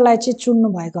क्यारेक्टरलाई चाहिँ चुन्नु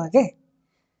भएको हो के,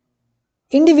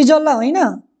 इन्डिभिजुअललाई होइन,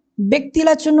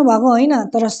 व्यक्तिलाई चुन्नु भएको होइन,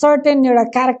 तर सर्टेन एउटा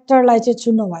क्यारेक्टरलाई चाहिँ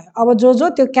चुन्नु भयो। अब जो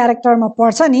त्यो क्यारेक्टरमा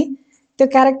पर्छ नि, त्यो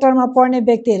क्यारेक्टरमा पर्ने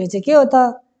व्यक्तिहरू चाहिँ के हो त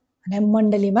भने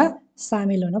मण्डलीमा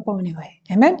सामेल हुन पाउने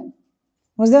भए। आमेन,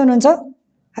 बुझ्दै हुनुहुन्छ?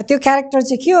 त्यो क्यारेक्टर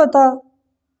चाहिँ के हो त?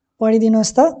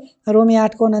 पढिदिनुहोस् त रोमी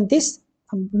 8को 29।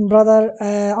 ब्रदर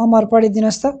अमर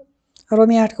पढिदिनुहोस् त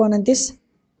रोमी 8को 29।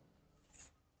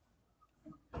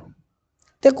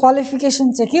 त्यो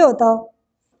क्वालिफिकेसन चाहिँ के हो त?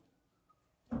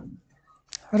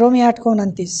 रोमी 8को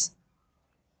 29।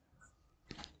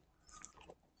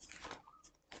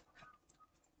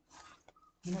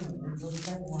 किनभने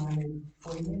जसलाई उहाँले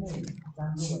पहिले नै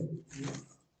जान्नुभएको थियो,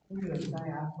 उनीहरूलाई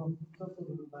आफ्नो पुत्रको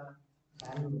रूपमा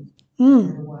ढाल्नुहुन्छ।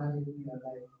 उहाँले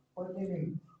उनीहरूलाई पहिले नै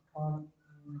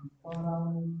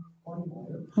पराउनु पनि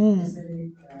भयो। त्यसैले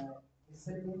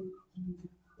कि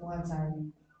उहाँ चाहिँ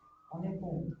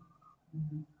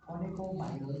अनेकौँ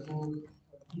भाइहरूको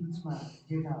बिचमा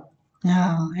जेठा।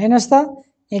 हेर्नुहोस् त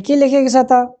यहाँ के लेखेको छ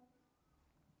त?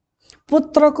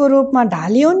 पुत्रको रूपमा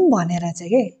ढालिउन् भनेर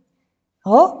चाहिँ के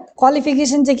हो?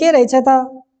 क्वालिफिकेसन चाहिँ के रहेछ त?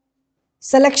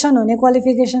 सेलेक्सन हुने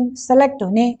क्वालिफिकेसन, सेलेक्ट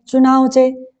हुने चुनाव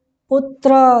चाहिँ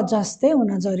पुत्र जस्तै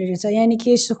हुन जरुरी छ। यानि कि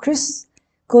येशू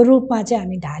ख्रीष्टको को रूपमा चाहिँ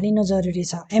हामी ढालिनु जरुरी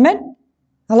छ। आमेन।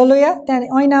 हालेलुया। त्यहाँ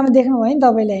ऐनामा देख्नुभयो नि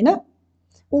तपाईँले हैन,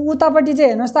 उतापट्टि चाहिँ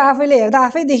हेर्नुहोस् त आफैले हेर्दा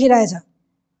आफै देखिरहेछ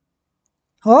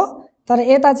हो, तर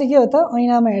यता चाहिँ के हो त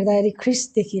ऐनामा हेर्दाखेरि ख्रिस्ट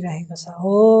देखिरहेको छ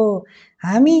हो।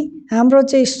 हाम्रो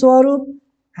चाहिँ स्वरूप,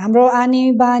 हाम्रो आनी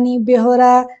बानी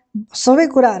बेहोरा सबै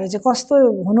कुराहरू चाहिँ कस्तो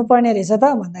हुनुपर्ने रहेछ त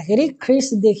भन्दाखेरि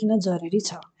ख्रिस्ट देखिन जरुरी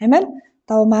छ। आमेन।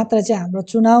 तब मात्र चाहिँ हाम्रो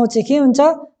चुनाव चाहिँ के हुन्छ,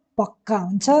 पक्का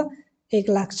हुन्छ।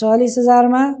 1,40,000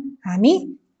 मा हामी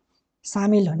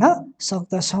सामेल हुन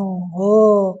सक्दछौँ हो।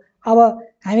 अब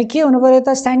हामी के हुनु पर्यो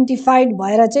त, सेन्टिफाइड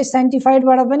भएर चाहिँ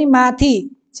सेन्टिफाइडबाट पनि माथि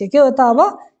चाहिँ के हो त, अब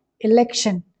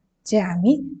इलेक्सन चाहिँ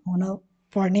हामी हुन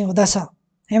पर्ने हुँदछ।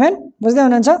 आमेन। बुझ्दै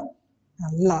हुनुहुन्छ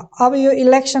ल। अब यो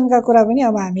इलेक्सनका कुरा पनि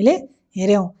अब हामीले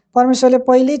हेर्यौं। परमेश्वरले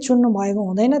पहिले चुन्नु भएको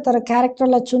हुँदैन, तर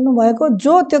क्यारेक्टरलाई चुन्नु भएको,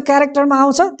 जो त्यो क्यारेक्टरमा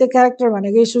आउँछ, त्यो क्यारेक्टर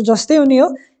भनेको येशू जस्तै हुने हो,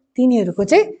 तिनीहरूको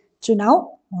चाहिँ चुनाव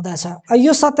हुँदछ।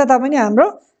 यो सत्यता पनि हाम्रो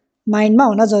माइन्डमा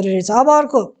हुन जरुरी छ। अब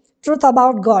अर्को ट्रुथ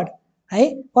अबाउट गड है,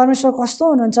 परमेश्वर कस्तो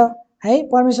हुनुहुन्छ है।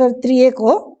 परमेश्वर त्रिएक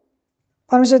हो।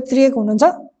 परमेश्वर त्रिएक हुनुहुन्छ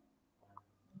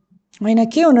होइन,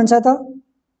 के हुनुहुन्छ त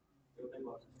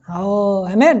हो।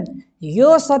 आमेन। यो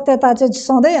सत्यता चाहिँ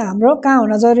सधैँ हाम्रो कहाँ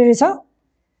हुन जरुरी छ,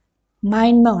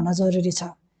 माइन्डमा हुन जरुरी छ।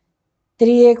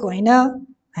 त्रिएक होइन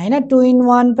हैन, 2 in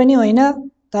 1 पनि होइन,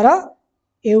 तर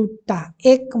एउटा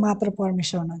एक मात्र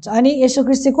परमेश्वर हुनुहुन्छ। अनि येशू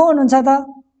ख्रीष्ट चाहिँ को हुनुहुन्छ त,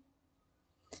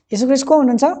 येशू ख्रीष्ट को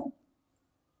हुनुहुन्छ,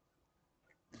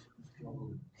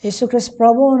 येशू ख्रीष्ट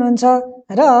प्रभु हुनुहुन्छ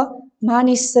र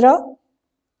मानिस र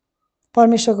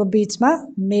परमेश्वरको बीचमा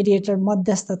मेडिएटर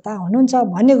मध्यस्थता हुनुहुन्छ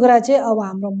भन्ने कुरा चाहिँ अब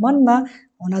हाम्रो मनमा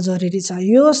हुन जरुरी छ।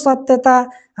 यो सत्यता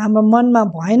हाम्रो मनमा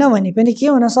भएन भने पनि के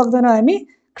हुन सक्दैन, हामी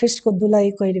ख्रीष्टको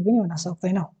दुलाइ कहिले पनि हुन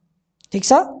सक्दैनौँ। ठीक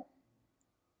छ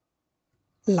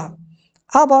ल।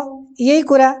 अब यही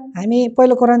कुरा हामी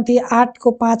पहिलो कोरिन्थी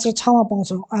 8:5 र 6 मा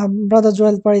पाउँछौँ। ब्रदर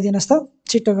जोएल पढिदिनुहोस् त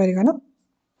छिटो गरिकन।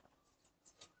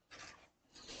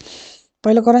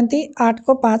 पहिलो कोरिन्थी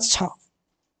 8:5-6।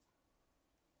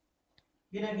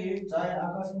 किनकि चाहे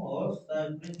आकाशमा होस् चाहे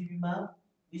पृथ्वीमा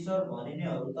ईश्वर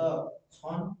भनिनेहरू त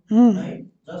छन् नै,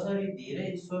 जसरी धेरै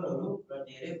ईश्वरहरू र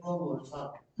धेरै प्रभुहरू छन्,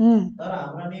 तर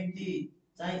हाम्रा निम्ति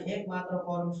चाहिँ एक मात्र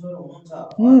परमेश्वर हुनुहुन्छ,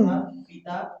 अर्थात्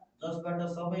पिता, जसबाट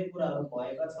सबै कुराहरू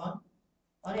भएका छन्,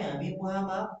 अनि हामी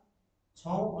उहाँमा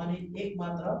छौँ, अनि एक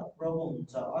मात्र प्रभु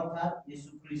हुनुहुन्छ, अर्थात्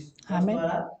येशू ख्रीष्ट,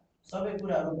 जसद्वारा सबै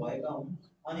कुराहरू भएका हुन्,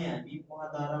 अनि हामी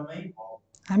उहाँद्वारा नै हौँ।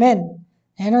 आमेन।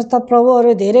 हेर्नुहोस् त,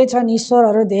 प्रभुहरू धेरै छन्,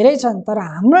 ईश्वरहरू धेरै छन्, तर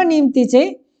हाम्रो निम्ति चाहिँ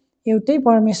एउटै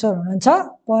परमेश्वर हुनुहुन्छ,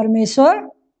 परमेश्वर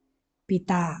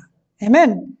पिता। आमेन।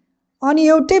 अनि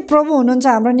एउटै प्रभु हुनुहुन्छ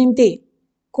हाम्रो निम्ति।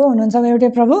 को हुनुहुन्छ एउटै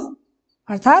प्रभु,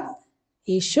 अर्थात्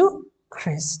येशू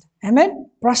ख्रीष्ट। आमेन।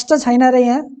 प्रश्न छैन र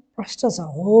यहाँ, प्रश्न छ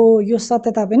हो। यो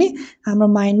सत्यता पनि हाम्रो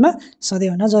माइन्डमा सधैँ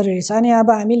हुन जरुरी छ। अनि अब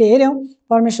हामीले हेर्यौँ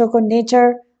परमेश्वरको नेचर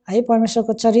है,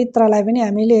 परमेश्वरको चरित्रलाई पनि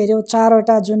हामीले हेर्यौँ।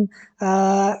 4वटा जुन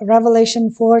रेभलेसन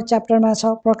 4 च्याप्टरमा छ,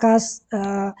 प्रकाश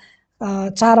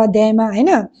 4 अध्यायमा हैन,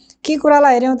 के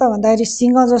कुरालाई हेर्यौँ त भन्दाखेरि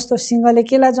सिंह जस्तो, सिंहले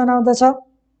केलाई जनाउँदछ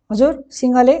हजुर,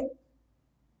 सिंहले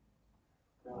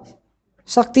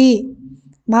शक्ति,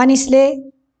 मानिसले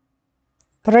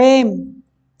प्रेम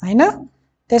हैन,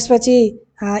 त्यसपछि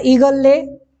इगलले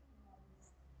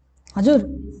हजुर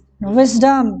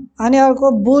विजडम, अनि अर्को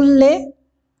बुलले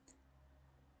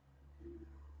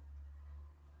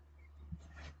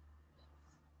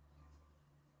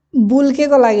बुल के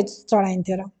को लागि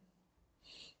चढाइन्थ्यो र,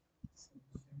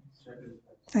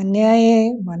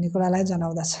 न्याय भन्ने कुरालाई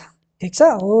जनाउँदछ। ठीक छ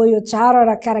हो। यो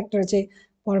 4वटा क्यारेक्टर चाहिँ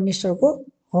परमेश्वरको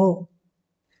हो।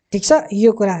 ठीक छ,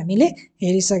 यो कुरा हामीले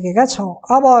हेरिसकेका छौँ।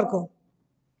 अब अर्को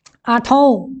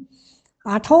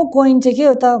 8औं कोइन चाहिँ के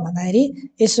हो त भन्दाखेरि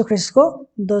येशू ख्रीष्टको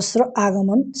दोस्रो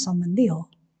आगमन सम्बन्धी हो।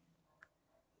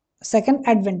 सेकेन्ड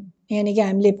एडभेन्ट, यानी कि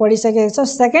हामीले पढिसकेका छौँ।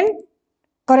 सेकेन्ड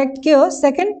करेक्ट के हो,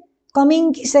 सेकेन्ड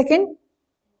कमिङ कि सेकेन्ड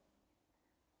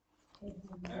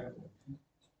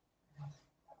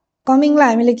कमिङलाई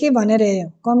हामीले के भनेर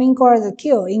हेर्यौँ, कमिङको अर्थ के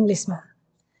हो इङ्ग्लिसमा,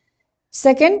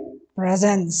 सेकेन्ड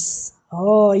प्रेजेन्स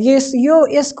हो।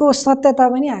 यसको सत्यता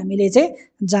पनि हामीले चाहिँ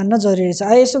जान्न जरुरी छ।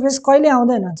 येशू ख्रीष्ट कहिले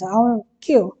आउँदै हुनुहुन्छ,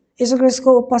 के हो, येशू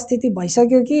ख्रीष्टको उपस्थिति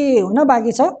भइसक्यो कि हुन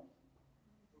बाँकी छ,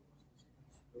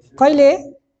 कहिले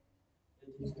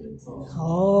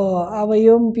हो। अब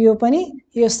यो पनि,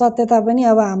 यो सत्यता पनि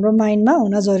अब हाम्रो माइन्डमा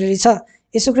हुन जरुरी छ।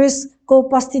 येशू ख्रीष्टको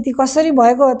उपस्थिति कसरी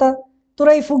भएको हो त,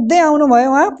 तुरै फुक्दै आउनुभयो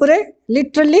उहाँ, पुरै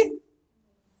लिटरली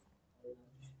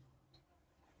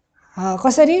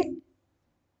कसरी,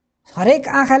 हरेक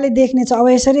आँखाले देख्ने छ। अब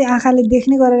यसरी आँखाले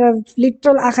देख्ने गरेर,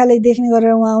 लिटरल आँखाले देख्ने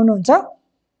गरेर उहाँ आउनुहुन्छ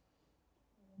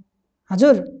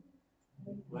हजुर,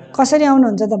 कसरी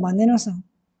आउनुहुन्छ त भनिदिनुहोस् न।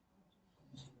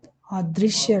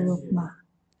 अदृश्य रूपमा।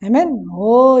 आमेन।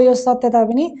 हो, यो सत्यता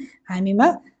पनि हामीमा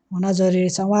हुन जरुरी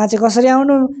छ। उहाँ चाहिँ कसरी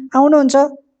आउनुहुन्छ?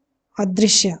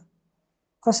 अदृश्य।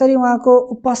 कसरी उहाँको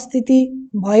उपस्थिति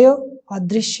भयो?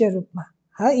 अदृश्य रूपमा।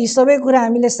 यी सबै कुरा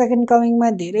हामीले सेकेन्ड कमिङमा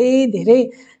धेरै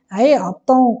है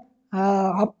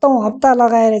हप्ता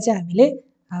लगाएर चाहिँ हामीले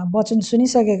वचन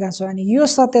सुनिसकेका छौँ। अनि यो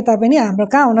सत्यता पनि हाम्रो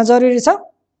कहाँ हुन जरुरी छ?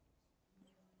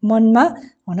 मनमा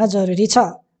हुन जरुरी छ।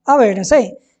 अब हेर्नुहोस् है,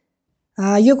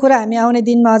 यो कुरा हामी आउने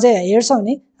दिनमा अझै हेर्छौँ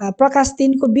नि। प्रकाश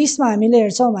 3:20 मा हामीले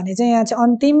हेर्छौँ भने चाहिँ यहाँ चाहिँ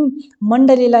अन्तिम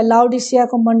मण्डलीलाई,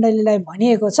 लाउडिसियाको मण्डलीलाई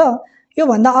भनिएको छ।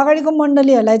 योभन्दा अगाडिको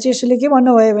मण्डलीहरूलाई चाहिँ यसले के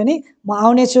भन्नुभयो भने म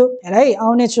आउनेछु, हेर है,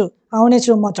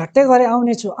 आउनेछु, म झट्टै गरेर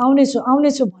आउनेछु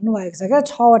भन्नुभएको छ क्या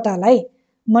 6वटालाई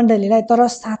मण्डलीलाई। तर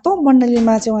 7औं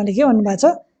मण्डलीमा चाहिँ उहाँले के भन्नुभएको छ?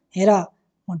 हेर,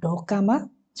 म ढोकामा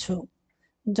छु,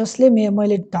 जसले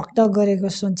मैले ढकढक गरेको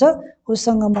सुन्छ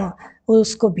उसँग म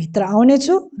उसको भित्र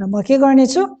आउनेछु र म के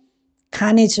गर्नेछु?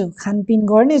 खानेछु, खानपिन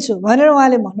गर्नेछु भनेर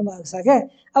उहाँले भन्नुभएको छ क्या।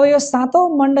 अब यो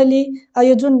 7औं मण्डली,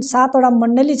 यो जुन 7वटा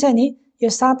मण्डली छ नि, यो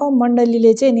 7औं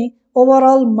मण्डलीले चाहिँ नि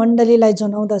ओभरअल मण्डलीलाई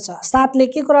जनाउँदछ। 7ले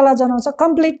के कुरालाई जनाउँछ?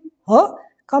 कम्प्लिट हो,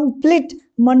 कम्प्लिट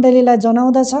मण्डलीलाई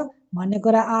जनाउँदछ भन्ने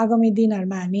कुरा आगामी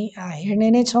दिनहरूमा हामी हेर्ने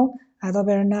नै छौँ।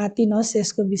 तपाईँहरू नआत्तिनुहोस्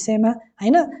यसको विषयमा,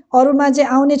 होइन। अरूमा चाहिँ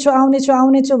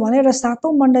आउनेछु भनेर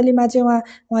 7औं मण्डलीमा चाहिँ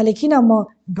उहाँले किन म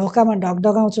ढोकामा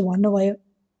ढकढकाउँछु भन्नुभयो?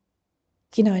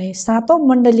 किनभने 7औं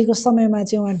मण्डलीको समयमा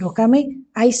चाहिँ उहाँ ढोकामै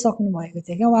आइसक्नु भएको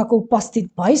थियो क्या। उहाँको उपस्थित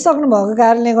भइसक्नु भएको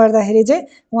कारणले गर्दाखेरि चाहिँ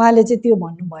उहाँले चाहिँ त्यो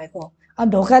भन्नुभएको हो। अब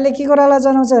ढोकाले के कुरालाई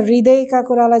जनाउँछ? हृदयका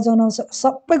कुरालाई जनाउँछ।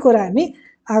 सबै कुरा हामी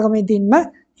आगामी दिनमा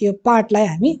यो पाठलाई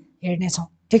हामी हेर्नेछौँ।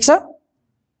 ठिक छ?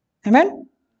 आमेन।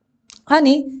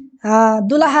 अनि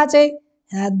दुलहा चाहिँ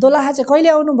कहिले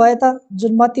आउनु भयो त?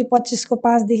 जुन मत्ती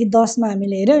 25:5-10 मा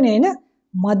हामीले हेर्यौँ नि, होइन।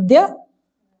 मध्य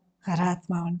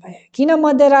रातमा आउनुभयो। किन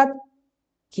मध्यरात?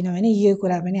 किनभने यो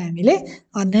कुरा पनि हामीले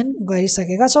अध्ययन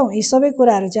गरिसकेका छौँ। यी सबै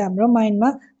कुराहरू चाहिँ हाम्रो माइन्डमा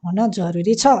हुन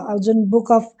जरुरी छ। अब जुन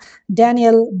बुक अफ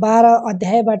ड्यानियल 12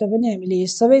 अध्यायबाट पनि हामीले यी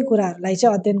सबै कुराहरूलाई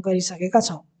चाहिँ अध्ययन गरिसकेका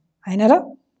छौँ, होइन र?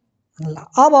 ल,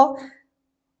 अब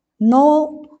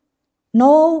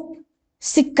 9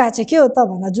 सिक्का चाहिँ के हो त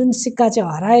भन्दा, जुन सिक्का चाहिँ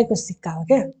हराएको सिक्का हो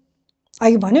क्या।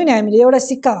 अघि भन्यो नि हामीले, एउटा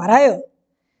सिक्का हरायो।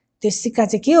 त्यो सिक्का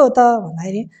चाहिँ के हो त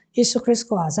भन्दाखेरि यीशु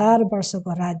ख्रीष्टको 1000 वर्षको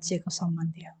राज्यको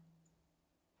सम्बन्धी हो।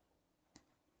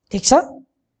 ठिक छ?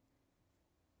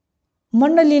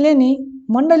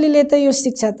 मण्डलीले त यो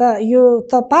शिक्षा त यो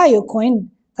त पायो कोइन,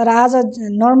 तर आज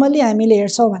नर्मली हामीले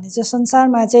हेर्छौँ भने चाहिँ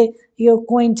संसारमा चाहिँ यो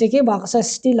कोइन चाहिँ के भएको छ?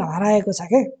 स्टिल हराएको छ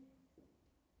क्या।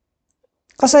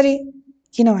 कसरी?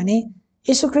 किनभने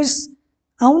यीशु ख्रीष्ट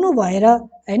आउनु भएर,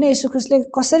 होइन, यीशु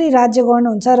ख्रीष्टले कसरी राज्य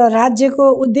गर्नुहुन्छ र राज्यको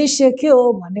उद्देश्य के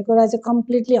हो भन्ने कुरा चाहिँ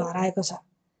कम्प्लिटली हराएको छ।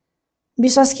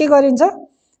 विश्वास के गरिन्छ?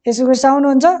 यीशु ख्रीष्ट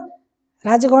आउनुहुन्छ,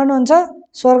 राज्य गर्नुहुन्छ,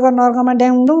 स्वर्ग नर्कमा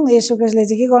ड्याङडुङ यीशु ख्रीष्टले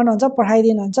चाहिँ के गर्नुहुन्छ?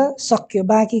 पठाइदिनुहुन्छ, सक्यो,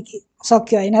 बाँकी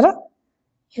सक्यो, होइन र?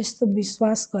 यस्तो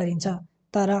विश्वास गरिन्छ।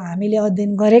 तर हामीले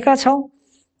अध्ययन गरेका छौँ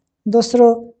दोस्रो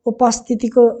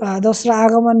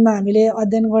आगमनमा हामीले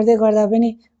अध्ययन गर्दै गर्दा पनि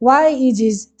why is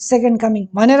his second coming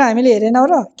भनेर हामीले हेरेनौँ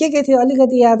र? के थियो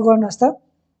अलिकति याद गर्नुहोस् त।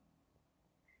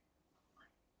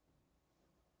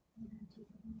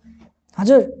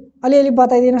 हजुर, अलिअलि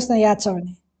बताइदिनुहोस् न, याद छ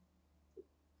भने।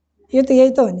 यो त यही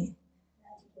त हो नि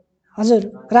हजुर,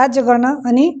 राज्य गर्न।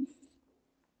 अनि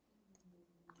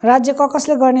राज्य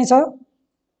कसले गर्नेछ?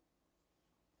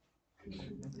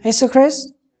 यीशु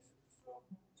ख्रीष्ट,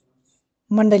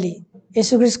 मण्डली।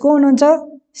 यीशु ख्रीष्ट को हुनुहुन्छ?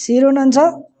 शिर हुनुहुन्छ,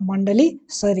 मण्डली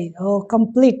शरीर हो,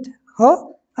 कम्प्लिट हो।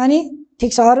 अनि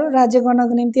ठिक छ, अरू राज्य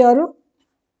गर्नको निम्ति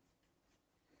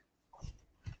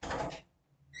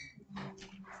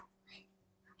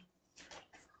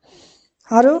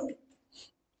अरू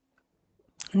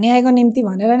न्यायको निम्ति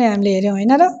भनेर नै हामीले हेर्यौँ,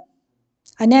 होइन र?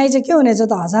 न्याय चाहिँ के हुनेछ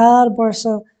त? 1000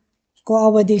 वर्षको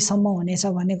अवधिसम्म हुनेछ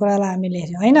भन्ने कुरालाई हामीले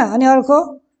हेर्यौँ, होइन? अनि अर्को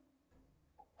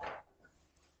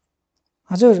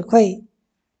हजुर, खोइ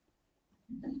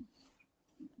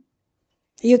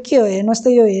यो के हो? हेर्नुहोस् त,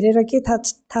 यो हेरेर के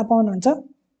थाहा पाउनुहुन्छ?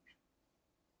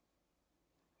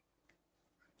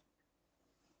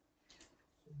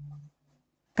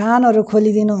 कानहरू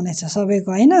खोलिदिनु हुनेछ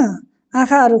सबैको, होइन?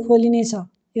 आँखाहरू खोलिनेछ।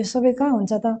 यो सबै कहाँ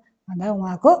हुन्छ त भन्दा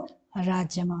उहाँको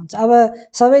राज्यमा हुन्छ। अब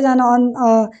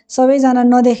सबैजना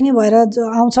नदेख्ने भएर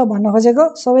आउँछ भन्न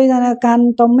खोजेको? सबैजना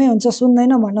कान टम्मै हुन्छ,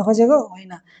 सुन्दैन भन्न खोजेको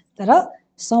होइन। तर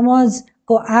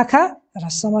समाजको आँखा र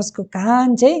समाजको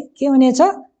कान चाहिँ के हुनेछ?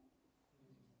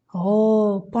 हो,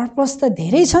 पर्पस त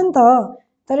धेरै छ नि त,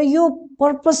 तर यो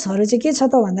पर्पसहरू चाहिँ के छ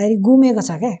त भन्दाखेरि गुमेको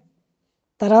छ क्या।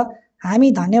 तर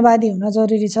हामी धन्यवादी हुन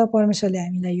जरुरी छ। परमेश्वरले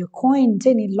हामीलाई यो कोइन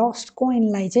चाहिँ नि, लस्ट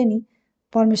कोइनलाई चाहिँ नि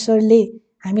परमेश्वरले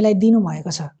हामीलाई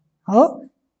दिनुभएको छ हो।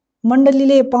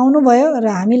 मण्डलीले पाउनुभयो र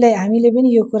हामीले पनि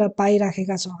यो कुरा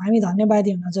पाइराखेका छौँ। हामी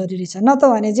धन्यवादी हुन जरुरी छ। न त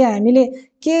भने चाहिँ हामीले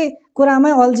के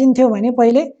कुरामै अल्झिन्थ्यौँ भने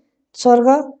पहिले स्वर्ग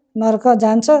नर्क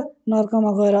जान्छ,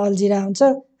 नर्कमा गएर अल्झिरा हुन्छ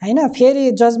हैन।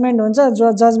 फेरि जजमेन्ट हुन्छ,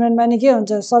 जजमेन्टमा नि के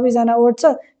हुन्छ, सबैजना उठ्छ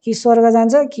कि स्वर्ग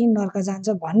जान्छ कि नर्क जान्छ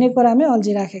भन्ने कुरामै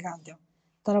अल्झिराखेका हुन्थ्यौँ।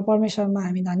 तर परमेश्वरमा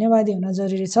हामी धन्यवादी हुन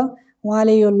जरुरी छ।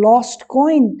 उहाँले यो लस्ट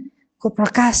कोइनको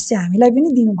प्रकाश चाहिँ हामीलाई पनि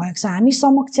दिनुभएको छ, हामी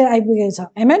समक्ष आइपुगेको छ।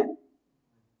 आमेन,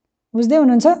 बुझ्दै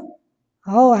हुनुहुन्छ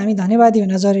हो। हामी धन्यवादी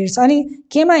हुन जरुरी छ। अनि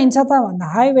केमा हिँड्छ त भन्दा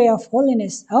हाईवे अफ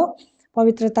होलिनेस हो,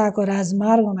 पवित्रताको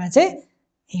राजमार्गमा चाहिँ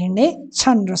हिँड्ने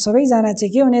छन् र सबैजना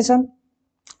चाहिँ के हुनेछन्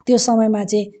त्यो समयमा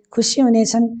चाहिँ खुसी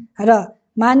हुनेछन् र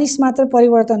मानिस मात्र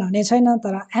परिवर्तन हुने छैन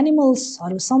तर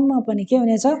एनिमल्सहरूसम्म पनि के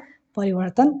हुनेछ,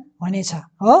 परिवर्तन हुनेछ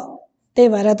हो। त्यही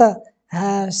भएर त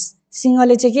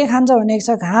सिंहले चाहिँ के खान्छ भनेको छ,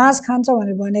 घाँस खान्छ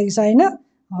भनेर भनेको छ हैन।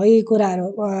 हो यी कुराहरू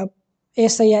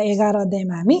यसैया 11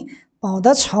 अध्यायमा हामी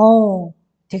पाउँदछौँ।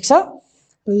 ठिक छ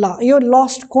ल। यो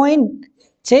लस्ट कोइन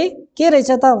चाहिँ के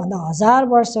रहेछ त भन्दा 1000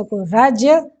 वर्षको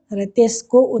राज्य र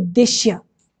त्यसको उद्देश्य,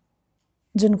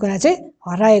 जुन कुरा चाहिँ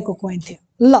हराएको कोइन थियो।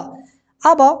 ल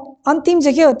अब अन्तिम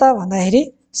चाहिँ के हो त भन्दाखेरि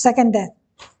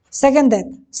सेकेन्ड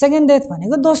डेथ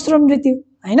भनेको दोस्रो मृत्यु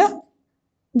हैन।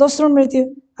 दोस्रो मृत्यु,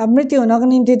 अब मृत्यु हुनको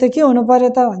निम्ति त के हुनु पर्यो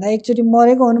त भन्दा एकचोटि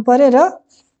मरेको हुनु पर्यो र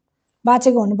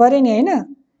बाँचेको हुनु पर्यो नि हैन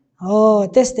हो।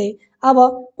 त्यस्तै अब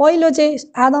पहिलो चाहिँ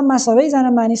आदममा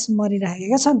सबैजना मानिस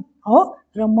मरिरहेका छन् हो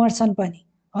र मर्छन् पनि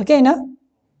हो कि हैन।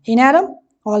 In Adam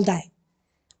all die.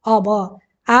 अब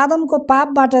आदमको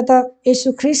पापबाट त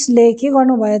येशू ख्रीष्टले के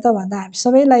गर्नुभयो त भन्दा हामी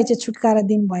सबैलाई चाहिँ छुटकारा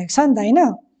दिनुभएको छ नि त हैन।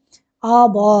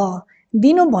 अब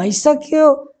दिनु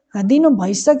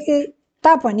भइसके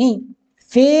तापनि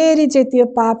फेरि चाहिँ त्यो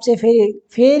पाप चाहिँ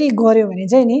फेरि गर्यो भने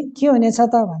चाहिँ नि के हुनेछ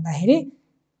त भन्दाखेरि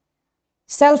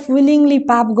सेल्फ विलिङली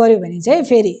पाप गर्यो भने चाहिँ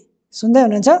फेरि, सुन्दै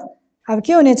हुनुहुन्छ, अब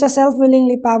के हुनेछ, सेल्फ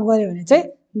विलिङली पाप गर्यो भने चाहिँ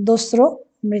दोस्रो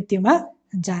मृत्युमा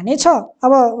जानेछ।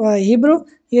 अब हिब्रू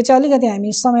यो चाहिँ अलिकति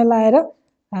हामी समय लाएर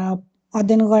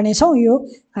अध्ययन गर्नेछौँ। यो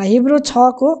हिब्रू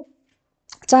 6 को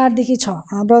 4 देखि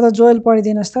 6 ब्रदर जोएल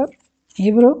पढिदिनुहोस् त।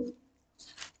 हिब्रू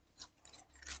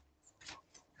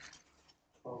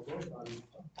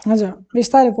हजुर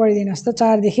बिस्तारै पढिदिनुहोस् त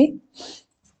 4 देखि।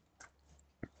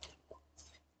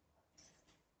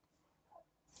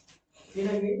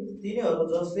 किनकि तिनीहरू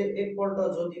जसले एकपल्ट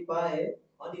ज्योति पाए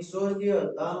अनि स्वर्गीय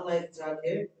दानलाई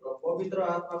चाखे र पवित्र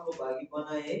आत्माको भागी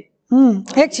बनाए।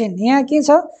 एकछिन, यहाँ के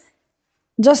छ,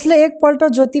 जसले एकपल्ट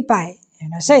ज्योति पाए,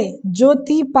 हेर्नुहोस् है,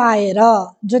 ज्योति पाएर,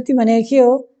 ज्योति भनेको के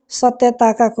हो,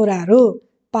 सत्यताका कुराहरू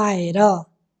पाएर।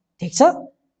 ठिक छ,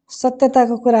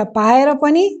 सत्यताको कुरा पाएर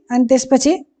पनि अनि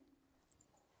त्यसपछि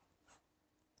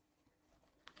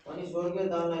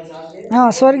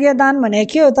स्वर्गीय दान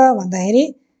भनेको के हो त भन्दाखेरि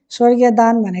स्वर्गीय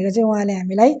दान भनेको चाहिँ उहाँले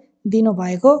हामीलाई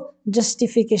दिनुभएको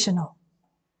जस्टिफिकेसन हो।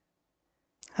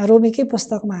 रोमीकै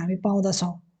पुस्तकमा हामी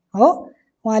पाउँदछौँ हो।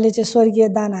 उहाँले चाहिँ स्वर्गीय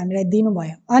दान हामीलाई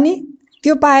दिनुभयो अनि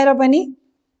त्यो पाएर पनि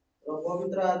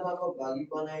पवित्र आत्माको भागी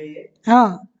बनाए।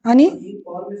 अनि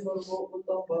परमेश्वरको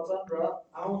उत्तम वचन र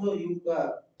आउँदो युगका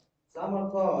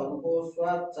सामर्थ्यहरूको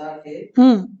स्वाद चाखे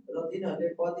र तिनीहरूले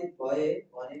पतित भए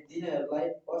भने तिनीहरूलाई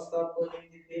पश्चातापको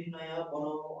निम्ति फेरि नयाँ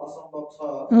बनाउनु असम्भव छ।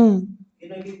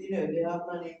 किनकि तिनीहरूले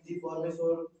आफ्ना निम्ति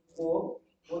परमेश्वरको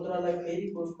पुत्रलाई फेरि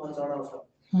क्रुसमा चढाउँछन्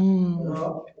र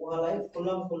उहाँलाई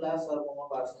खुल्ला सर्पमा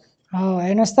पार्छन्।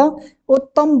 हेर्नुहोस् त,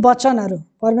 उत्तम वचनहरू,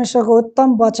 परमेश्वरको उत्तम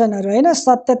वचनहरू होइन,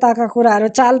 सत्यताका कुराहरू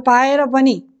चाल पाएर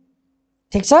पनि,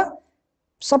 ठिक छ,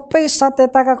 सबै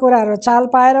सत्यताका कुराहरू चाल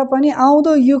पाएर पनि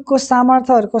आउँदो युगको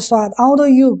सामर्थ्यहरूको स्वाद, आउँदो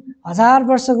युग 1000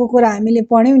 वर्षको कुरा हामीले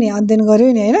पढ्यौँ नि, अध्ययन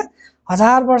गऱ्यौँ नि हैन।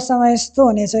 1000 वर्षमा यस्तो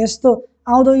हुनेछ, यस्तो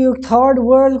आउँदो युग, थर्ड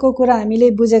वर्ल्डको कुरा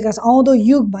हामीले बुझेका छौँ। आउँदो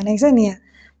युग भनेको छ नि यहाँ,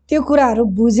 त्यो कुराहरू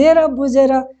बुझेर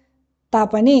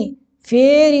तापनि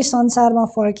फेरि संसारमा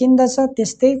फर्किँदछ,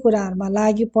 त्यस्तै कुराहरूमा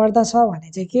लागि पर्दछ भने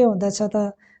चाहिँ के हुँदछ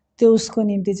त, त्यो उसको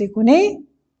निम्ति चाहिँ कुनै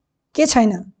के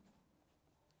छैन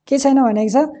भनेको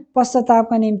छ,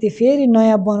 पश्चातापका निम्ति फेरि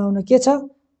नयाँ बनाउनु के छ,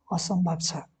 असम्भव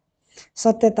छ।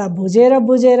 सत्यता बुझेर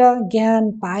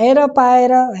ज्ञान पाएर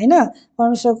हैन,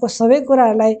 परमेश्वरको सबै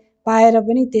कुराहरूलाई पाएर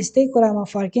पनि त्यस्तै कुरामा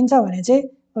फर्किन्छ भने चाहिँ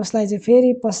उसलाई चाहिँ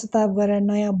फेरि पश्चाताप गरेर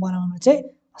नयाँ बनाउनु चाहिँ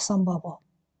असम्भव हो।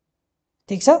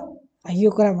 ठिक छ, यो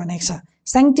कुरा भनेको छ।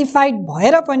 स्याङ्क्टिफाइड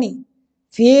भएर पनि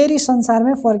फेरि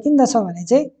संसारमै फर्किँदछ भने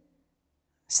चाहिँ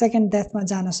सेकेन्ड डेथमा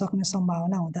जान सक्ने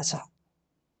सम्भावना हुँदछ,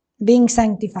 बिङ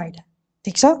स्याङ्क्टिफाइड।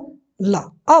 ठिक छ ल।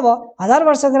 अब 1000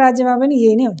 वर्षको राज्यमा पनि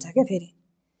यही नै हुन्छ क्या। फेरि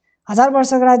 1000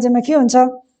 वर्षको राज्यमा के हुन्छ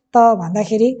त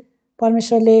भन्दाखेरि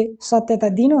परमेश्वरले सत्यता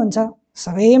दिनुहुन्छ,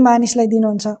 सबै मानिसलाई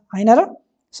दिनुहुन्छ हैन र,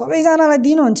 सबैजनालाई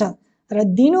दिनुहुन्छ र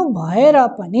दिनु भएर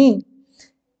पनि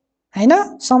हैन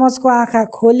समाजको आँखा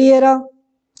खोलिएर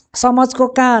समाजको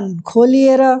कान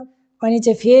खोलिएर अनि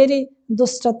चाहिँ फेरि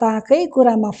दुष्टताकै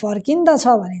कुरामा फर्किन्दछ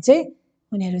भने चाहिँ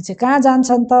उनीहरू चाहिँ कहाँ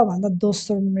जान्छन् त भन्दा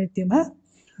दोस्रो मृत्युमा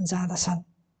जाँदछन्।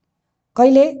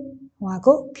 कहिले?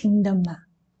 उहाँको किङडममा।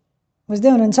 बुझ्दै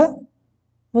हुनुहुन्छ?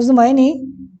 बुझ्नुभयो नि?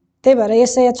 त्यही भएर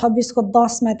यसैया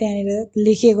 26:10 मा त्यहाँनिर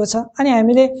लेखिएको छ। अनि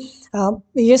हामीले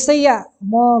यसैया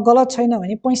म गलत छैन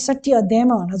भने 65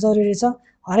 अध्यायमा हुन जरुरी छ।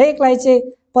 हरेकलाई चाहिँ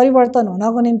परिवर्तन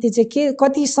हुनको निम्ति चाहिँ के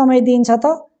कति समय दिइन्छ त?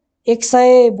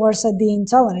 100 वर्ष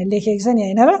दिइन्छ भनेर लेखेको छ नि,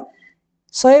 हैन र?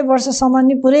 100 वर्षसम्म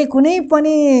नि पुरै कुनै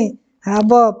पनि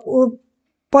अब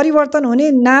परिवर्तन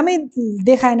हुने नामै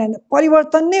देखाएन,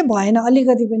 परिवर्तन नै भएन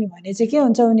अलिकति पनि भने चाहिँ के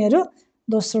हुन्छ? उनीहरू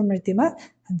दोस्रो मृत्युमा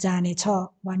जानेछ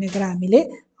भन्ने कुरा हामीले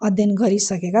अध्ययन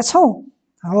गरिसकेका छौँ।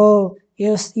 हो,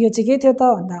 यो चाहिँ के थियो त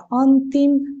भन्दा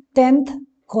अन्तिम 10th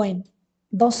कोइन,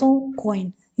 10औं कोइन,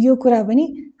 यो कुरा पनि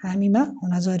हामीमा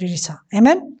हुन जरुरी छ।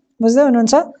 आमेन? बुझ्दै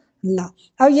हुनुहुन्छ? ल,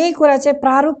 अब यही कुरा चाहिँ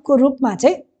प्रारूपको रूपमा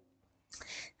चाहिँ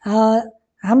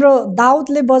हाम्रो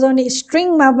दाउदले बजाउने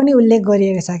स्ट्रिङमा पनि उल्लेख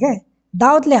गरिएको छ क्या।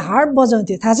 दाउदले हार्प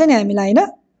बजाउँथ्यो, थाहा छ नि हामीलाई, हैन?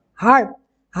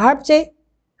 हार्प चाहिँ,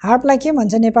 हार्पलाई के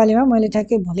भन्छ नेपालीमा? मैले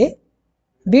ठ्याक्कै भुलेँ।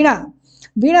 वीणा।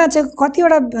 वीणा चाहिँ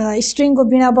कतिवटा स्ट्रिङको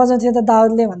वीणा बजाउँथ्यो त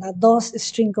दाउदले भन्दा 10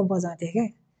 स्ट्रिङको बजाउँथ्यो क्या।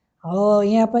 हो,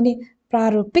 यहाँ पनि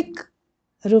प्रारूपिक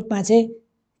रूपमा चाहिँ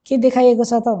के देखाइएको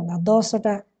छ त भन्दा 10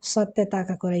 वटा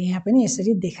सत्यताका कुरा यहाँ पनि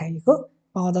यसरी देखाइएको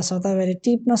पाउँदछौँ। तपाईँहरूले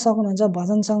टिप्न सक्नुहुन्छ।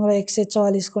 भजन सङ्ग्रह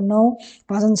 144 को 9,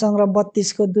 भजन सङ्ग्रह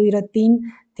 32 को 2 र 3,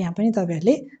 त्यहाँ पनि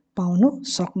तपाईँहरूले पाउनु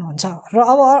सक्नुहुन्छ। र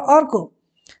अब अर्को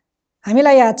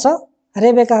हामीलाई याद छ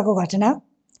रेबेकाको घटना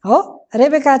हो।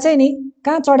 रेबेका चाहिँ नि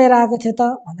कहाँ चढेर आएको थियो त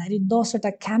भन्दाखेरि 10 वटा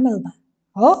क्यामेलमा।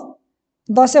 हो,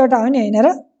 10 वटा हो नि, हैन र?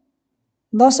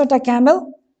 10 वटा क्यामेल।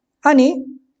 अनि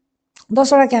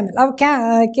 10 वटा क्यामेल। अब के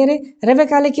अरे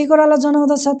रेबेकाले के कुरालाई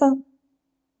जनाउँदछ त?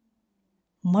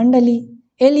 मण्डली।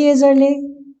 एलिएजरले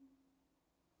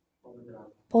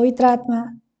पवित्र आत्मा।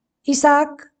 इसाक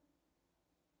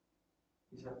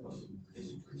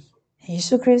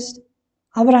यीशु ख्रीष्ट।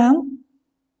 अब्राहम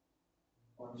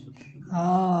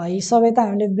यी सबै त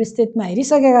हामीले विस्तृतमा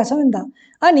हेरिसकेका छौँ नि त।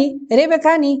 अनि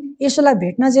रेबेका नि यसोलाई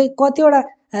भेट्न चाहिँ कतिवटा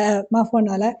माफ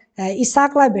गर्नु होला,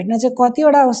 इसाकलाई भेट्न चाहिँ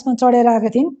कतिवटा उसमा चढेर आएको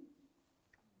थिइन्?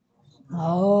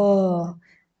 हो,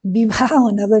 विवाह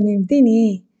हुनको निम्ति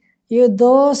नि यो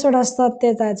 10 वटा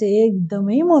सत्यता चाहिँ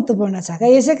एकदमै महत्त्वपूर्ण छ क्या।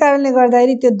 यसै कारणले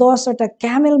गर्दाखेरि त्यो 10 वटा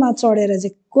क्यामेलमा चढेर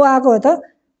चाहिँ को आएको हो त?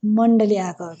 मण्डली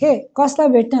आएको हो के। कसलाई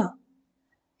भेट्न?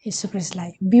 यीशु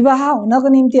ख्रीष्टलाई। विवाह हुनको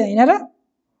निम्ति, हैन र?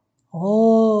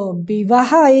 हो, विवाह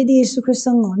यदि यीशु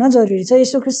ख्रीष्टसँग हुन जरुरी छ,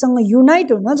 यीशु ख्रीष्टसँग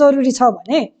युनाइट हुन जरुरी छ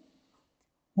भने,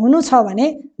 हुनु छ भने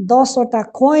 10 वटा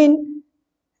कोइन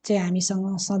चाहिँ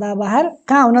हामीसँग सदाबहार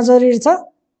कहाँ हुन जरुरी छ?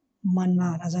 मनमा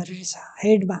हुन जरुरी छ,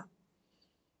 हेडमा।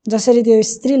 जसरी त्यो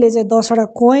स्त्रीले चाहिँ 10 वटा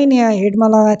कोइन यहाँ हेडमा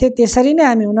लगाएको थियो, त्यसरी नै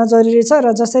हामी हुन जरुरी छ।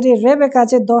 र जसरी रेबेका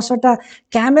चाहिँ 10 वटा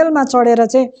क्यामेलमा चढेर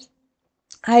चाहिँ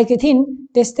आएकी थिइन्,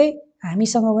 त्यस्तै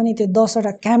हामीसँग पनि त्यो 10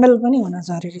 वटा क्यामेल पनि हुन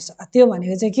जरुरी छ। त्यो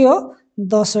भनेको चाहिँ के हो?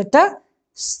 10 वटा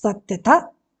सत्यता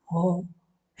हो।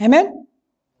 आमेन?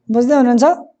 बुझ्दै हुनुहुन्छ?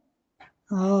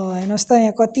 हेर्नुहोस् त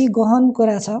यहाँ कति गहन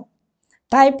कुरा छ।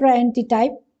 टाइप र एन्टी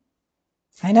टाइप,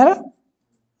 हैन र?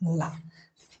 ल,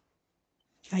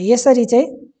 यसरी चाहिँ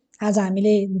आज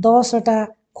हामीले 10 वटा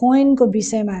कोइनको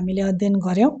विषयमा हामीले अध्ययन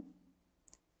गर्यौं।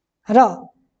 र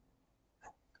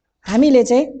हामीले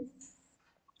चाहिँ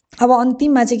अब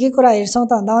अन्तिममा चाहिँ के कुरा हेर्छौँ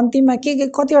त भन्दा अन्तिममा के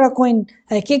कतिवटा कोइन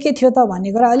के थियो त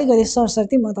भन्ने कुरा अलिकति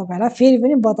सरसर्ती म तपाईँलाई फेरि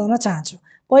पनि बताउन चाहन्छु।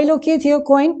 पहिलो के थियो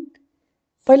कोइन?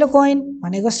 पहिलो कोइन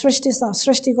भनेको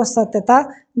सृष्टिको सत्यता,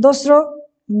 दोस्रो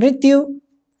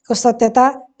मृत्युको सत्यता,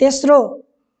 तेस्रो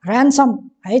ऱ्यान्सम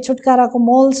है छुटकाराको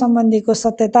मोल सम्बन्धीको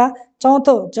सत्यता,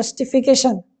 चौथो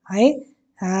जस्टिफिकेसन है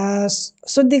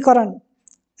शुद्धिकरण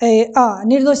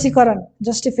निर्दोषीकरण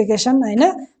जस्टिफिकेसन हैन,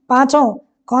 पाँचौं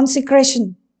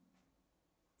कन्सिक्रेसन,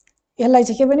 यसलाई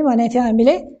चाहिँ के पनि भनेको थियो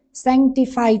हामीले?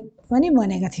 स्याङ्टिफाइड पनि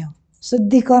भनेका थियौँ।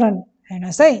 शुद्धिकरण,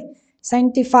 हेर्नुहोस् है,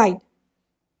 स्याङ्टिफाइड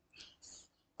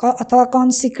अथवा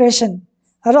कन्सिक्रेसन।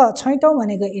 र छैटौं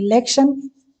भनेको इलेक्सन,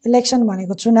 इलेक्सन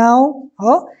भनेको चुनाव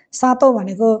हो। सातौं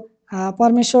भनेको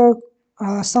परमेश्वर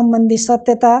सम्बन्धी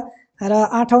सत्यता। र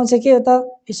आठौं चाहिँ के हो त?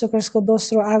 यीशु ख्रीष्टको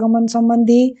दोस्रो आगमन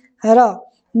सम्बन्धी। र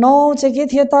नौ चाहिँ के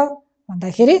थियो त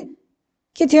भन्दाखेरि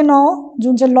के थियो नौ?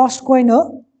 जुन चाहिँ लस्ट कोइन हो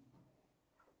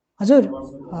हजुर,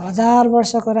 1000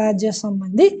 वर्षको राज्य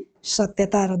सम्बन्धी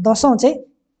सत्यता। र 10औं चाहिँ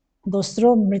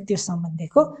दोस्रो मृत्यु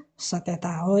सम्बन्धीको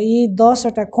सत्यता हो। यी 10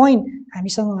 वटा कोइन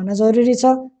हामीसँग हुन जरुरी छ,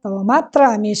 तब मात्र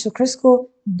हामी यीशु ख्रीष्टको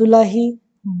दुलही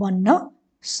बन्न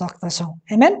सक्दछौँ।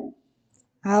 आमेन?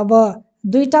 अब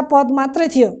 2टा पद मात्रै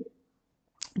थियो,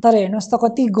 तर हेर्नुहोस् त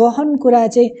कति गहन कुरा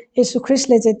चाहिँ येशू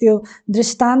ख्रीष्टले चाहिँ त्यो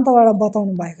दृष्टान्तबाट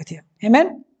बताउनु भएको थियो। आमेन,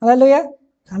 हालेलुया।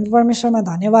 हामी परमेश्वरमा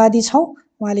धन्यवादी छौँ,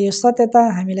 उहाँले यो सत्यता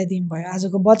हामीलाई दिनुभयो।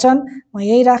 आजको वचन म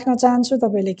यही राख्न चाहन्छु।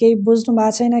 तपाईँले केही बुझ्नु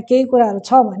भएको छैन, केही कुराहरू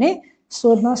छ भने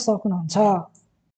सोध्न सक्नुहुन्छ।